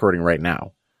episode we're recording right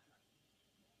now?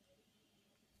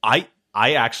 I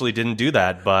actually didn't do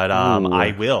that, but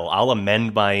I will. I'll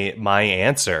amend my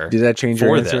answer. Did that change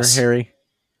your answer, this. Harry?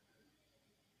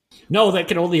 No, that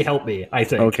can only help me, I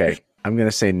think. Okay, I'm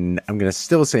gonna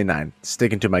still say 9.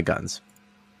 Sticking to my guns.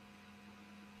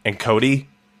 And Cody?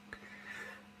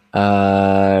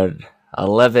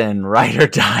 11, ride or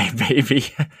die, baby.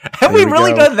 Have There we we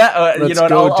really go. done that? Let's You know what?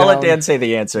 go I'll let down- Dan say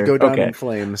the answer. Go down Okay. in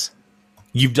flames.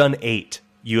 You've done 8.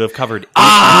 You have covered 8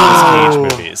 Nicolas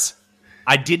Cage movies.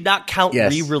 I did not count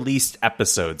Yes. re-released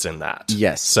episodes in that.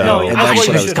 Yes. So No, And that's that's what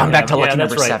you what I was should Come have. back to Yeah, lucky that's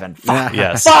number right. 7. Fuck.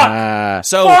 Yes.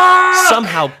 So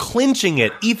somehow clinching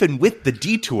it, even with the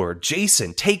detour,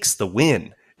 Jason takes the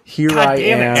win. Here God I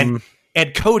damn it. am.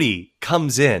 And Cody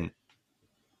comes in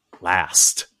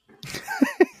last.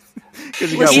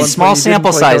 You got He's one small point you didn't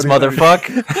sample play, size, Cody.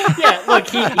 motherfucker. Yeah,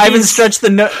 look, I haven't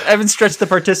stretched the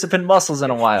participant muscles in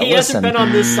a while. he hasn't Listen. been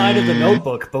on this side of the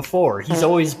notebook before. He's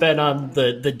always been on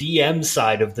the DM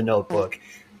side of the notebook.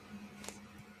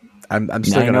 I'm Now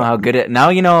still you know how good it. Now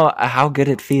you know how good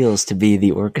it feels to be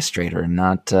the orchestrator, and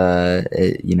not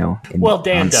Well,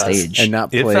 Dan on does. stage. and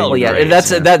not It play. felt Well, yeah, great.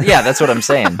 that's what I'm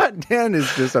saying. Dan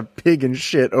is just a pig in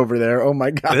shit over there. Oh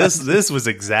my god, This was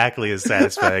exactly as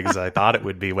satisfying as I thought it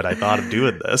would be when I thought of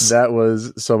doing this. that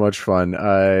was so much fun.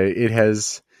 It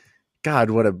has, God,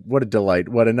 what a delight!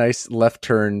 What a nice left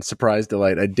turn surprise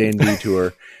delight. A Dan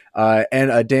detour. And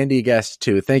a dandy guest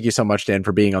too. Thank you so much, Dan,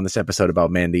 for being on this episode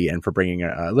about Mandy and for bringing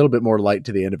a little bit more light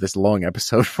to the end of this long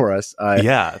episode for us.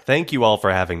 Yeah, thank you all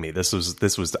for having me. This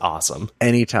was awesome.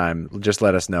 Anytime, just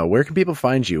let us know. Where can people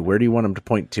find you? Where do you want them to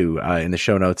point to in the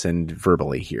show notes and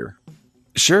verbally here?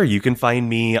 Sure, you can find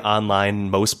me online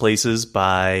most places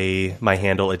by my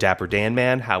handle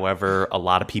 @DapperDanMan. However, a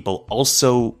lot of people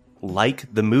also like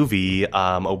the movie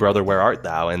Oh Brother, Where Art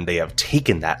Thou? And they have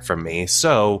taken that from me.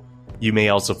 So You may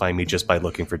also find me just by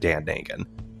looking for Dan Nagan.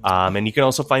 And you can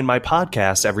also find my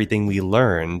podcast, Everything We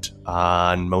Learned,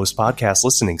 on most podcast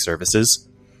listening services.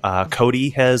 Cody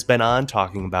has been on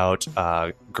talking about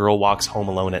Girl Walks Home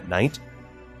Alone at Night.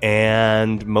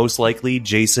 And most likely,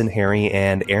 Jason, Harry,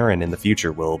 and Aaron in the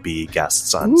future will be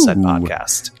guests on said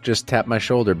podcast. Just tap my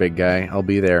shoulder, big guy. I'll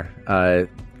be there.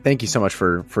 Thank you so much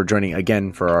for joining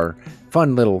again for our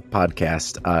fun little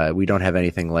podcast. We don't have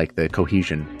anything like the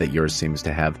cohesion that yours seems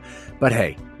to have. But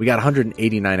hey, we got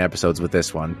 189 episodes with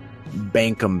this one.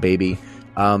 Bank 'em, baby.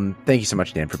 Thank you so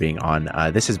much, Dan, for being on.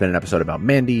 This has been an episode about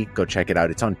Mandy. Go check it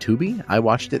out. It's on Tubi. I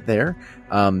watched it there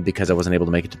because I wasn't able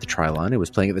to make it to the Trilon. It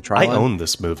was playing at the Trilon. I own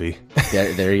this movie.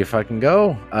 Yeah, there you fucking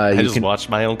go. I just watched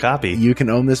my own copy. You can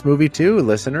own this movie too,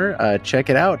 listener. Check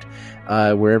it out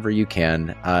wherever you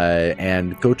can.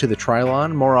 And go to the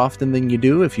Trilon more often than you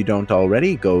do. If you don't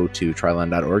already, go to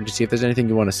trilon.org to see if there's anything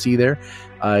you want to see there.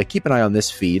 Keep an eye on this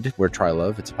feed, We're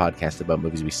Trilove. It's a podcast about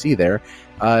movies we see there.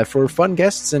 For fun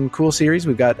guests and cool series,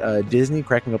 we've got Disney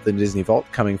cracking up the Disney Vault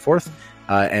coming forth.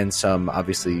 And some,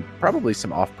 obviously, probably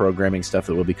some off-programming stuff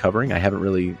that we'll be covering. I haven't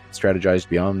really strategized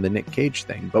beyond the Nick Cage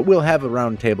thing, but we'll have a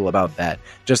round table about that,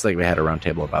 just like we had a round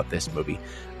table about this movie.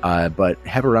 But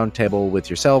have a round table with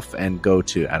yourself and go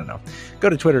to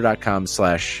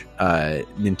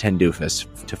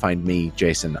twitter.com/Nintendoofus to find me,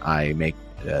 Jason. I make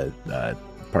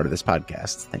part of this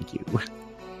podcast. Thank you.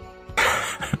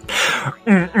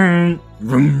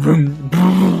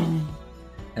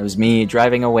 It was me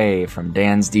driving away from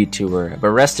Dan's detour. But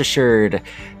rest assured,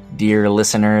 dear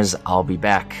listeners, I'll be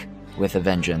back with a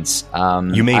vengeance.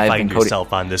 You may find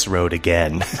yourself on this road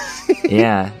again.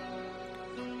 Yeah.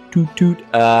 Toot toot.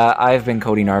 I've been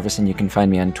Cody Narvis, and you can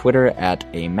find me on Twitter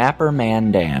at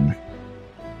 @MapperManDan.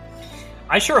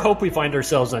 I sure hope we find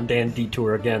ourselves on Dan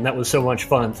Detour again. That was so much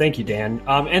fun. Thank you, Dan.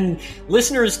 And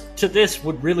listeners to this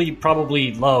would really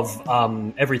probably love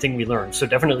everything we learned. So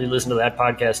definitely listen to that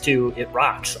podcast too. It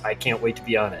rocks. I can't wait to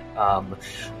be on it.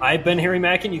 I've been Harry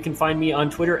Mackin. You can find me on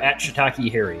Twitter at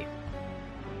Shiitake Harry.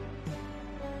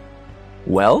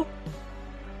 Well,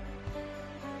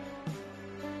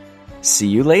 see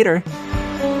you later.